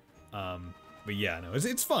 But yeah, no,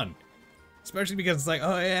 it's fun. Especially because it's like,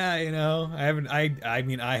 oh yeah, you know, I mean,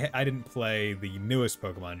 I didn't play the newest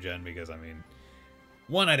Pokemon gen because, I mean,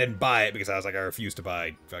 one, I didn't buy it because I was like, I refuse to buy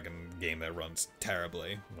a fucking game that runs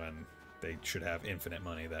terribly when they should have infinite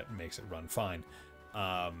money that makes it run fine.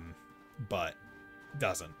 But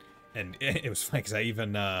doesn't. And it was funny because I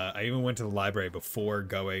even went to the library before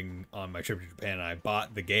going on my trip to Japan, and I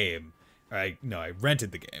bought the game. I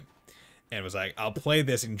rented the game. And was like, I'll play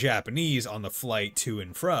this in Japanese on the flight to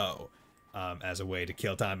and fro. As a way to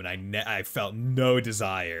kill time, and I felt no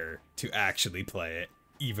desire to actually play it,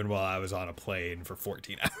 even while I was on a plane for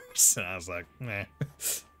 14 hours. And I was like, meh.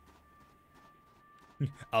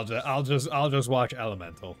 I'll just watch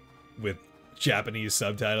Elemental with Japanese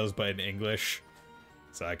subtitles, but in English,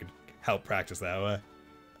 so I could help practice that way.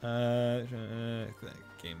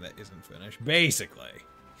 Game that isn't finished, basically.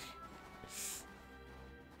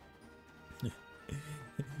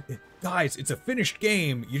 Guys, it's a finished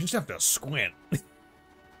game. You just have to squint.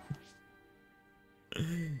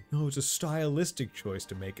 No, it's a stylistic choice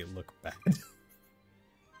to make it look bad.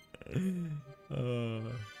 There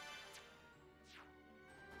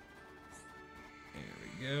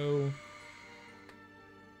we go.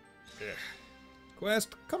 Ugh.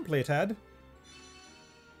 Quest completed.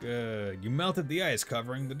 Good. You melted the ice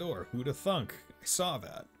covering the door. Who'da thunk? I saw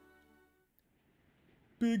that.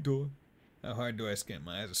 Big door. How hard do I squint?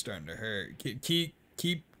 My eyes are starting to hurt. Keep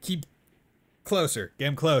closer. Get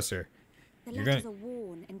him closer. The letters are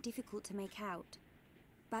worn and difficult to make out,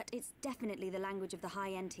 but it's definitely the language of the high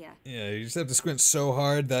Entia. Yeah, you just have to squint so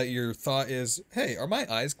hard that your thought is, hey, are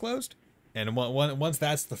my eyes closed? And once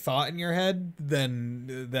that's the thought in your head,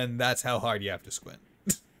 then that's how hard you have to squint.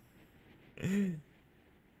 They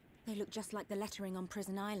look just like the lettering on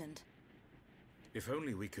Prison Island. If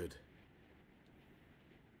only we could.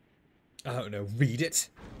 I don't know, read it?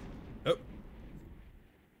 Oh.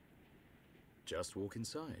 Just walk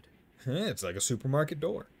inside. It's like a supermarket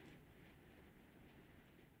door.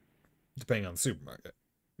 Depending on the supermarket.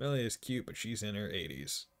 Millie is cute, but she's in her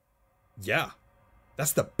 80s. Yeah.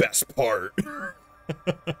 That's the best part.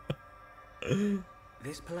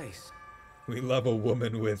 This place. We love a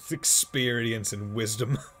woman with experience and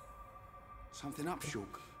wisdom. Something up,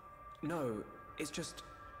 Shulk? No, it's just...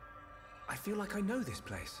 I feel like I know this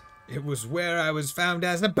place. It was where I was found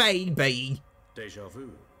as a baby. Deja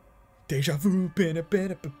vu. Deja vu, been a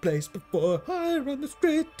place before. Higher on the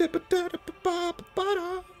street.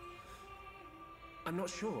 I'm not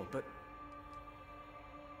sure, but...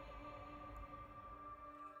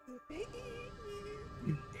 It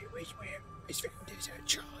was where I was found as a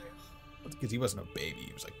child. Because he wasn't a baby.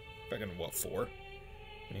 He was like, fucking, what, 4?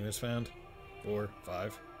 When he was found? 4,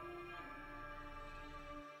 5?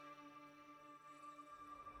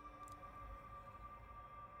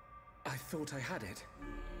 I thought I had it.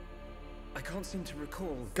 I can't seem to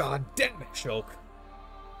recall... God damn it, Shulk.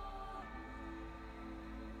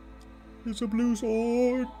 It's a blue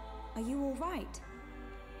sword. Are you all right?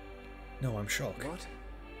 No, I'm Shulk. What?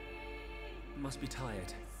 Must be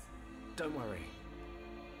tired. Don't worry.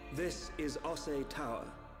 This is Osse Tower.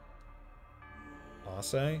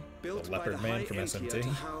 Osse? Built the by leopard the man High from Entia SMT. to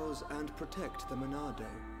house and protect the Monado.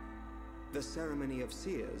 The ceremony of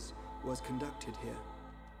seers was conducted here.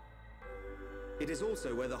 It is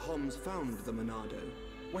also where the Homs found the Monado.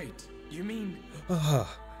 Wait, you mean...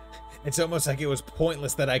 It's almost like it was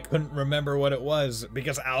pointless that I couldn't remember what it was,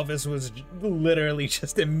 because Alvis was literally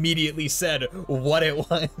just immediately said what it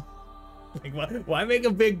was. Like, why make a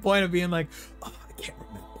big point of being like, oh, I can't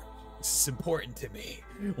remember. This is important to me.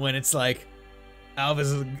 When it's like, Alvis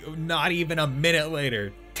is not even a minute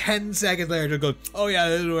later, 10 seconds later, just goes, oh yeah,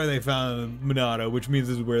 this is where they found Monado, which means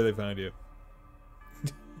this is where they found you.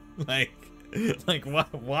 like,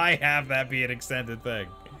 why have that be an extended thing?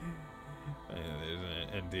 There's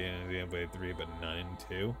an Xenoblade 3, but 9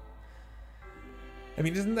 too. I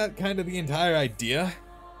mean, isn't that kind of the entire idea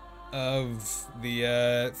of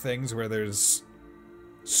the things where there's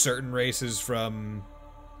certain races from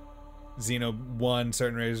Xeno 1,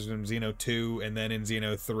 certain races from Xeno 2, and then in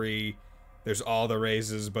Xeno 3, there's all the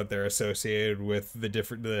races, but they're associated with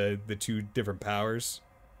the two different powers,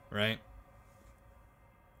 right?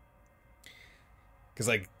 Because,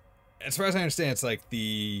 like, as far as I understand, it's like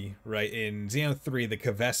in Xeno 3, the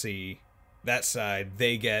Kavesi, that side,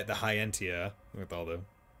 they get the High Entia with all the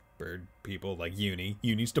bird people, like Uni.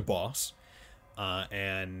 Uni's the boss.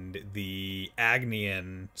 And the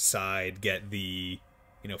Agnian side get the,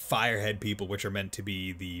 Firehead people, which are meant to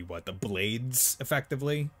be the Blades,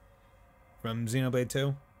 effectively, from Xenoblade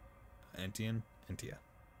 2? Entia.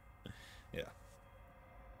 Yeah.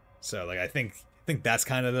 So, like, I think that's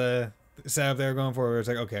kind of the setup they're going for. Where it's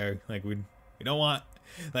like, okay, like we don't want,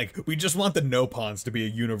 like, we just want the no-pawns to be a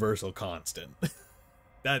universal constant.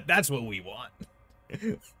 That's what we want.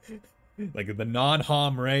 Like the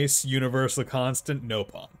non-Hom race, universal constant,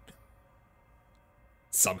 no-pawn.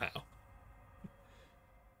 Somehow.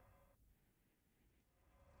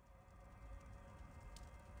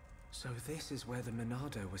 So this is where the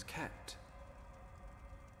Monado was kept.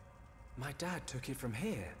 My dad took it from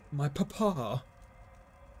here. My papa.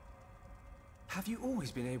 Have you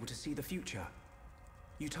always been able to see the future?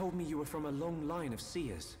 You told me you were from a long line of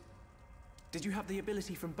seers. Did you have the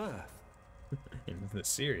ability from birth? In the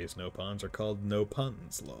serious no-pawns are called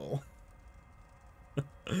no-puns, lol.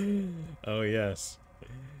 Oh yes.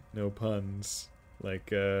 No puns. Like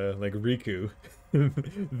Riku.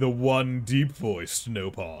 The one deep-voiced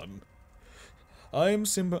no-pawn. I am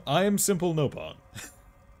simple no-pawn.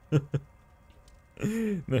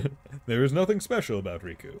 There is nothing special about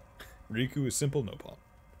Riku. Riku is simple no-pawn.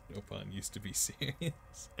 No-pawn used to be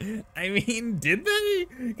serious. I mean, did they?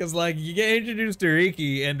 Because, like, you get introduced to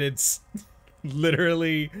Riki, and it's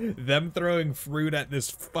literally them throwing fruit at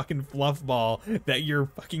this fucking fluff ball that you're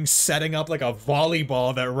fucking setting up like a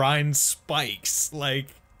volleyball that Ryan spikes. Like,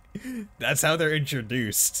 that's how they're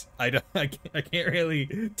introduced. I can't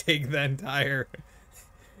really take the entire...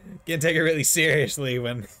 Can't take it really seriously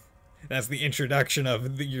when that's the introduction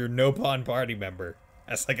of your no-pawn party member.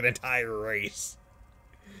 That's like an entire race.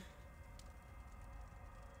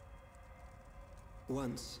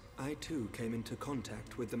 Once, I too came into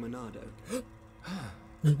contact with the Monado.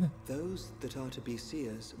 Those that are to be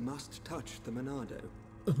seers must touch the Monado,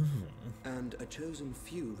 and a chosen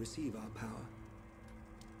few receive our power.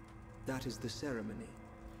 That is the ceremony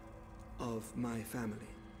of my family.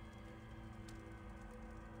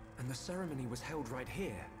 And the ceremony was held right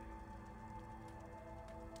here.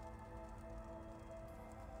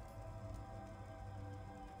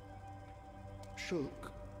 Shulk,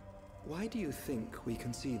 why do you think we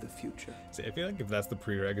can see the future? See, I feel like if that's the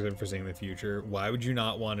prerequisite for seeing the future, why would you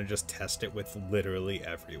not want to just test it with literally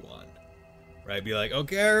everyone? Right? Be like,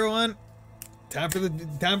 okay, everyone, time for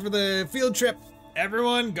the field trip.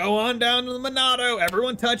 Everyone, go on down to the Monado.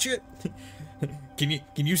 Everyone touch it.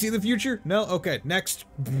 Can you see the future? No? Okay, next.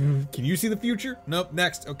 Can you see the future? Nope,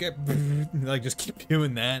 next. Okay. Like, just keep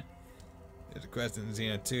doing that. There's a quest in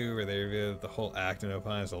Xeno 2 where they reveal that the whole act in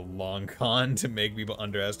Opon is a long con to make people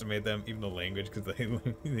underestimate them, even the language, because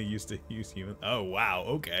they used to use human. Oh, wow,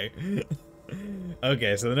 okay.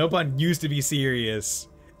 Okay, so the Nopon used to be serious.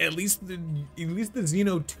 At least the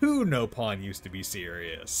Xeno 2 Nopon used to be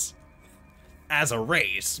serious. As a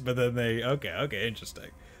race, but then they... Okay,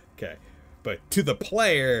 interesting. Okay, but to the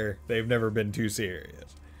player, they've never been too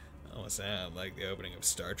serious. I almost sound like the opening of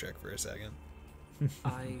Star Trek for a second.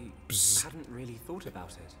 I hadn't really thought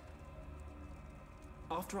about it.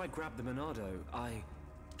 After I grabbed the Monado, I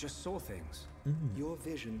just saw things. Your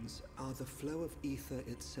visions are the flow of ether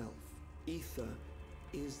itself. Ether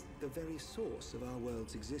is the very source of our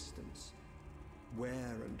world's existence.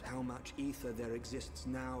 Where and how much ether there exists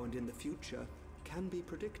now and in the future can be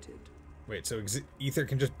predicted. Wait, so ether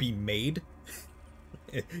can just be made?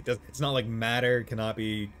 It's not like matter cannot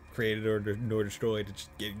be created nor destroyed. It's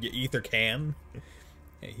just, ether can.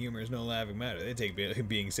 Hey, humor is no laughing matter. They take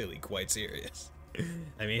being silly quite serious.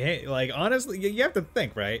 I mean, hey, like, honestly, you have to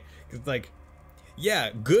think, right? Because, like,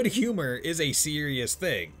 yeah, good humor is a serious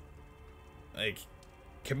thing. Like,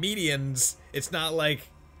 comedians, it's not like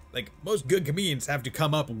most good comedians have to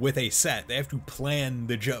come up with a set. They have to plan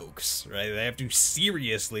the jokes, right? They have to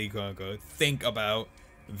seriously, quote unquote, think about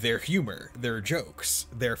their humor, their jokes,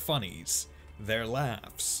 their funnies, their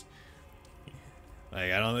laughs.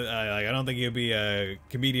 Like, I don't think you'll be a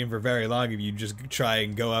comedian for very long if you just try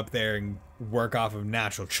and go up there and work off of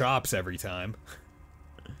natural chops every time.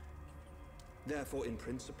 Therefore, in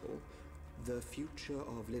principle, the future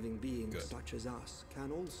of living beings such as us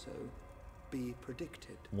can also be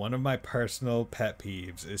predicted. One of my personal pet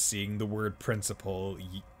peeves is seeing the word principle,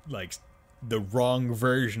 like the wrong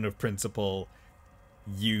version of principle,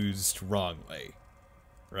 used wrongly,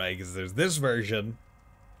 right? Because there's this version,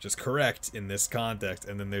 which is correct in this context,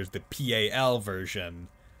 and then there's the PAL version,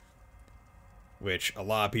 which a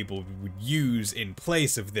lot of people would use in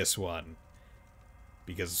place of this one,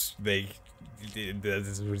 because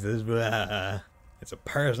it's a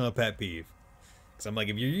personal pet peeve. Because I'm like,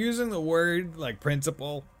 if you're using the word, like,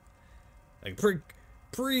 principle, like,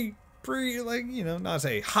 like, you know, not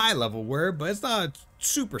say high-level word, but it's not a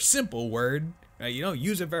super simple word, right? You don't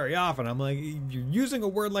use it very often. I'm like, if you're using a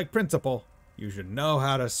word like principle, you should know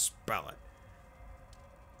how to spell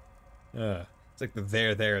it. It's like the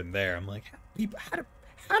there, and there. I'm like, how do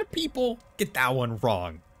people get that one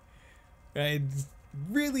wrong? Right? It's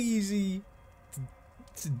really easy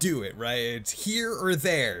to do it, right? It's here or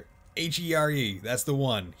there. H-E-R-E, that's the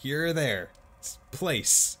one. Here or there. It's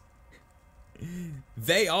place.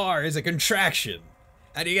 They are is a contraction.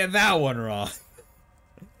 How do you get that one wrong?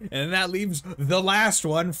 And that leaves the last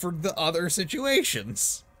one for the other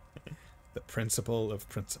situations. The principle of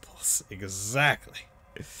principles. Exactly.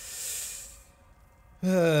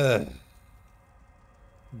 The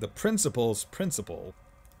principle's principle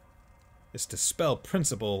is to spell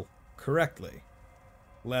principle correctly,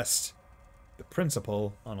 lest the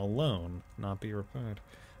principle on a loan not be required.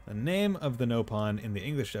 The name of the Nopon in the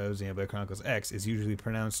English dub of Xenoblade Chronicles X is usually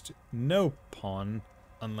pronounced Nopon,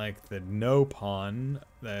 unlike the Nopon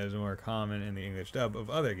that is more common in the English dub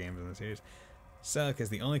of other games in the series. Selk is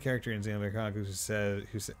the only character in Xenoblade Chronicles who says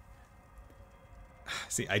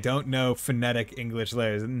see, I don't know phonetic English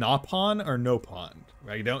letters. Nopon or Nopon?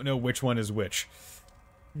 I don't know which one is which.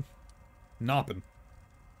 Noppin.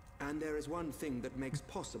 And there is one thing that makes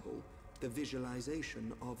possible the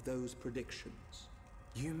visualization of those predictions.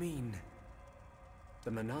 You mean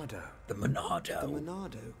the Monado? The Monado. The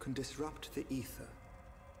Monado can disrupt the ether,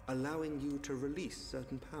 allowing you to release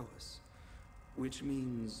certain powers, which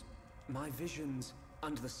means my visions,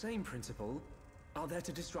 under the same principle, are there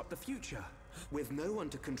to disrupt the future. With no one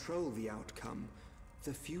to control the outcome,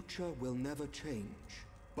 the future will never change.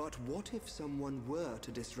 But what if someone were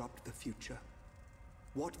to disrupt the future?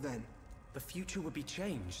 What then? The future would be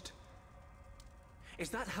changed. Is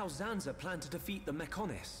that how Zanza planned to defeat the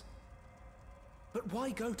Mechonis? But why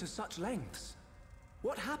go to such lengths?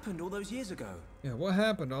 What happened all those years ago? Yeah, what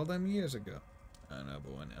happened all them years ago? I don't know,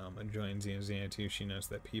 but when Elma joins Xeno 2, she knows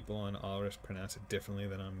that people on Alris pronounce it differently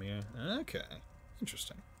than on Mia. Okay,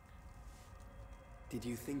 interesting. Did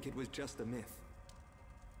you think it was just a myth?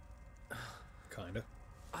 Kinda.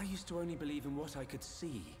 I used to only believe in what I could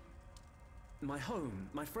see. My home,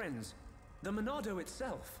 my friends, the Monado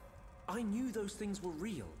itself. I knew those things were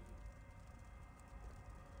real.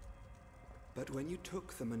 But when you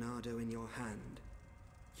took the Monado in your hand,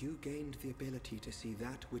 you gained the ability to see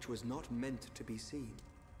that which was not meant to be seen.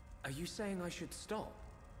 Are you saying I should stop?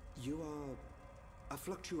 You are A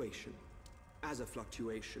fluctuation. As a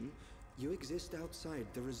fluctuation, you exist outside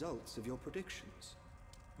the results of your predictions.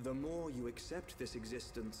 The more you accept this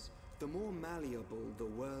existence, the more malleable the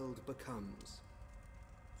world becomes.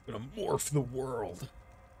 It's gonna morph the world.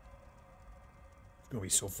 It's gonna be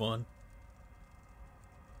so fun.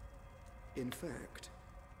 In fact,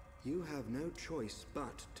 you have no choice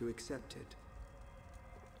but to accept it.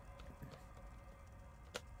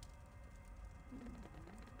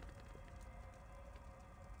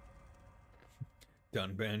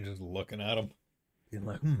 Dunban just looking at him, being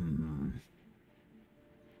like,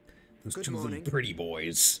 Those Good two morning. little pretty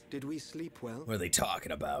boys. Did we sleep well? What are they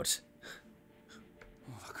talking about?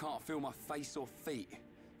 Oh, I can't feel my face or feet.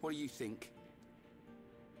 What do you think?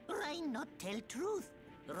 Ryan not tell truth.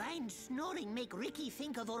 Ryan snoring make Ricky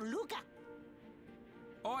think of Orluka.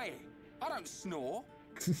 Oi! I don't snore.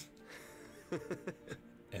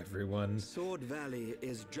 Everyone. Sword Valley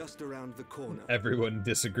is just around the corner. Everyone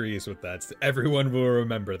disagrees with that. Everyone will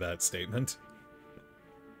remember that statement.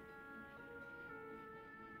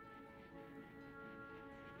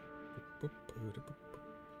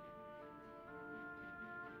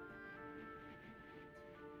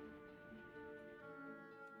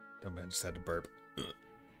 Dumb just had to burp.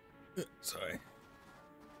 Sorry.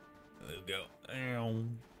 There we go. Ow.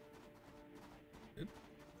 Oop.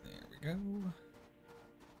 There we go.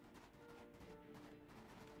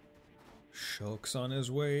 Shulk's on his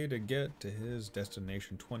way to get to his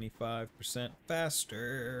destination 25%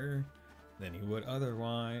 faster than he would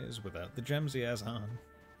otherwise without the gems he has on.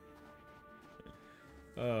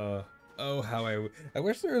 Oh, how I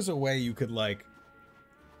wish there was a way you could, like,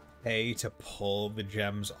 pay to pull the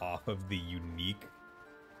gems off of the unique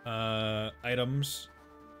items,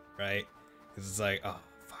 right? Because it's like, oh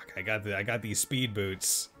fuck, I got these speed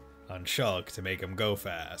boots on Shulk to make him go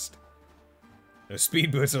fast. Those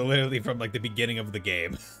speed boots are literally from like the beginning of the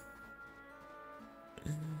game.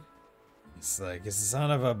 It's like, this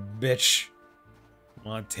son of a bitch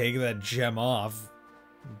want to take that gem off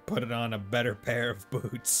and put it on a better pair of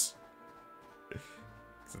boots.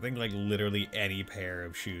 I think like literally any pair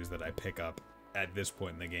of shoes that I pick up at this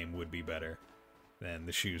point in the game would be better than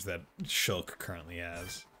the shoes that Shulk currently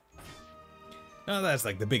has. Now that's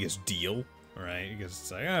like the biggest deal, right? Because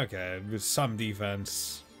it's like, okay, with some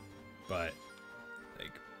defense, but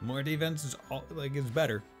like more defense is all like is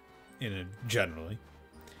better in it generally.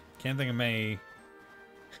 Can't think of many.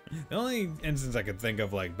 The only instance I could think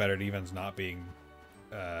of like better defense not being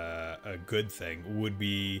a good thing would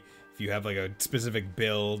be if you have like a specific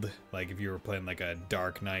build, like if you were playing like a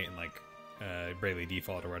Dark Knight and like Bravely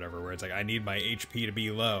Default or whatever, where it's like I need my HP to be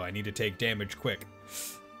low, I need to take damage quick.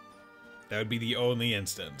 That would be the only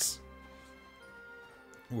instance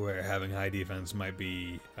where having high defense might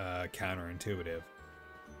be counterintuitive.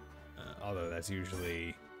 Although that's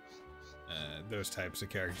usually those types of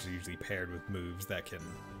characters are usually paired with moves that can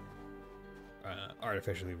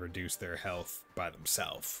artificially reduce their health by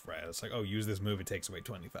themselves, right? It's like, oh, use this move, it takes away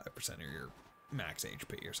 25% of your max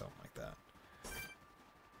HP or something like that.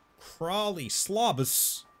 Crawly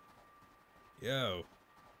Slobus. Yo.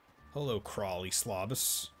 Hello, Crawly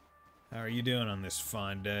Slobus. How are you doing on this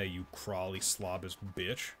fine day, you Crawly Slobus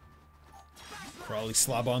bitch? Crawly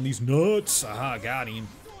Slob on these nuts. Aha, got him.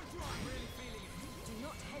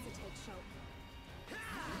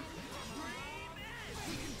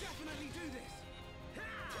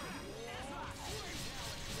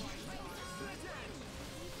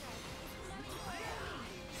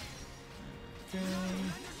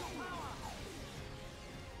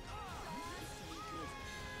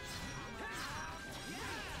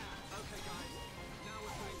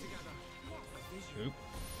 Oop.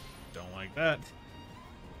 Don't like that.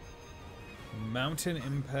 Mountain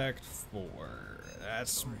Impact 4.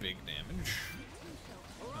 That's big damage.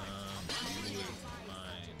 You wouldn't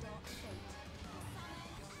mind.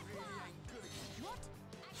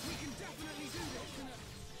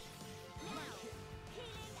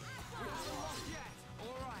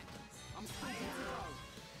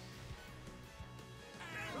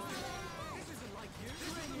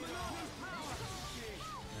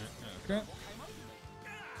 Okay.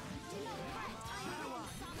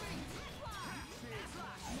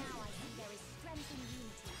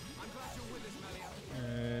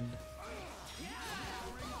 And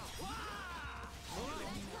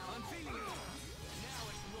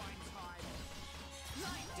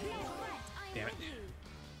damn it.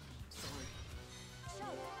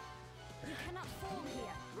 You cannot fall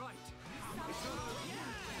here. Right.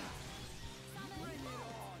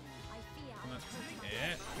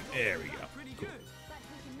 Yeah, there we go. Pretty Cool. good.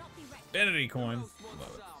 Vanity coin. Wants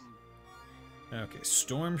Love some. it. Okay,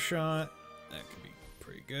 Storm Shot. That could be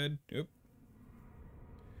pretty good. Oop.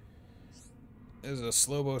 This is a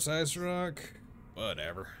Slowbo's Ice Rock.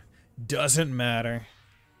 Whatever. Doesn't matter.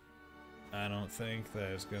 I don't think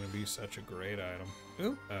that is going to be such a great item.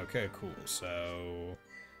 Ooh. Okay, cool. So,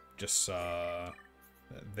 just saw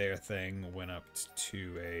that their thing went up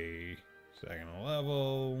to a second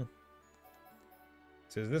level.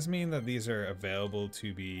 So does this mean that these are available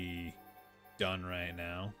to be done right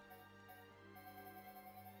now?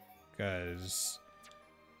 Because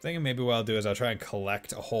I'm thinking maybe what I'll do is I'll try and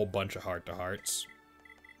collect a whole bunch of heart-to-hearts.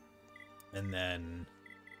 And then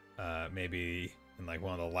maybe in like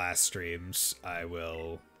one of the last streams, I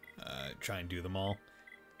will try and do them all.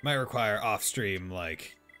 Might require off-stream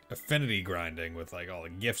like affinity grinding with like all the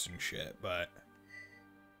gifts and shit, but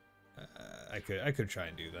I could try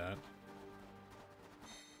and do that.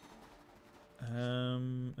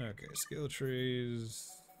 Okay, skill trees.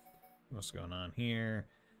 What's going on here?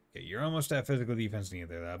 Okay, you're almost at physical defense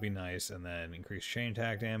neither. That'll be nice. And then increase chain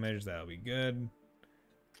attack damage. That'll be good.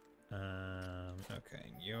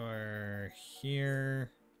 Okay, you're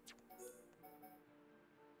here.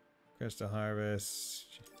 Crystal harvest.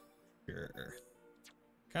 Sure.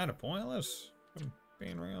 Kind of pointless, if I'm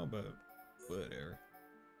being real, but whatever.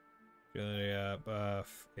 Agility up,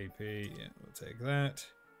 buff, AP. Yeah, we'll take that.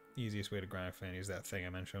 Easiest way to grind fan is that thing I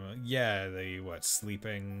mentioned. Yeah, the what,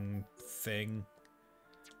 sleeping thing.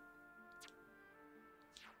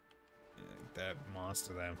 That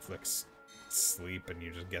monster that inflicts sleep and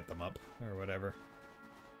you just get them up or whatever.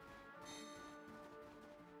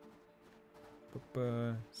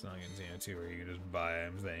 It's not getting Xeno 2 where you can just buy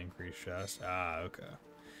items that increase chest. Ah, okay.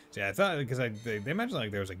 See, I thought because they mentioned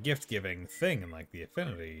like there was a gift giving thing in like the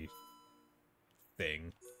affinity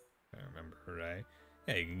thing. If I remember right.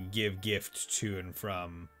 Yeah, you can give gifts to and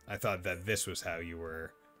from. I thought that this was how you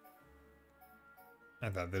were. I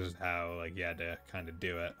thought this is how like you had to kind of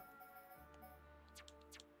do it.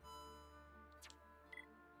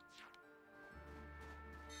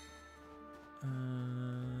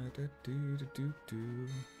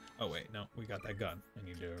 Oh wait, no, we got that gun. I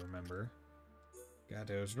need to remember.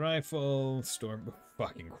 Gato's rifle, storm.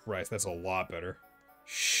 Fucking Christ, that's a lot better.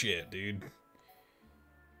 Shit, dude.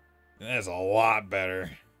 That's a lot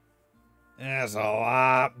better. That's a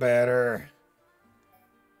lot better.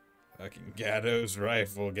 Fucking Gato's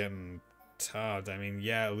rifle getting topped. I mean,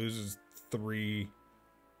 yeah, it loses 3.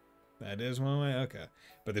 That is one way? Okay.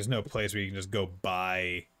 But there's no place where you can just go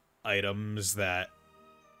buy items that,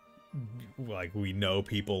 like, we know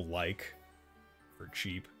people like for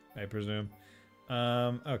cheap, I presume.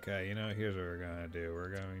 Okay, you know, here's what we're gonna do. We're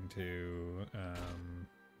going to,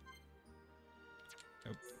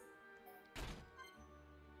 nope.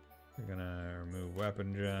 We're gonna remove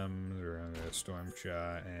weapon gems, we're gonna go storm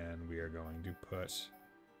shot, and we are going to put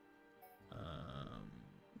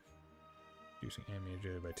reducing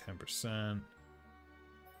ammunition by 10%.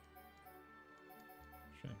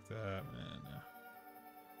 Check that, and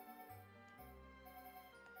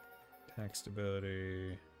attack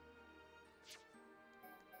stability.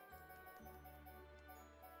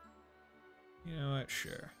 You know what?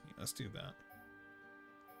 Sure. Yeah, let's do that.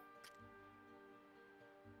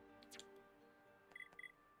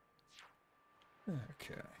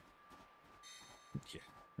 Okay. Yeah.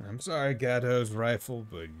 I'm sorry, Gato's rifle,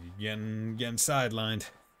 but you're getting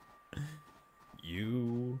sidelined.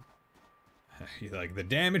 You like the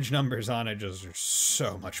damage numbers on it just are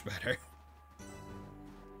so much better.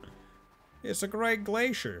 It's a great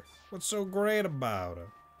glacier. What's so great about it?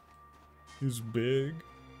 It's big.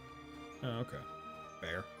 Oh, okay.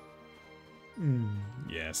 Fair.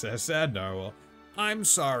 Yes, a sad narwhal. I'm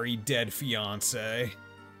sorry, dead fiance.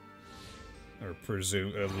 Or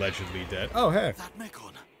allegedly dead. Oh, hey. That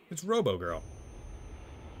Mekon. It's Robo-Girl.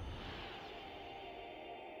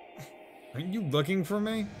 Aren't you looking for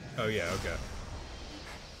me? Oh, yeah, okay.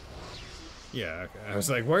 Yeah, okay. I was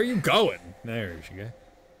like, where are you going? There she goes.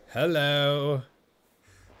 Hello.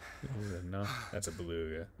 No, that's a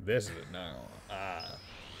beluga. This is a narwhal. Ah.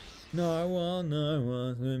 Narwhal,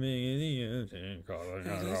 swimming in the ocean.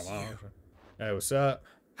 Hey, what's up?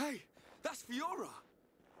 Hey, that's Fiora.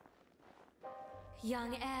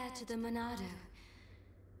 Young heir to the Monado.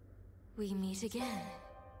 We meet again.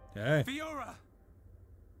 Hey. Fiora.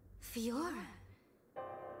 Fiora?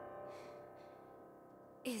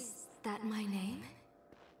 Is that my name?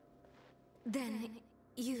 Then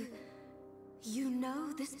you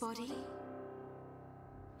know this body?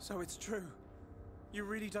 So it's true. You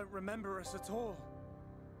really don't remember us at all.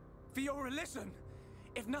 Fiora, listen!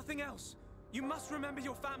 If nothing else, you must remember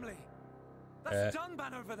your family. That's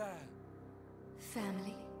Dunban over there.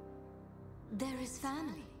 Family? There is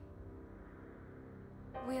family.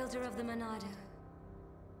 Wielder of the Monado.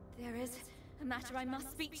 There is a matter I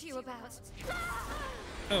must speak to you about.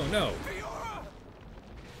 Oh no! Fiora!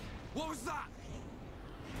 What was that?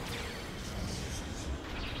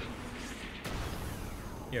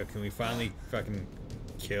 Yo, can we finally fucking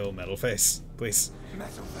kill Metalface, please?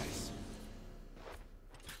 Metalface.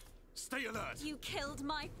 Stay alert. You killed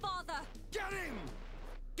my father! Get him!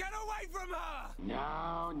 Get away from her!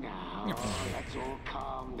 Now, let's all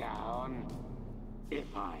calm down.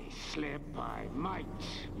 If I slip, I might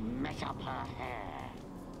mess up her hair.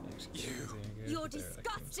 You're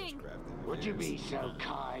disgusting! Would you be so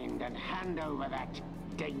kind and hand over that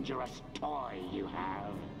dangerous toy you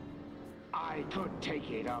have? I could take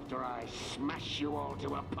it after I smash you all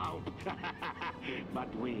to a pulp.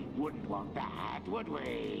 But we wouldn't want that, would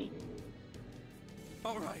we?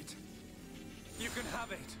 All right. You can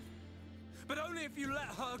have it. But only if you let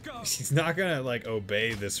her go. He's not gonna, like,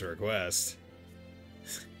 obey this request.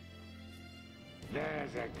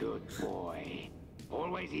 There's a good boy.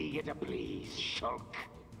 Always eager to please, Shulk.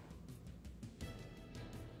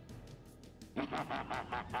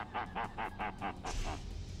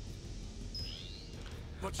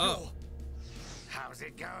 But Oh. How's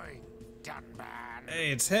it going, Dunban?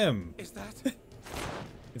 Hey, it's him. Is that?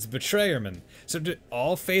 It's Betrayerman. So did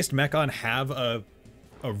all faced Mechon have a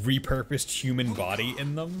repurposed human body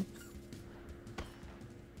in them?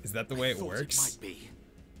 Is that the way it works? It might be.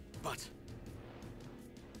 But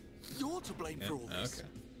you're to blame for all this. Okay.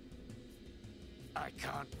 I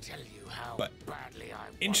can't tell you how But badly I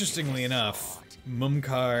interestingly enough,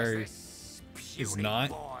 Mumkar is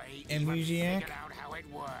not amnesiac,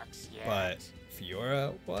 but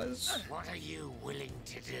Fiora was. What are you willing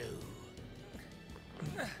to do?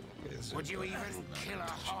 Would you even kill a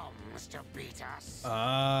Homs to beat us?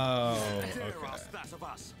 Oh, Dare okay. ask that of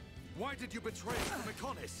us. Why did you betray us to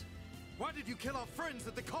Mechonis? Why did you kill our friends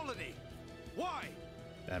at the colony? Why?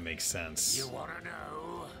 That makes sense. You wanna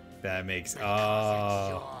know? That makes Because it's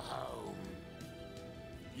your oh. home.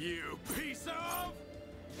 You piece of...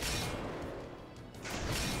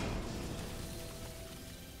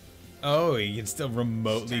 Oh, he can still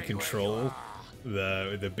remotely Stay where control you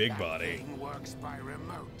the big That body. thing works by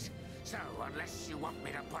remote. So unless you want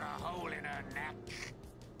me to put a hole in her neck.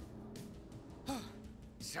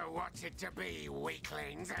 So what's it to be,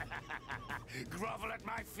 weaklings? Grovel at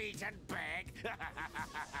my feet and beg?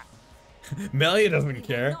 Melia doesn't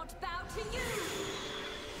care. Not bow to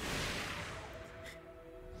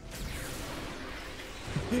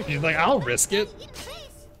you! He's like, I'll risk it.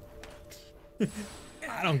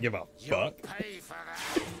 I don't give a fuck. Pay for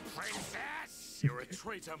that, princess! You're a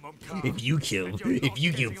traitor, Mumkar. If you kill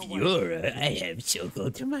Fiora, I have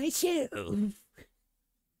Shoko to myself.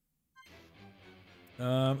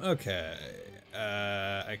 Okay.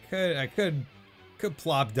 I could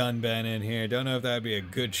plop Dunban in here. Don't know if that'd be a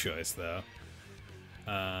good choice though.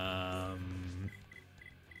 At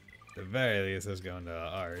the very least, let's go into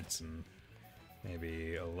arts and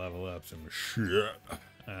maybe a level up some shit.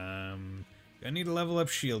 I need to level up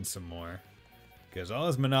shield some more because all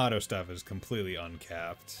his Monado stuff is completely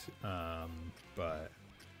uncapped. But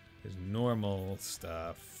his normal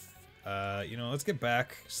stuff. You know, let's get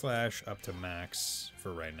back / up to max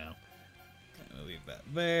for right now. I'll leave that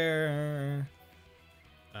there.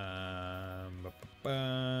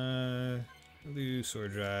 We'll do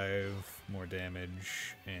sword drive, more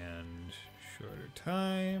damage, and shorter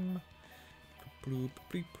time.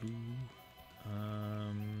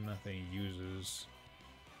 Nothing uses.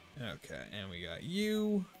 Okay, and we got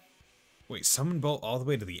you. Wait, summon bolt all the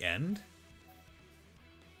way to the end?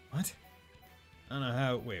 What? I don't know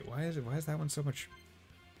how. Wait, why is that one so much?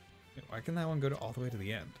 Why can that one go all the way to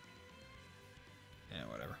the end? Yeah,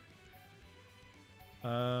 whatever.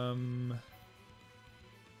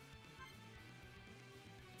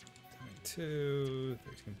 22,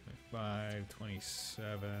 13.5,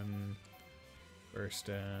 27, burst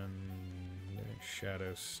end,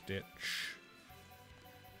 shadow stitch.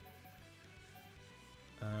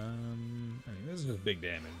 I mean, this is just big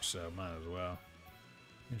damage, so might as well.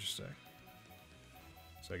 Interesting.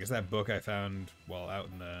 So I guess that book I found while out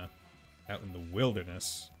in the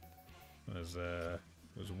wilderness was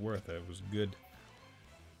worth it. It was good.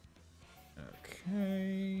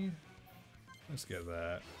 Okay, let's get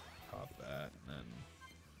that, pop that, and then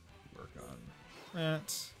work on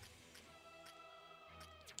that.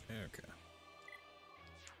 Okay,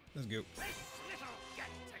 let's go.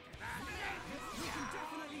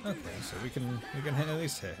 Okay, so we can at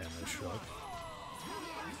least hit him with Shulk.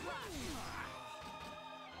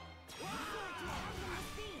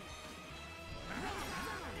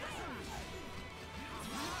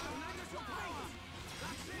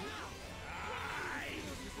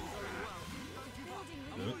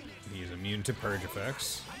 immune to purge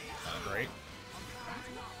effects. Great.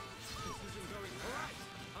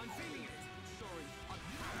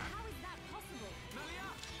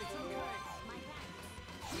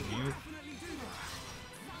 You.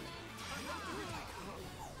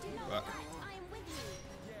 Fuck.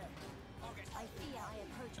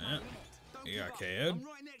 You got KO'd.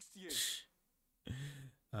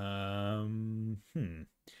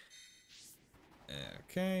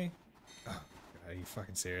 Okay. Oh, God, are you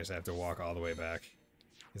fucking serious? I have to walk all the way back.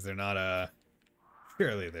 Is there not a...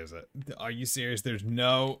 Surely there's a... Are you serious? There's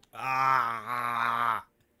no... Ah!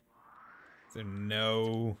 Is there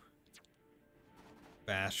no...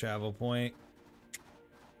 fast travel point?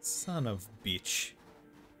 Son of bitch.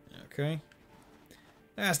 Okay.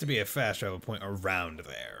 There has to be a fast travel point around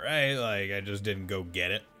there, right? Like, I just didn't go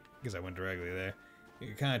get it, because I went directly there. You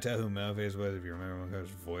can kind of tell who Maleface was if you remember Mumkar's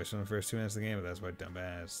voice in the first 2 minutes of the game, but that's why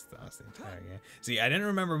dumbass thought the entire game. See, I didn't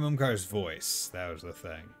remember Mumkar's voice. That was the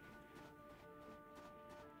thing.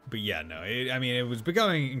 But yeah, no. I mean, it was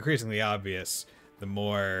becoming increasingly obvious the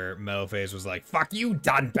more Maleface was like, "Fuck you,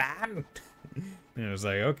 Dunban!" And it was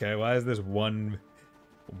like, okay, why is this one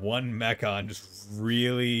Mechon just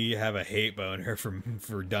really have a hate boner for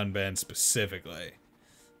Dunban specifically?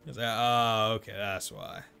 It's like, oh, okay, that's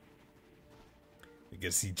why.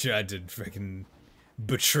 Because he tried to freaking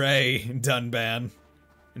betray Dunban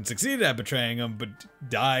and succeeded at betraying him, but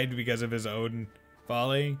died because of his own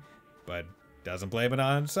folly, but doesn't blame it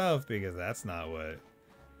on himself because that's not what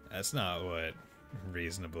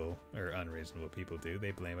reasonable or unreasonable people do.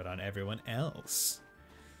 They blame it on everyone else.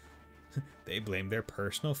 They blame their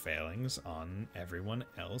personal failings on everyone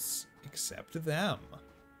else except them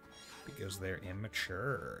because they're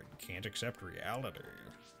immature and can't accept reality.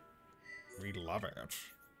 We love it.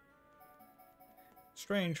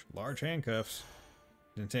 Strange. Large handcuffs.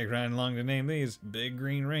 Didn't take Ryan long to name these. Big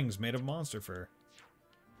green rings made of monster fur.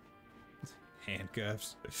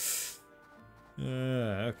 Handcuffs.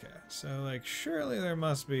 Okay. So, like, surely there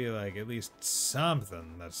must be, like, at least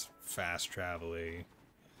something that's fast travel-y.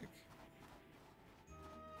 Like,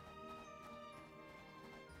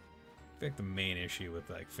 I think the main issue with,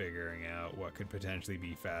 like, figuring out what could potentially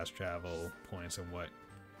be fast travel points and what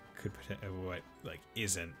like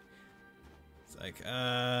isn't. It's like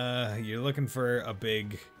you're looking for a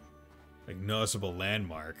big like noticeable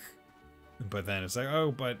landmark, but then it's like,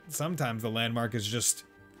 oh, but sometimes the landmark is just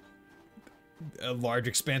a large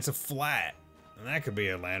expanse of flat, and that could be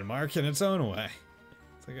a landmark in its own way.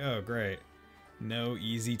 It's like, oh great, no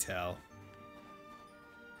easy tell.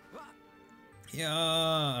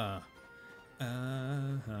 Yeah.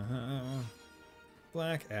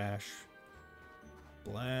 Black ash.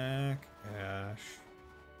 Black ash.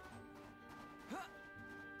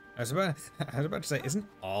 I was about to say, isn't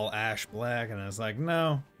all ash black? And I was like,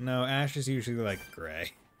 no, ash is usually like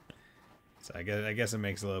gray. So I guess it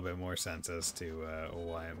makes a little bit more sense as to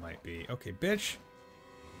why it might be. Okay, bitch,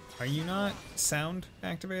 are you not sound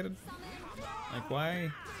activated? Like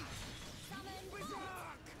why?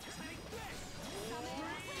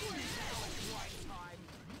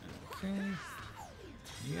 Okay.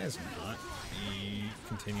 You guys not be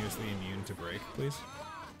continuously immune to break, please?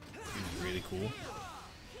 Be really cool.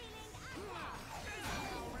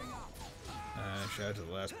 Shout out to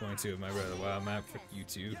the last point too of my brother Wild map. Fuck you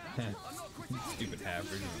too. Stupid half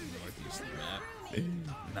version of the northeast map.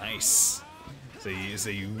 Nice. So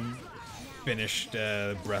you finished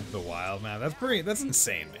Breath of the Wild map. That's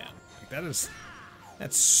insane, man. Like,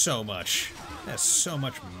 that's so much. That's so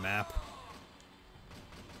much map.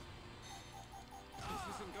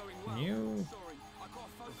 You.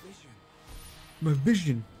 My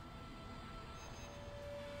vision.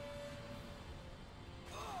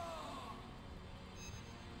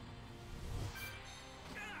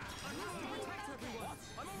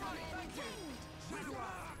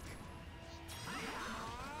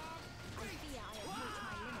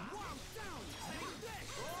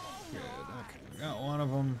 Got one of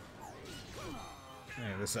them. Hey,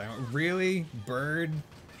 this really? Bird?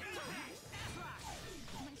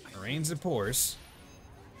 Rains of Force.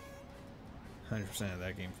 100% of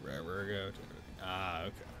that game forever ago. Ah,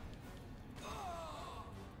 okay.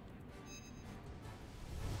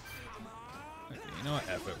 Okay, you know what?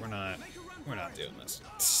 F it. We're not doing this.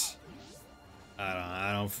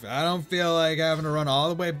 I don't feel like having to run all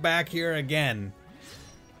the way back here again.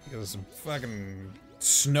 Because some fucking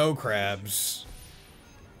snow crabs.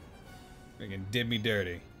 Freaking did me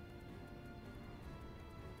dirty.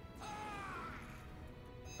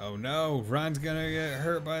 Oh no, Ron's gonna get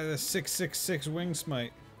hurt by the 666 wing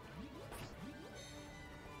smite.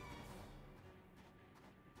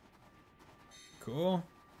 Cool.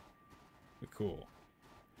 Cool.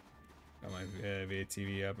 Got my Vita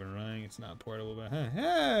TV up and running. It's not portable, but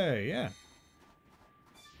hey, yeah.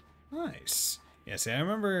 Nice. Yeah, see, I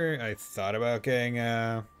remember I thought about getting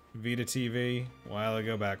a Vita TV a while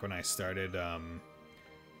ago, back when I started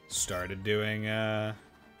doing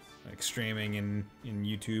like streaming in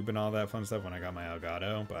YouTube and all that fun stuff when I got my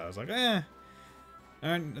Elgato. But I was like, there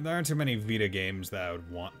aren't too many Vita games that I would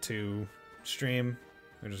want to stream,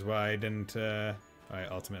 which is why I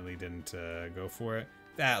ultimately didn't go for it.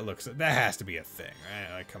 That has to be a thing,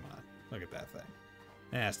 right? Like, come on, look at that thing.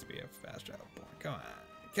 That has to be a fast travel point. Come on.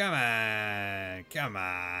 Come on, come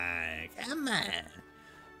on, come on.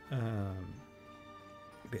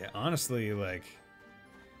 Yeah, honestly, like,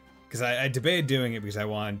 because I debated doing it because I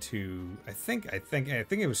wanted to. I think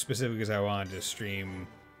it was specific because I wanted to stream.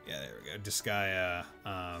 Yeah, there we go. Disgaea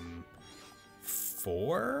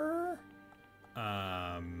 4.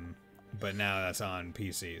 But now that's on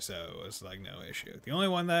PC, so it's like no issue. The only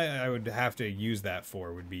one that I would have to use that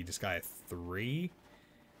for would be Disgaea 3.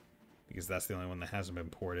 Because that's the only one that hasn't been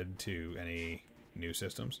ported to any new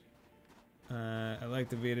systems. I like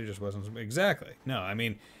the Vita, just wasn't... Exactly. No, I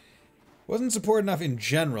mean, wasn't supported enough in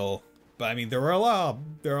general, but I mean, there were a lot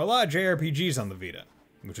of JRPGs on the Vita,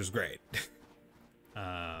 which was great.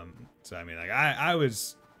 So I mean, like, I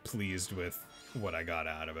was pleased with what I got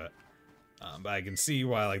out of it. But I can see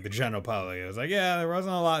why, like, the general public was like, yeah, there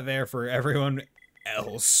wasn't a lot there for everyone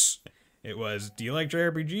else. It was, do you like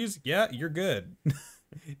JRPGs? Yeah, you're good.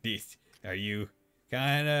 Are you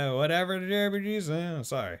kind of whatever to JRPGs?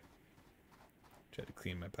 Sorry. Tried to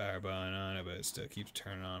clean my power button on it, but it still keeps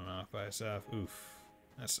turning on and off by itself. Oof.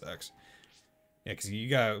 That sucks. Yeah, because you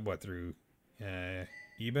got, what, through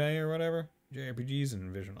eBay or whatever? JRPGs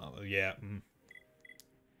and Vision Novel. Yeah.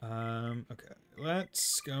 Okay.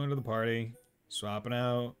 Let's go into the party. Swapping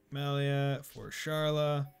out Melia for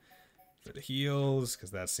Sharla. For the heals,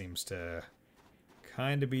 because that seems to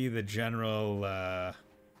kind of be the general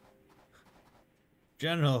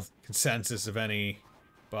consensus of any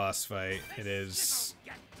boss fight. It is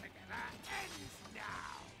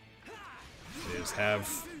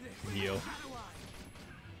have heal.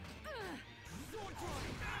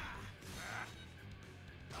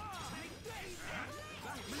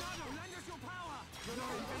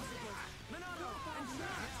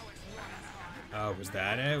 Oh, was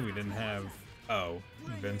that it? We didn't have... Oh,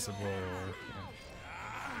 invincible...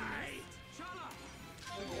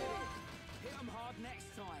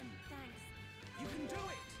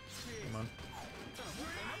 Come on.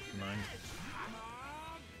 Come on.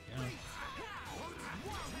 Yeah.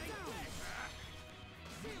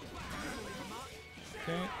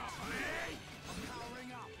 Okay.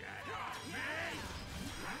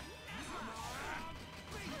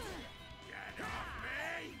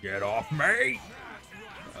 Get off me!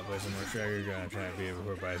 I'll play some more Striker. You're gonna try to be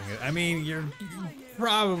before Bison. I mean, you're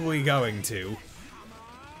probably going to.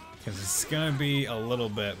 Because it's gonna be a little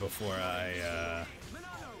bit before I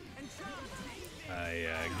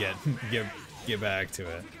get back to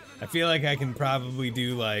it. I feel like I can probably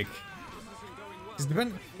do like...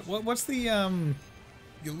 What's the,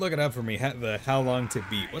 you look it up for me, the how long to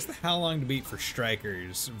beat. What's the how long to beat for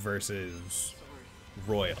Strikers versus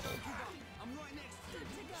Royal?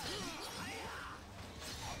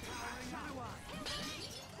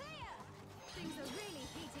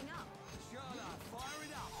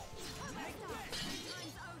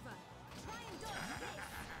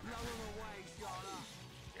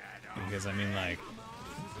 Because I mean, like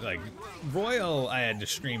Royal, I had to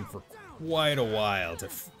stream for quite a while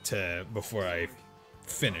to before I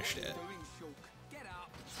finished it.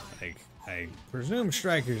 Like, I presume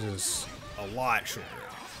Strikers is a lot shorter.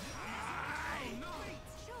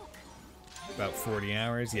 About 40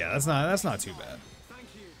 hours. Yeah, that's not too bad.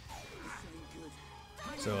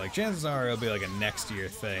 So like, chances are it'll be like a next year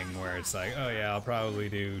thing where it's like, oh yeah, I'll probably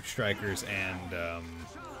do Strikers and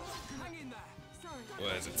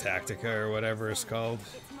what is it, Tactica or whatever it's called.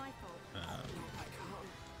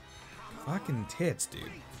 Fucking tits, dude.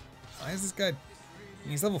 Why is this guy...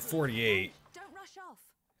 He's level 48. Don't rush off.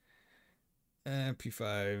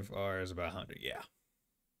 P5R is about 100, yeah.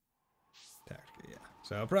 Tactica, yeah.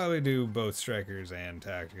 So I'll probably do both Strikers and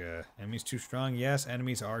Tactica. Enemies too strong? Yes,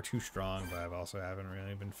 enemies are too strong, but I've also haven't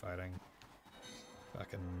really been fighting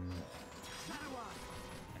fucking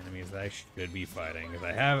enemies that I should be fighting. Because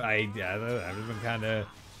I've just been kind of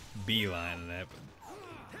beelining it, but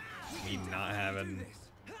me not having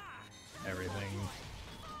everything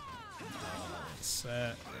all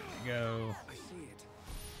set. There you go.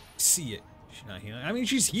 See it. She's not healing. I mean,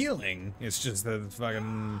 she's healing. It's just that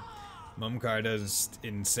fucking Mumkar does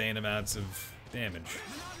insane amounts of damage,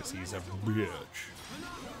 because he's a bitch.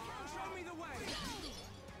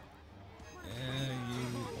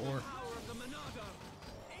 You orc.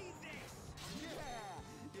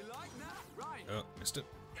 Oh, missed it.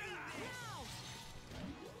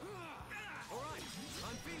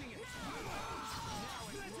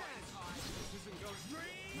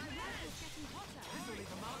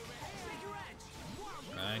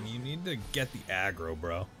 And you need to get the aggro,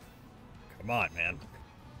 bro. Come on, man.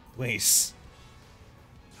 Please.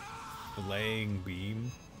 Flaying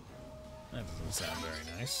beam. That doesn't sound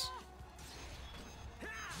very nice.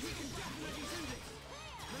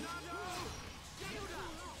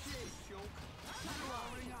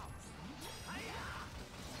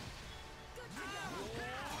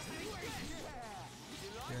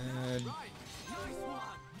 Good.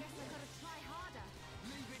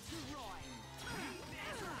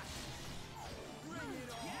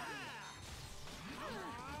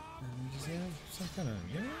 Does he have some kind of,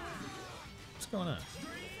 yeah? What's going on?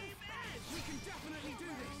 We can definitely do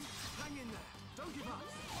this. Hang in there. Don't give up.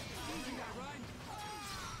 Easy now, Ryan.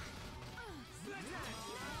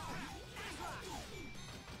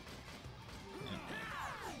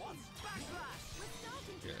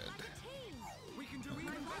 Good. We can do even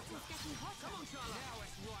better. Come on, Charlotte. Now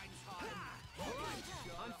it's Ryan's time. All right.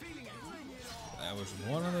 I'm feeling it. That was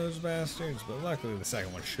one of those bastards, but luckily the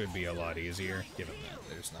second one should be a lot easier, given that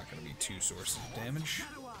there's not going to be two sources of damage.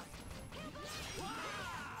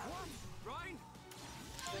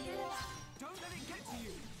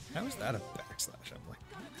 How is that a backslash? I'm like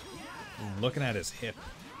looking at his hip.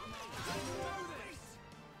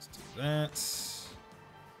 Let's do that.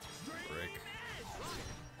 Brick.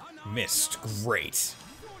 Missed. Great.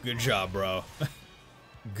 Good job, bro.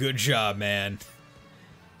 Good job, man.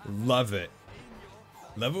 Love it.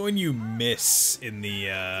 Love it when you miss in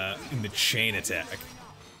the chain attack.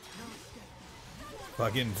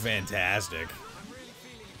 Fucking fantastic.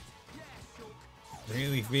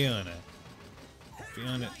 Really feeling it.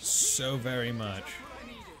 Feeling it so very much.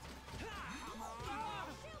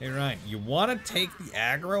 Hey Ryan, you want to take the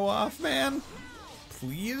aggro off, man?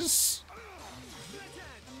 Please?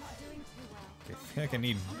 I feel like I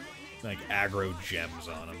need like aggro gems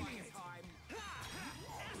on him.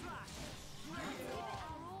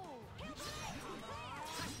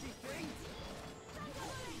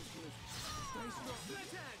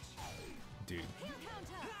 Dude.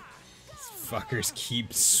 These fuckers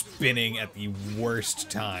keep spinning at the worst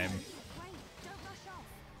time.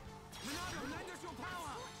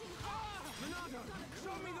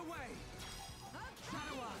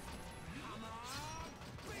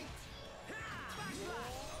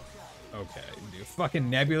 Okay, dude. Fucking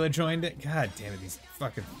Nebula joined it? God damn it, these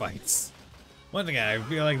fucking fights. One thing, I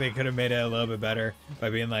feel like they could have made it a little bit better by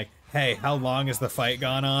being like, hey, how long has the fight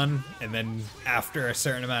gone on? And then after a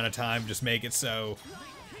certain amount of time, just make it so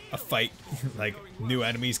a fight, like, new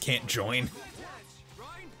enemies can't join.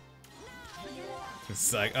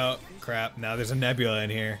 It's like, oh, crap, now there's a Nebula in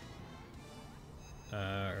here.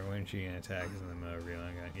 Or when she attacks in the mode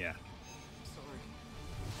reeling, yeah.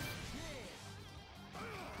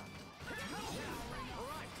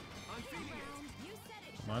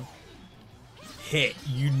 Come on. Hit,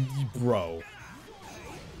 you, bro.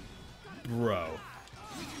 Bro.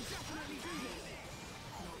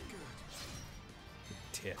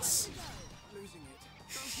 Tits.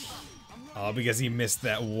 All because he missed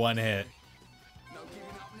that one hit.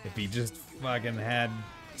 If he just fucking had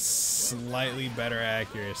slightly better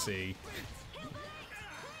accuracy,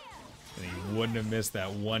 then he wouldn't have missed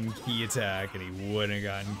that one key attack and he wouldn't have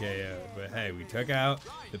gotten KO. But hey, we took out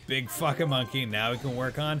the big fucking monkey. Now we can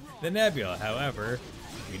work on the Nebula. However,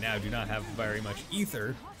 we now do not have very much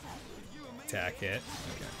ether. Attack hit.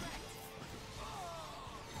 Okay.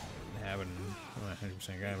 Having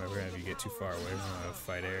 100% guy, but if you get too far away from a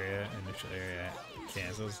fight area, initial area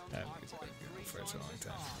cancels. That means I've been going for a long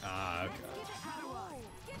time. Ah, okay.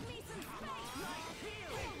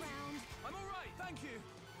 I'm alright, thank you.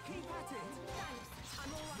 Keep at it.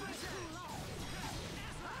 I'm alright.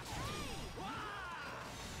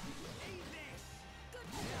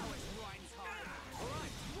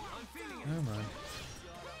 Come on.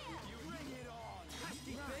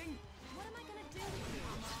 What am I gonna do?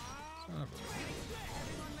 Son of a...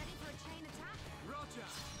 Everyone ready for a chain attack? Roger.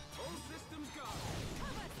 All systems go.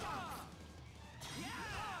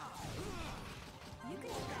 You can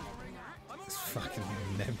do better than that. This fucking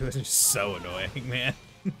Nebula is so annoying, man.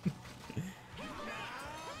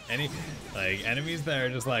 Enemies that are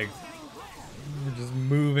just like just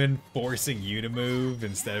moving, forcing you to move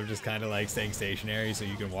instead of just kind of like staying stationary so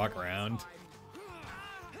you can walk around.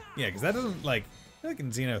 Yeah, because that doesn't like I feel like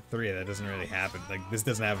in Xeno 3 that doesn't really happen. Like, this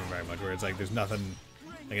doesn't happen very much, where it's like there's nothing...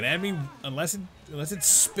 Like, an enemy, unless it's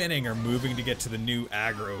spinning or moving to get to the new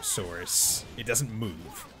aggro source, it doesn't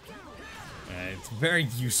move. It's very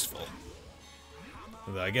useful.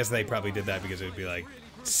 Although I guess they probably did that because it would be like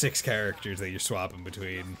 6 characters that you're swapping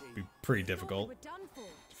between. It'd be pretty difficult to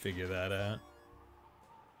figure that out.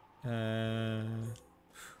 I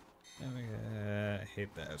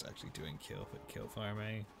hate that I was actually doing kill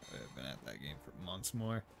farming. I've been at that game for months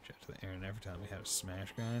more. Shout out to the Aaron every time we have a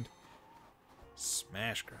smash grind.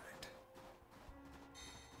 Smash grind.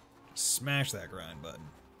 Just smash that grind button.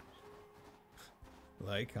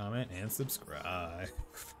 Like, comment, and subscribe.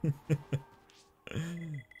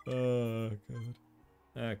 Oh, God.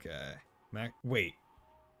 Okay. Wait.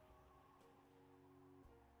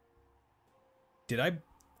 Did I...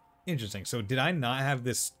 Interesting. So did I not have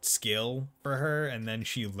this skill for her, and then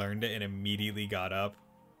she learned it and immediately got up?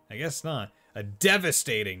 I guess not. A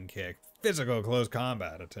devastating kick. Physical close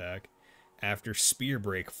combat attack. After spear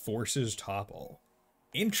break forces topple.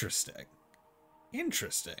 Interesting.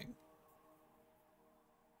 Interesting.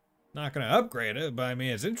 Not gonna upgrade it, but I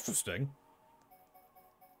mean, it's interesting.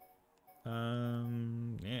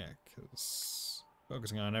 Yeah, because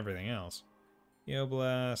focusing on everything else. Heal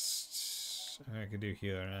Blast. I could do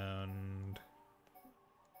heal around.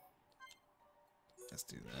 Let's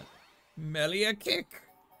do that. Melia kick.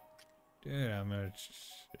 Dude, I'm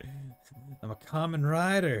a common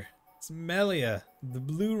rider. It's Melia, the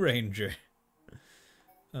Blue Ranger.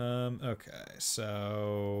 Okay,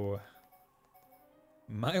 so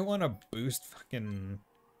might want to boost fucking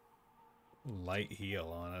light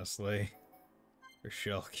heal, honestly, for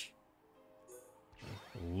Shulk.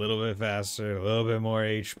 A little bit faster, a little bit more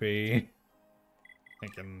HP.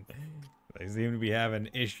 They seem to be having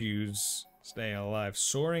issues staying alive.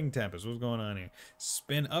 Soaring Tempest, what's going on here?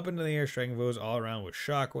 Spin up into the air, striking foes all around with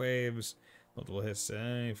shockwaves. Multiple hits,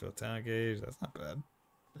 fill talent gauge. That's not bad.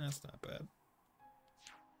 That's not bad.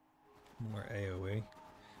 More AoE.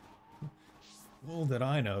 Little did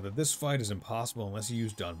I know that this fight is impossible unless you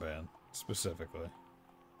use Dunban, specifically.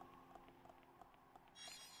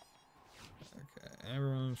 Okay,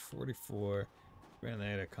 everyone's 44. When they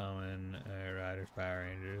had a common Riders, Power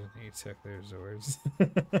Rangers, he took their swords.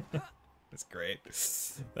 That's great.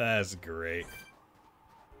 That's great.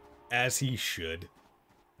 As he should.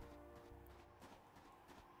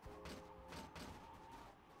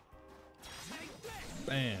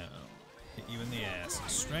 Bam. Hit you in the ass.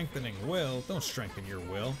 Strengthening will. Don't strengthen your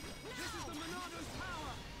will.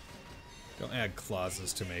 Don't add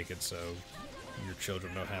clauses to make it so your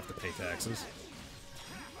children don't have to pay taxes.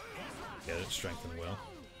 Get it? Strengthen will.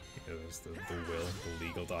 Because the will, the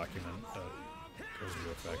legal document that goes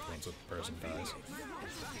into effect once a person dies.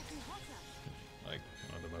 Like,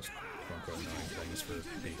 one of the most quote-unquote annoying things for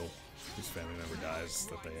people whose family member dies,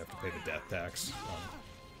 that they have to pay the death tax on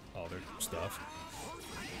all their stuff.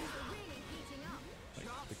 Like,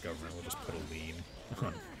 the government will just put a lien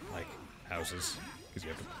on, like, houses, because you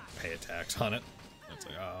have to pay a tax on it. It's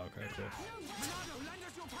like, oh, okay, cool.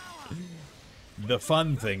 The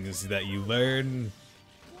fun things that you learn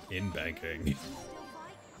in banking.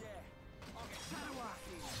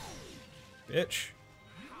 Bitch.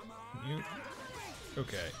 You.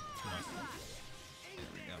 Okay, come on. There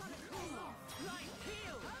we go.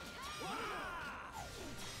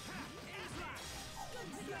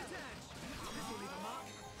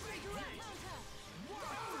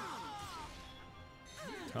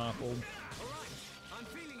 Toppled.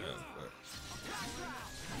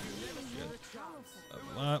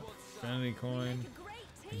 Level up. Vanity coin.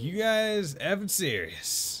 You guys effing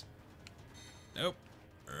serious? Nope.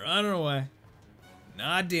 Running away.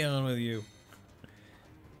 Not dealing with you.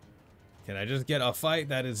 Can I just get a fight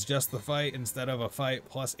that is just the fight instead of a fight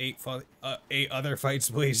plus 8 other fights,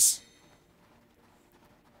 please?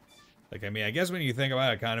 Like, I mean, I guess when you think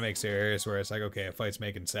about it, it kind of makes serious, where it's like, okay, a fight's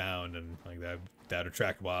making sound, and like that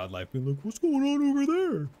attract wildlife. Being like, what's going on over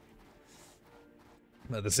there?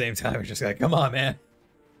 But at the same time, it's just like, come on, man.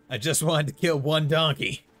 I just wanted to kill one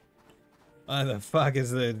donkey. Why the fuck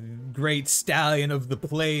is the great stallion of the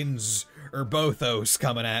plains, Urbothos,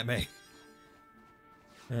 coming at me?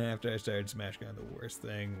 After I started Smash Gun, the worst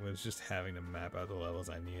thing was just having to map out the levels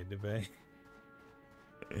I needed to be.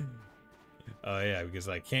 Oh yeah, because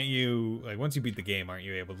like, can't you, like, once you beat the game, aren't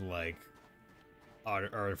you able to like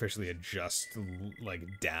artificially adjust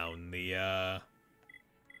like down the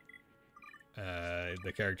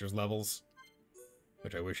character's levels,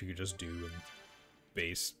 which I wish you could just do in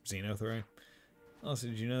base Xeno 3. Also,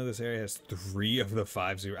 did you know this area has 3 of the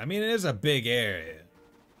 5 0? I mean, it is a big area.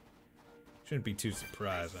 Shouldn't be too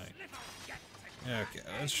surprising. Okay,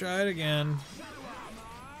 let's try it again.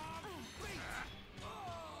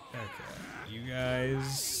 Okay, you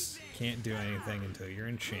guys can't do anything until you're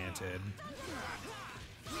enchanted.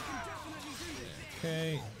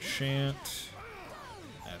 Okay, enchant.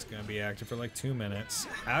 That's gonna be active for like 2 minutes.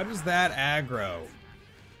 How does that aggro?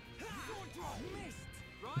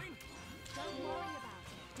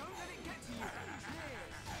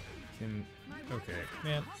 Okay,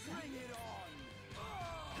 man.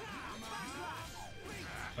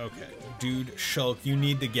 Okay, dude, Shulk, you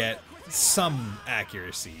need to get some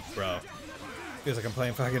accuracy, bro. Feels like I'm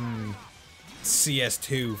playing fucking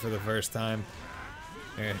CS2 for the first time.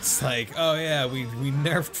 And it's like, oh yeah, we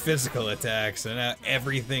nerfed physical attacks, and now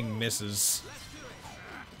everything misses.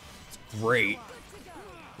 It's great.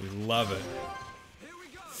 We love it.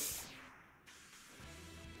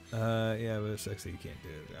 Yeah, but it's sexy, you can't do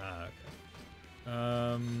it. Ah, okay.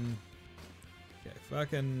 Okay,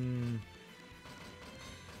 fucking...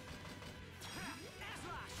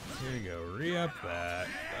 Here you go, re-up that.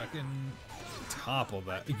 Fucking topple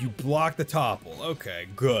that. You block the topple. Okay,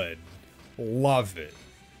 good. Love it.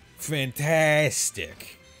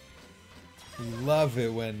 Fantastic. Love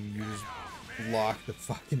it when you just block the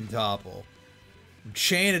fucking topple. I'm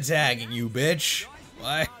chain attacking you, bitch.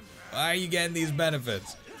 Why are you getting these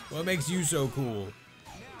benefits? What makes you so cool?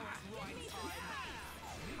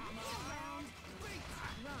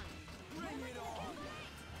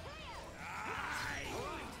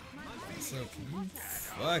 So can you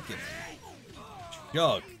fucking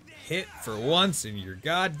Shulk hit for once in your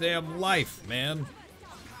goddamn life, man?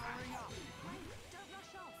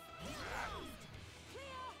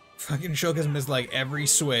 Fucking Shulk has missed like every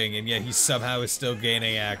swing, and yet he somehow is still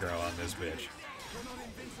gaining aggro on this bitch.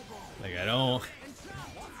 Like, I don't...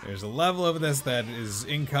 There's a level of this that is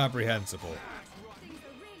incomprehensible.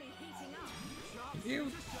 You...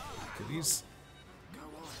 These...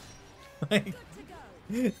 Like,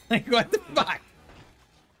 what the fuck?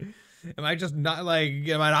 Am I just not, like,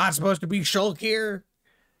 am I not supposed to be Shulk here?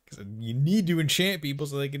 Because you need to enchant people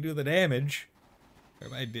so they can do the damage. Or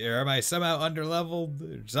am I somehow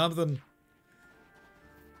underleveled or something?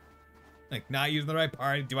 Like, not using the right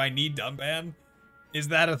part? Do I need Dunban? Is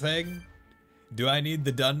that a thing? Do I need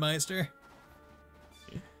the Dunmeister?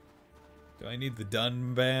 Do I need the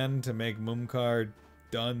Dunban to make Mumkar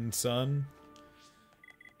Dun Sun?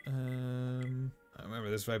 I remember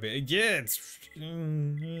this might be... Yeah, it's... I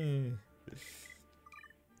mean,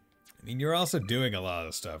 you're also doing a lot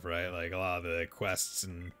of stuff, right? Like, a lot of the quests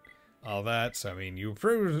and all that. So, I mean, you're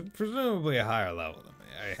presumably a higher level than me.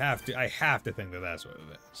 I have to think that that's what it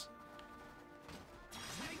is.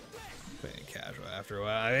 Playing casual after a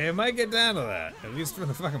while. I mean, it might get down to that. At least for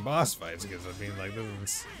the fucking boss fights, because, I mean, like, this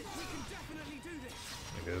is...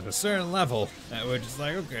 Like, there's a certain level at which it's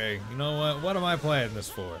like, okay, you know what? What am I playing this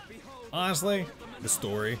for? Honestly, the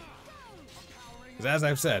story. Because as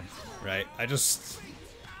I've said, right,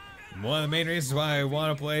 one of the main reasons why I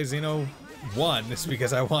want to play Xeno 1 is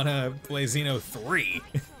because I want to play Xeno 3.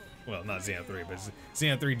 Well, not Xeno 3, but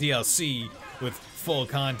Xeno 3 DLC with full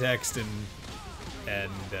context and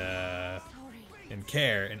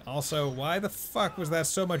care. And also, why the fuck was that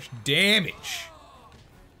so much damage?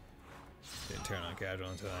 Didn't turn on casual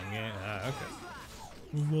until I'm game. Ah, okay.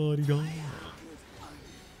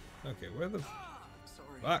 Okay, where the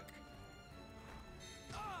fuck?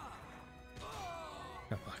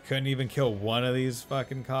 I couldn't even kill one of these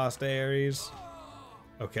fucking Costa Aries.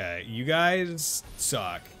 Okay, you guys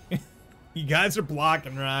suck. You guys are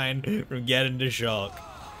blocking Ryan from getting to Shulk.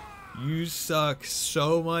 You suck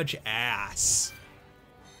so much ass.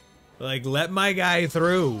 Like, let my guy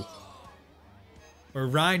through. Or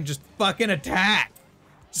Ryan, just fucking attack.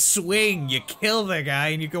 Swing, you kill the guy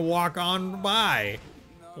and you can walk on by.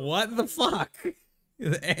 What the fuck?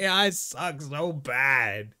 The AI sucks so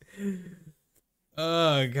bad.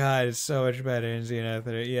 Oh god, it's so much better in Xeno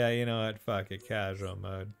 3. Yeah, you know what? Fuck it, casual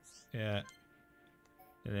mode. Yeah.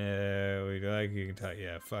 We like you can talk.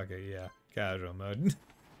 Yeah, fuck it. Yeah, casual mode.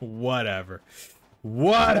 Whatever.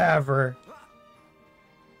 Whatever.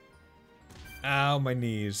 Ow, my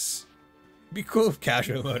knees. It'd be cool if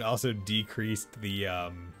casual mode also decreased the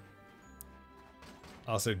amount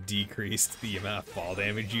of fall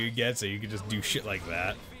damage you get, so you could just do shit like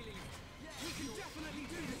that.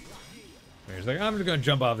 He's like, I'm just gonna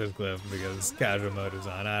jump off this cliff because casual mode is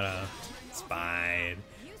on. I don't know. It's fine.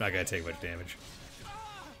 I'm not gonna take much damage.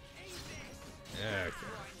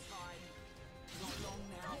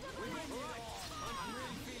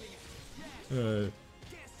 Okay.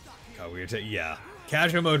 God, we're yeah.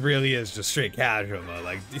 Casual mode really is just straight casual mode,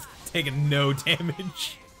 like taking no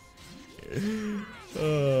damage.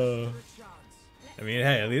 I mean,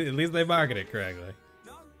 hey, at least they market it correctly.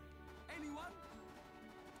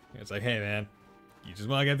 It's like, hey, man, you just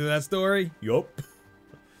want to get through that story? Yup.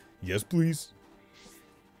 Yes, please.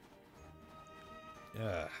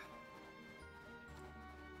 Yeah.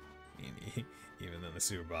 Even then, the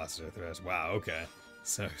super bosses are threats. Wow. Okay.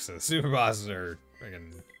 So the super bosses are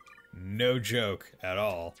freaking no joke at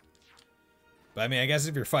all. But I mean, I guess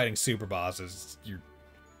if you're fighting super bosses, you're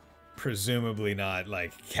presumably not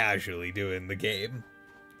like casually doing the game,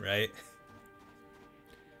 right?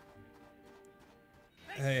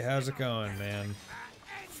 Hey, how's it going, man?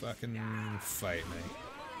 Fucking fight me.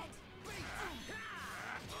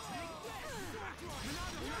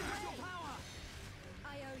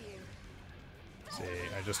 See,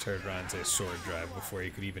 I just heard Ryan say sword drive before he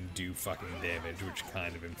could even do fucking damage, which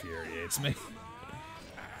kind of infuriates me.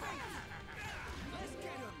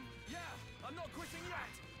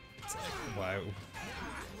 It's like, why?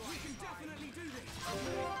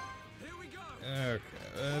 Okay,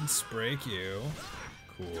 let's break you.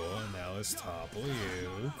 Cool, and now let's topple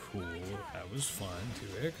you. Cool, that was fun.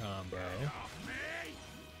 2-hit combo.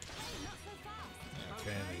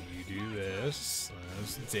 Okay, and then you do this.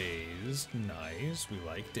 That's dazed. Nice, we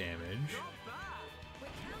like damage.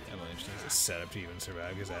 Avalanche needs a setup to even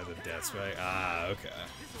survive because I have the death spike. Ah, okay.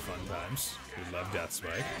 Fun times. We love death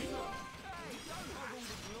spike.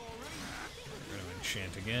 We're gonna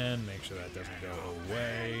enchant again, make sure that doesn't go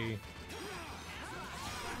away.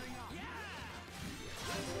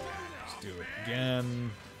 Let's do it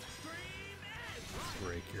again.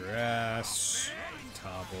 Break your ass.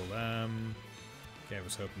 Topple them. Okay, I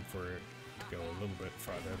was hoping for it to go a little bit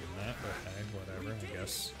farther than that, but hey, whatever, I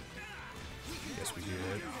guess we do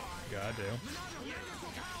it. Gotta do.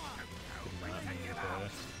 Did not need the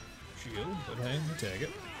shield, but hey, we take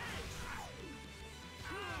it.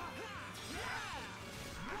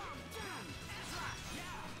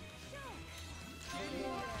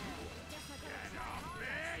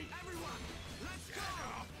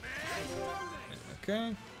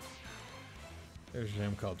 Okay. There's a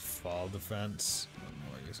gem called Fall Defense. One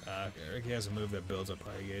more use. Ah, okay. Ricky has a move that builds up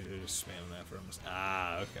party gauge. Just spam that for almost.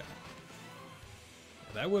 Ah, okay.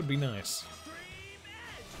 That would be nice.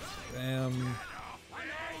 Bam.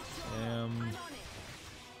 Bam.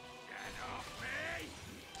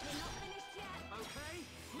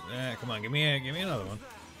 Ah, come on, give me another one.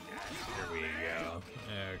 Here we go.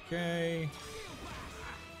 Okay.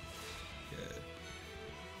 Good.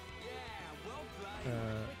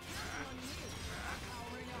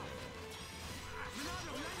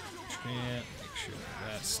 Can't make sure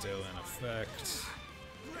that's still in effect.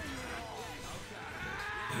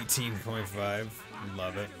 18.5.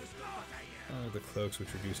 Love it. Oh, the cloaks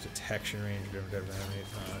which reduce detection range. You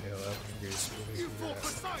fought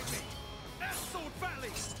beside me! Sword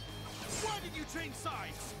valleys! Why did you change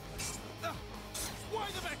sides? Why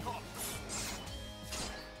the Mekon?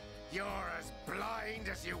 You're as blind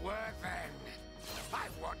as you were then.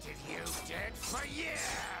 I've wanted you dead for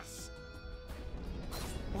years!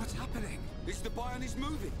 What's happening? Is the Bison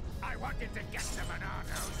moving? I wanted to get to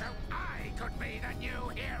Monardo so I could be the new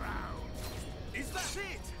hero! Is that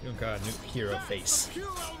it? You don't got a new hero face. The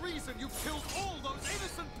puerile reason you killed all those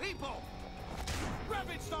innocent people!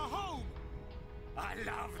 Ravaged our home! I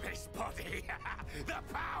love this body! The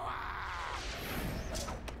power!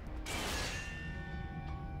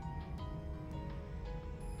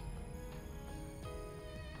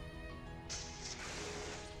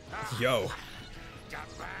 Yo.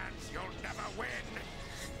 Dumbass, you'll never win!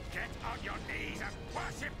 Get on your knees and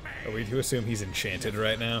worship me! Are we to assume he's enchanted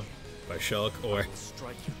right now? By Shulk, or... I will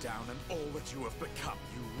strike you down and all that you have become,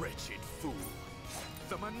 you wretched fool.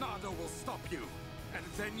 The Monardo will stop you, and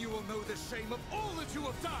then you will know the shame of all that you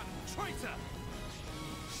have done, traitor!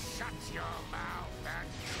 Shut your mouth and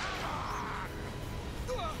come on!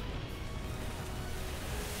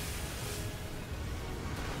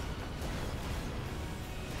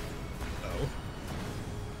 Oh.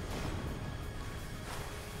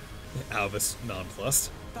 Albus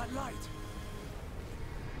nonplussed. That light!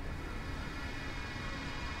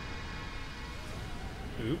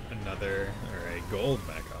 Oop, another, alright, gold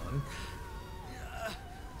Mekon.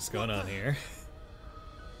 What's going on here?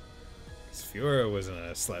 Fiora was in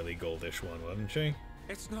a slightly goldish one, wasn't she?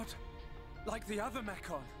 It's not like the other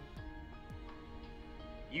Mekon.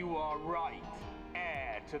 You are right,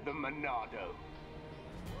 heir to the Monardo.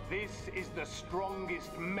 This is the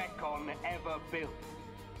strongest Mekon ever built.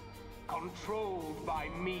 Controlled by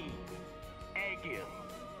me, Egil,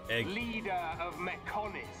 leader of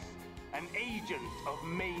Mekonis, an agent of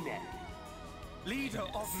Mayneth. Leader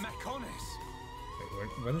of Mekonis? Wait,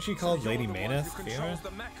 wasn't she called Lady Mayneth, Fiora?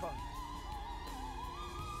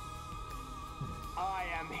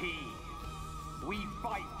 am he. We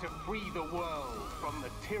fight to free the world from the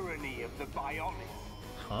tyranny of the Bionics.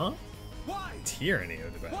 Huh? Why? Tyranny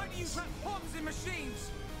of the Why do you Bionics. transform in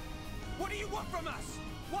machines? What do you want from us?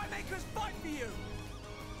 Why make us fight for you?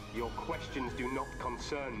 Your questions do not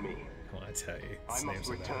concern me. Well, I tell you, I must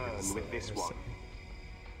return with this one.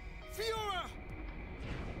 Fiora!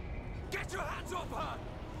 Get your hands off her!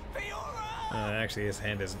 Fiora! Actually, his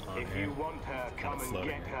hand isn't on If her. you want her, come and floating.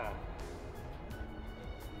 get her.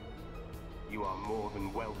 You are more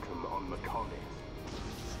than welcome on Mechonis.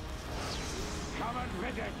 Come and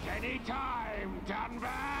visit any time,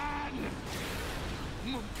 Dunban!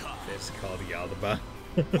 This is called Yaldabaoth.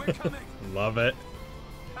 We're coming! Love it.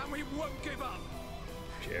 And we won't give up!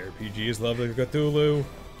 JRPGs love the Cthulhu.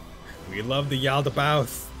 We love the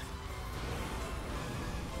Yaldabaoth.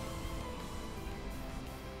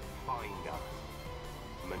 Find us,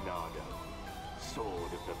 Monado,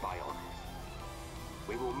 Sword of the Bionics.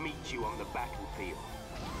 We will meet you on the battlefield.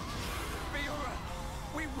 Fiora!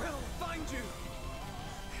 We will find you!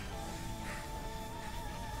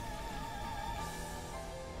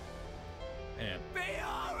 Man,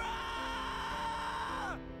 Fiora!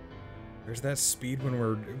 where's that speed when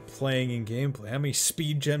we're playing in gameplay? How many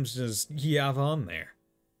speed gems does he have on there?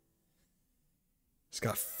 He's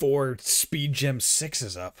got 4 speed gem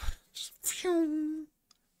 6s up. Just phew.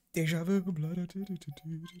 Deja vu.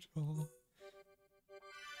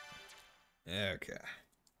 Okay.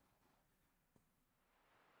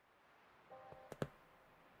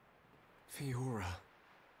 Fiora.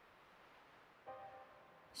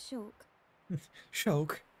 Shulk.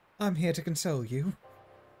 Shulk, I'm here to console you.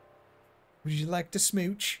 Would you like to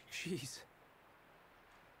smooch? Jeez.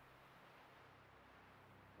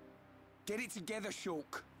 Get it together,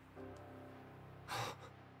 Shulk.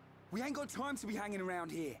 We ain't got time to be hanging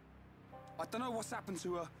around here. I don't know what's happened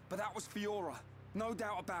to her, but that was Fiora. No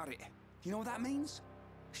doubt about it. You know what that means?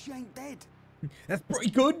 She ain't dead. That's pretty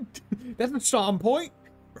good. That's a starting point,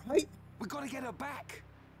 right? We gotta get her back.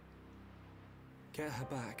 Get her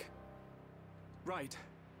back. Right.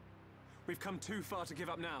 We've come too far to give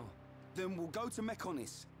up now. Then we'll go to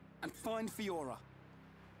Mechonis and find Fiora.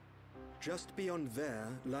 Just beyond there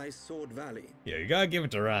lies Sword Valley. Yeah, you gotta give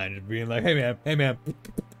it to Ryan, just being like, hey man,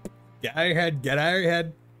 get out of your head, get out of your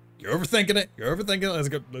head. You're overthinking it, let's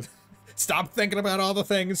go. Stop thinking about all the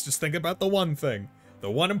things, just think about the one thing.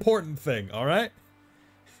 The one important thing, alright?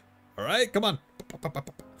 Alright, come on.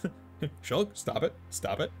 Shulk, stop it.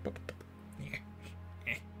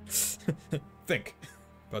 Think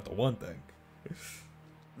about the one thing.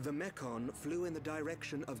 The Mechon flew in the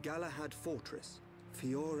direction of Galahad Fortress.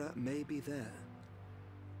 Fiora may be there.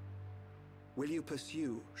 Will you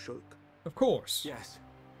pursue, Shulk? Of course. Yes.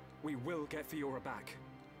 We will get Fiora back.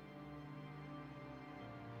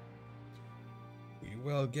 We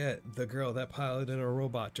will get the girl that piloted a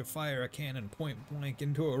robot to fire a cannon point blank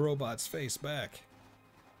into a robot's face back.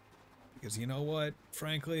 Because you know what?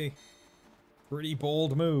 Frankly, pretty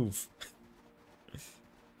bold move.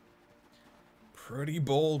 Pretty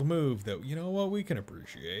bold move that, you know what, we can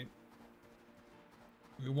appreciate.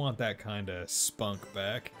 We want that kind of spunk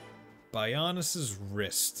back. Bionis'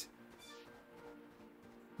 wrist.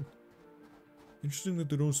 Interesting that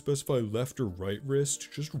they don't specify left or right wrist,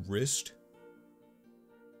 just wrist.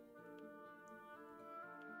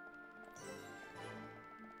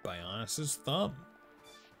 Bionis' thumb.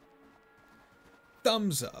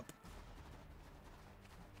 Thumbs up.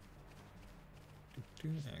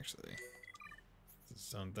 Actually,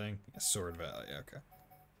 something. Sword Valley, okay.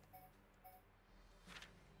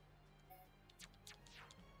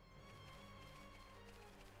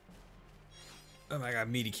 Oh my god,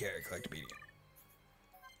 meaty carrot, collect media.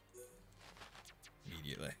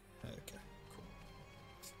 Immediately. Okay, cool.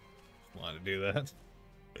 Want to do that?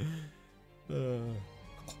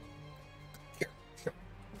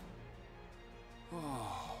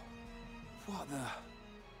 Oh, what the?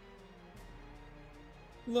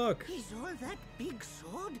 Look. Is all that big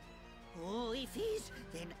sword? Oh, if he's,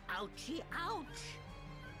 then ouchie ouch.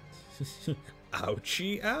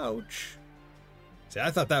 Ouchie ouch. See,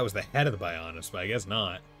 I thought that was the head of the Bionis, but I guess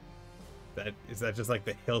not. Is that just like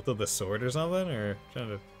the hilt of the sword or something? Or trying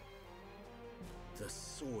to... The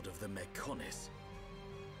sword of the Mechonis.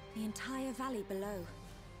 The entire valley below.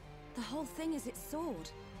 The whole thing is its sword.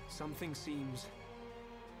 Something seems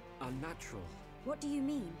unnatural. What do you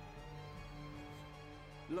mean?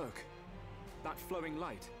 Look, that flowing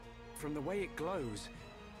light. From the way it glows,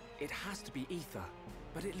 it has to be ether.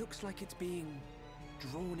 But it looks like it's being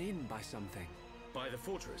drawn in by something. By the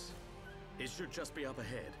fortress. It should just be up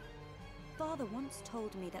ahead. father once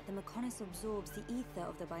told me that the Mechonis absorbs the ether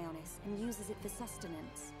of the Bionis and uses it for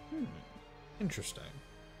sustenance. Interesting.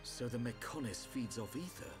 So the Mechonis feeds off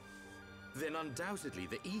ether? Then undoubtedly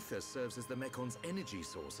the ether serves as the Mekon's energy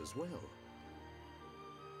source as well.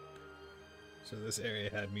 So this area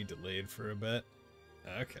had me delayed for a bit.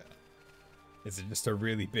 Okay. Is it just a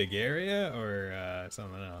really big area or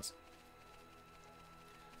something else?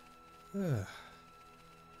 Yeah,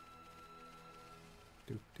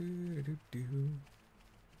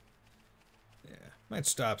 might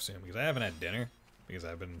stop soon because I haven't had dinner because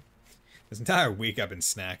I've been this entire week I've been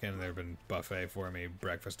snacking. There've been buffet for me,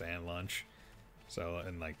 breakfast and lunch. So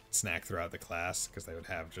and like snack throughout the class because they would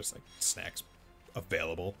have just like snacks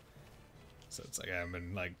available. So it's like I haven't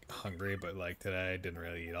been like hungry, but like today I didn't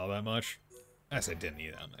really eat all that much. I said didn't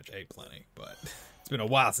eat that much. I ate plenty, but it's been a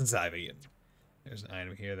while since I've eaten. There's an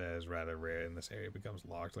item here that is rather rare in this area. It becomes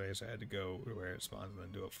locked later, so I had to go where it spawns and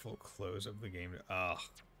then do a full close of the game. Oh,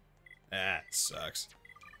 that sucks.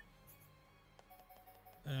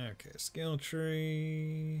 Okay, skill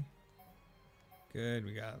tree. Good,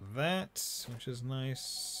 we got that, which is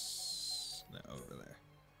nice. No, over there.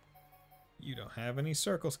 You don't have any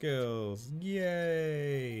circle skills.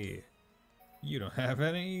 Yay! You don't have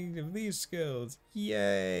any of these skills.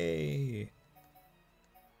 Yay!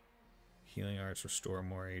 Healing arts restore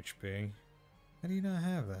more HP. How do you not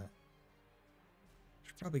have that?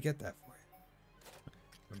 Should probably get that for you.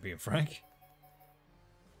 I'm being frank.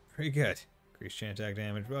 Pretty good. Increase chance attack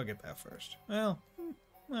damage, but I'll get that first. Well.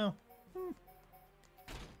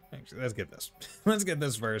 Actually, let's get this. Let's get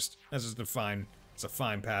this first. That's just it's a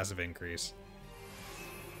fine passive increase.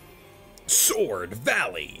 Sword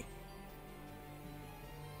Valley!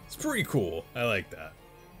 It's pretty cool. I like that.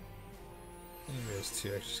 There's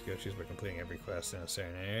 2 extra skill trees by completing every quest in a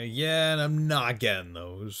certain area. Yeah, and I'm not getting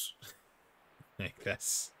those. Like,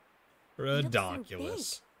 that's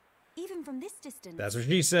redonkulous. So even from this distance. That's what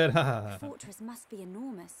she said. The fortress must be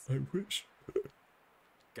enormous. I wish.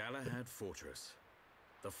 Galahad Fortress,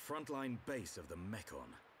 the frontline base of the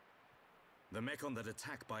Mekon. The Mekon that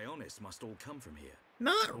attack Bionis must all come from here.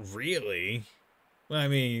 Not really. Well, I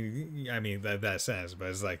mean that sense, but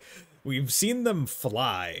it's like we've seen them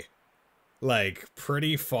fly. Like,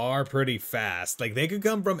 pretty far, pretty fast. Like, they could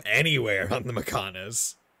come from anywhere on the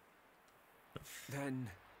Mechonis. Then...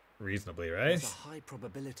 reasonably, right? There's a high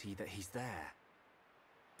probability that he's there.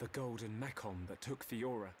 The golden Mekon that took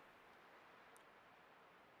Fiora.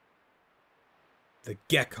 The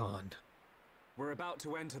Gekon. We're about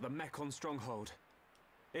to enter the Mekon stronghold.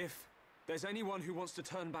 If there's anyone who wants to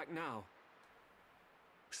turn back now...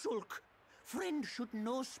 Shulk, friend should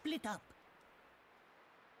no split up.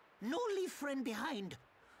 No leave friend behind.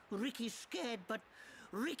 Ricky's scared, but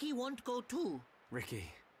Ricky won't go too.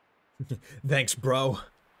 Ricky. Thanks, bro.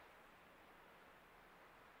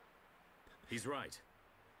 He's right.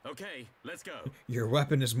 Okay, let's go. Your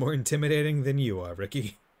weapon is more intimidating than you are,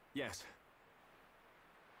 Ricky. Yes.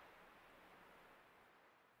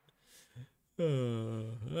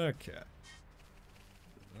 Okay.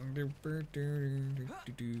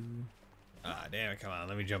 Ah, damn it, come on.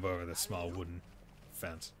 Let me jump over this small wooden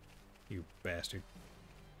fence. You bastard.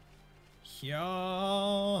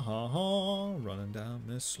 Yeah, running down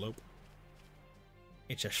this slope.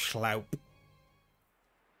 It's a slope.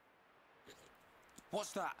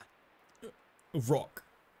 What's that? Rock.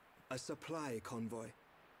 A supply convoy.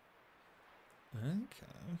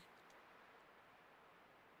 Okay.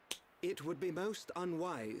 It would be most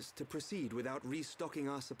unwise to proceed without restocking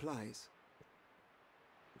our supplies.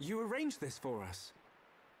 You arranged this for us.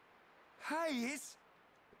 Hey, it's...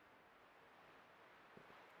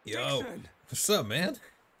 Yo, Dixon! what's up, man?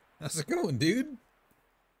 How's it going, dude?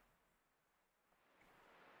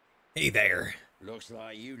 Hey there. Looks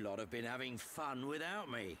like you lot have been having fun without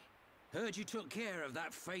me. Heard you took care of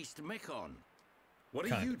that faced Mekon.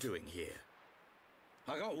 What are you doing here?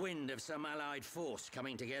 I got wind of some allied force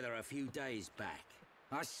coming together a few days back.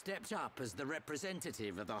 I stepped up as the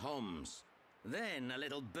representative of the Homs. Then a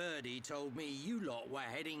little birdie told me you lot were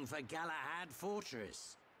heading for Galahad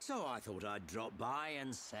Fortress. So I thought I'd drop by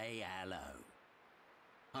and say hello.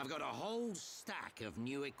 I've got a whole stack of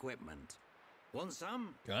new equipment. Want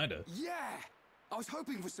some? Kinda. Yeah! I was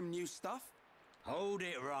hoping for some new stuff. Hold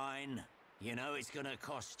it, Ryan. You know it's gonna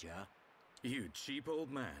cost you. You cheap old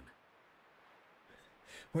man.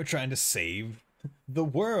 We're trying to save the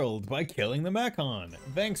world by killing the Mekon.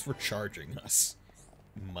 Thanks for charging us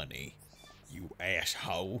money, you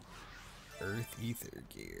asshole. Earth ether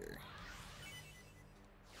gear.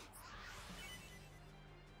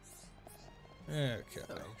 Okay,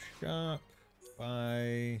 shop,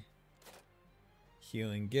 buy,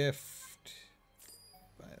 healing gift.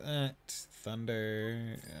 buy that.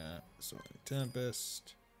 Thunder. Soaring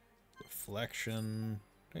Tempest. Reflection.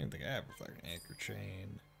 I don't even think I have Reflection. Anchor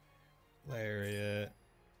Chain. Lariat.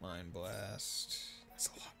 Mind Blast. That's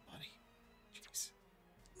a lot of money. Jeez.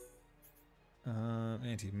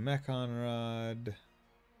 Anti-Mechon Rod.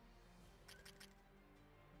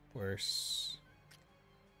 Worse.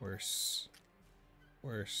 Worse.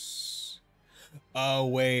 Worse. Oh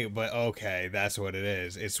wait, but okay, that's what it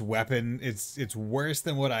is. It's weapon. It's worse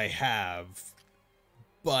than what I have,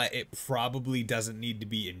 but it probably doesn't need to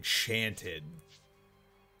be enchanted.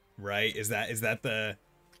 Right? Is that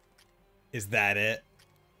it?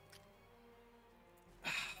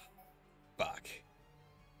 Fuck.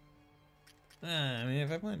 I mean,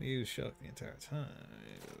 if I plan to use Shulk the entire time,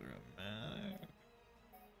 it doesn't really matter.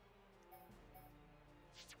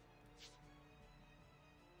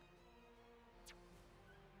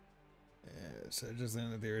 So just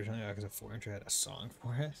then that the original Yakuza 4 intro had a song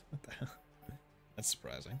for it? What the hell? That's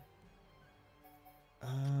surprising.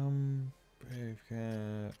 Brave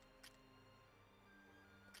Cat.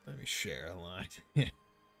 Let me share a line.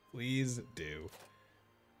 Please do.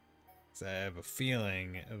 So I have a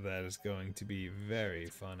feeling that is going to be very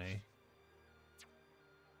funny.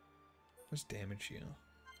 What's damage heal?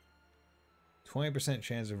 20%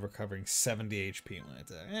 chance of recovering 70 HP when I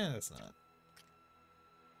attack. That's not.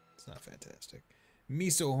 It's not fantastic.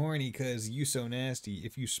 Me so horny cause you so nasty.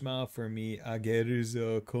 If you smile for me, I get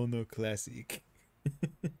a kono classic.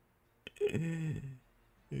 What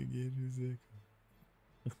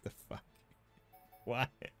the fuck? Why?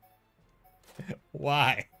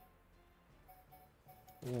 Why?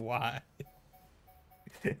 Why?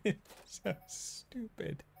 It's so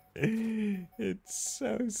stupid. It's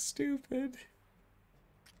so stupid.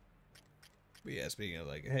 But yeah, speaking of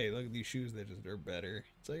like, hey, look at these shoes, they're better.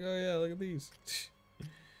 It's like, oh yeah, look at these.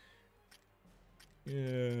 Yeah,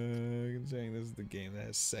 I'm saying this is the game that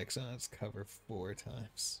has sex on its cover 4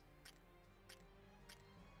 times.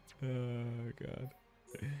 Oh god.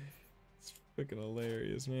 It's fucking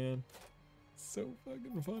hilarious, man. It's so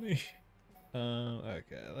fucking funny.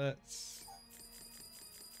 Okay, let's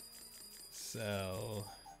sell.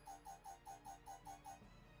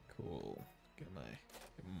 Cool. Get my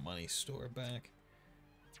money store back.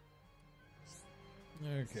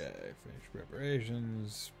 Okay, finish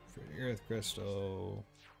preparations for the Earth Crystal.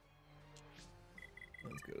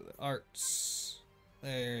 Let's go to the arts.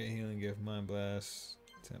 There, healing gift, Mind Blast,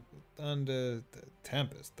 Temple Thunder, the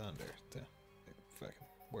Tempest Thunder. Fucking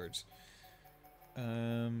words.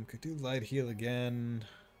 Could do light heal again.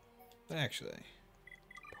 Actually,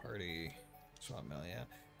 party swap Melia.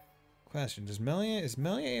 Question: is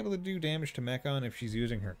Melia able to do damage to Mechon if she's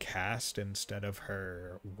using her cast instead of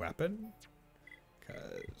her weapon?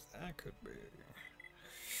 Cause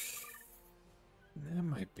that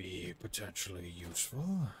might be potentially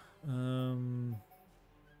useful.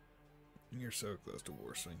 You're so close to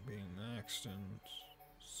Warsling being next, and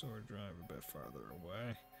Sword Drive a bit farther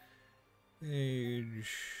away.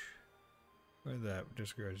 Age. Where that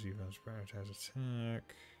discards defense, prioritize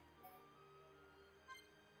attack.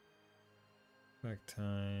 Back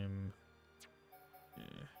time.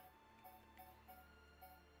 Yeah.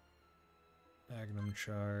 Magnum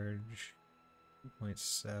charge.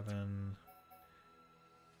 2.7.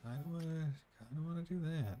 Kinda wanna do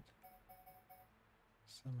that.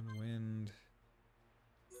 Summon wind.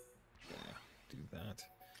 Yeah, do that.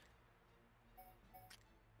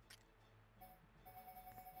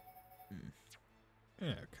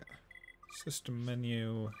 Okay. System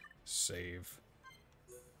menu. Save.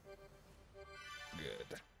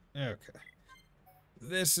 Good. Okay.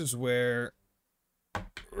 This is where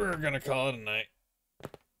we're gonna call it a night.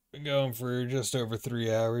 Been going for just over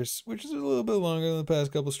 3 hours, which is a little bit longer than the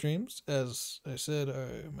past couple streams. As I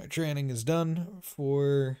said, my training is done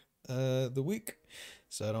for the week,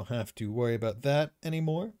 so I don't have to worry about that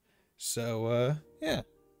anymore. So, yeah.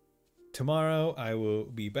 Tomorrow I will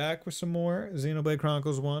be back with some more Xenoblade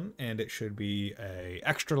Chronicles 1, and it should be a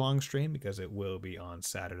extra long stream because it will be on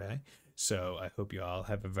Saturday. So I hope you all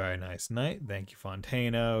have a very nice night. Thank you,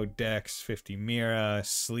 Fontano, Dex, 50 Mira,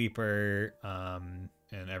 Sleeper, and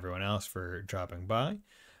everyone else for dropping by.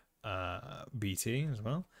 BT as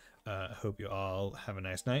well. Hope you all have a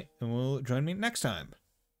nice night, and will join me next time.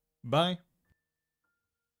 Bye.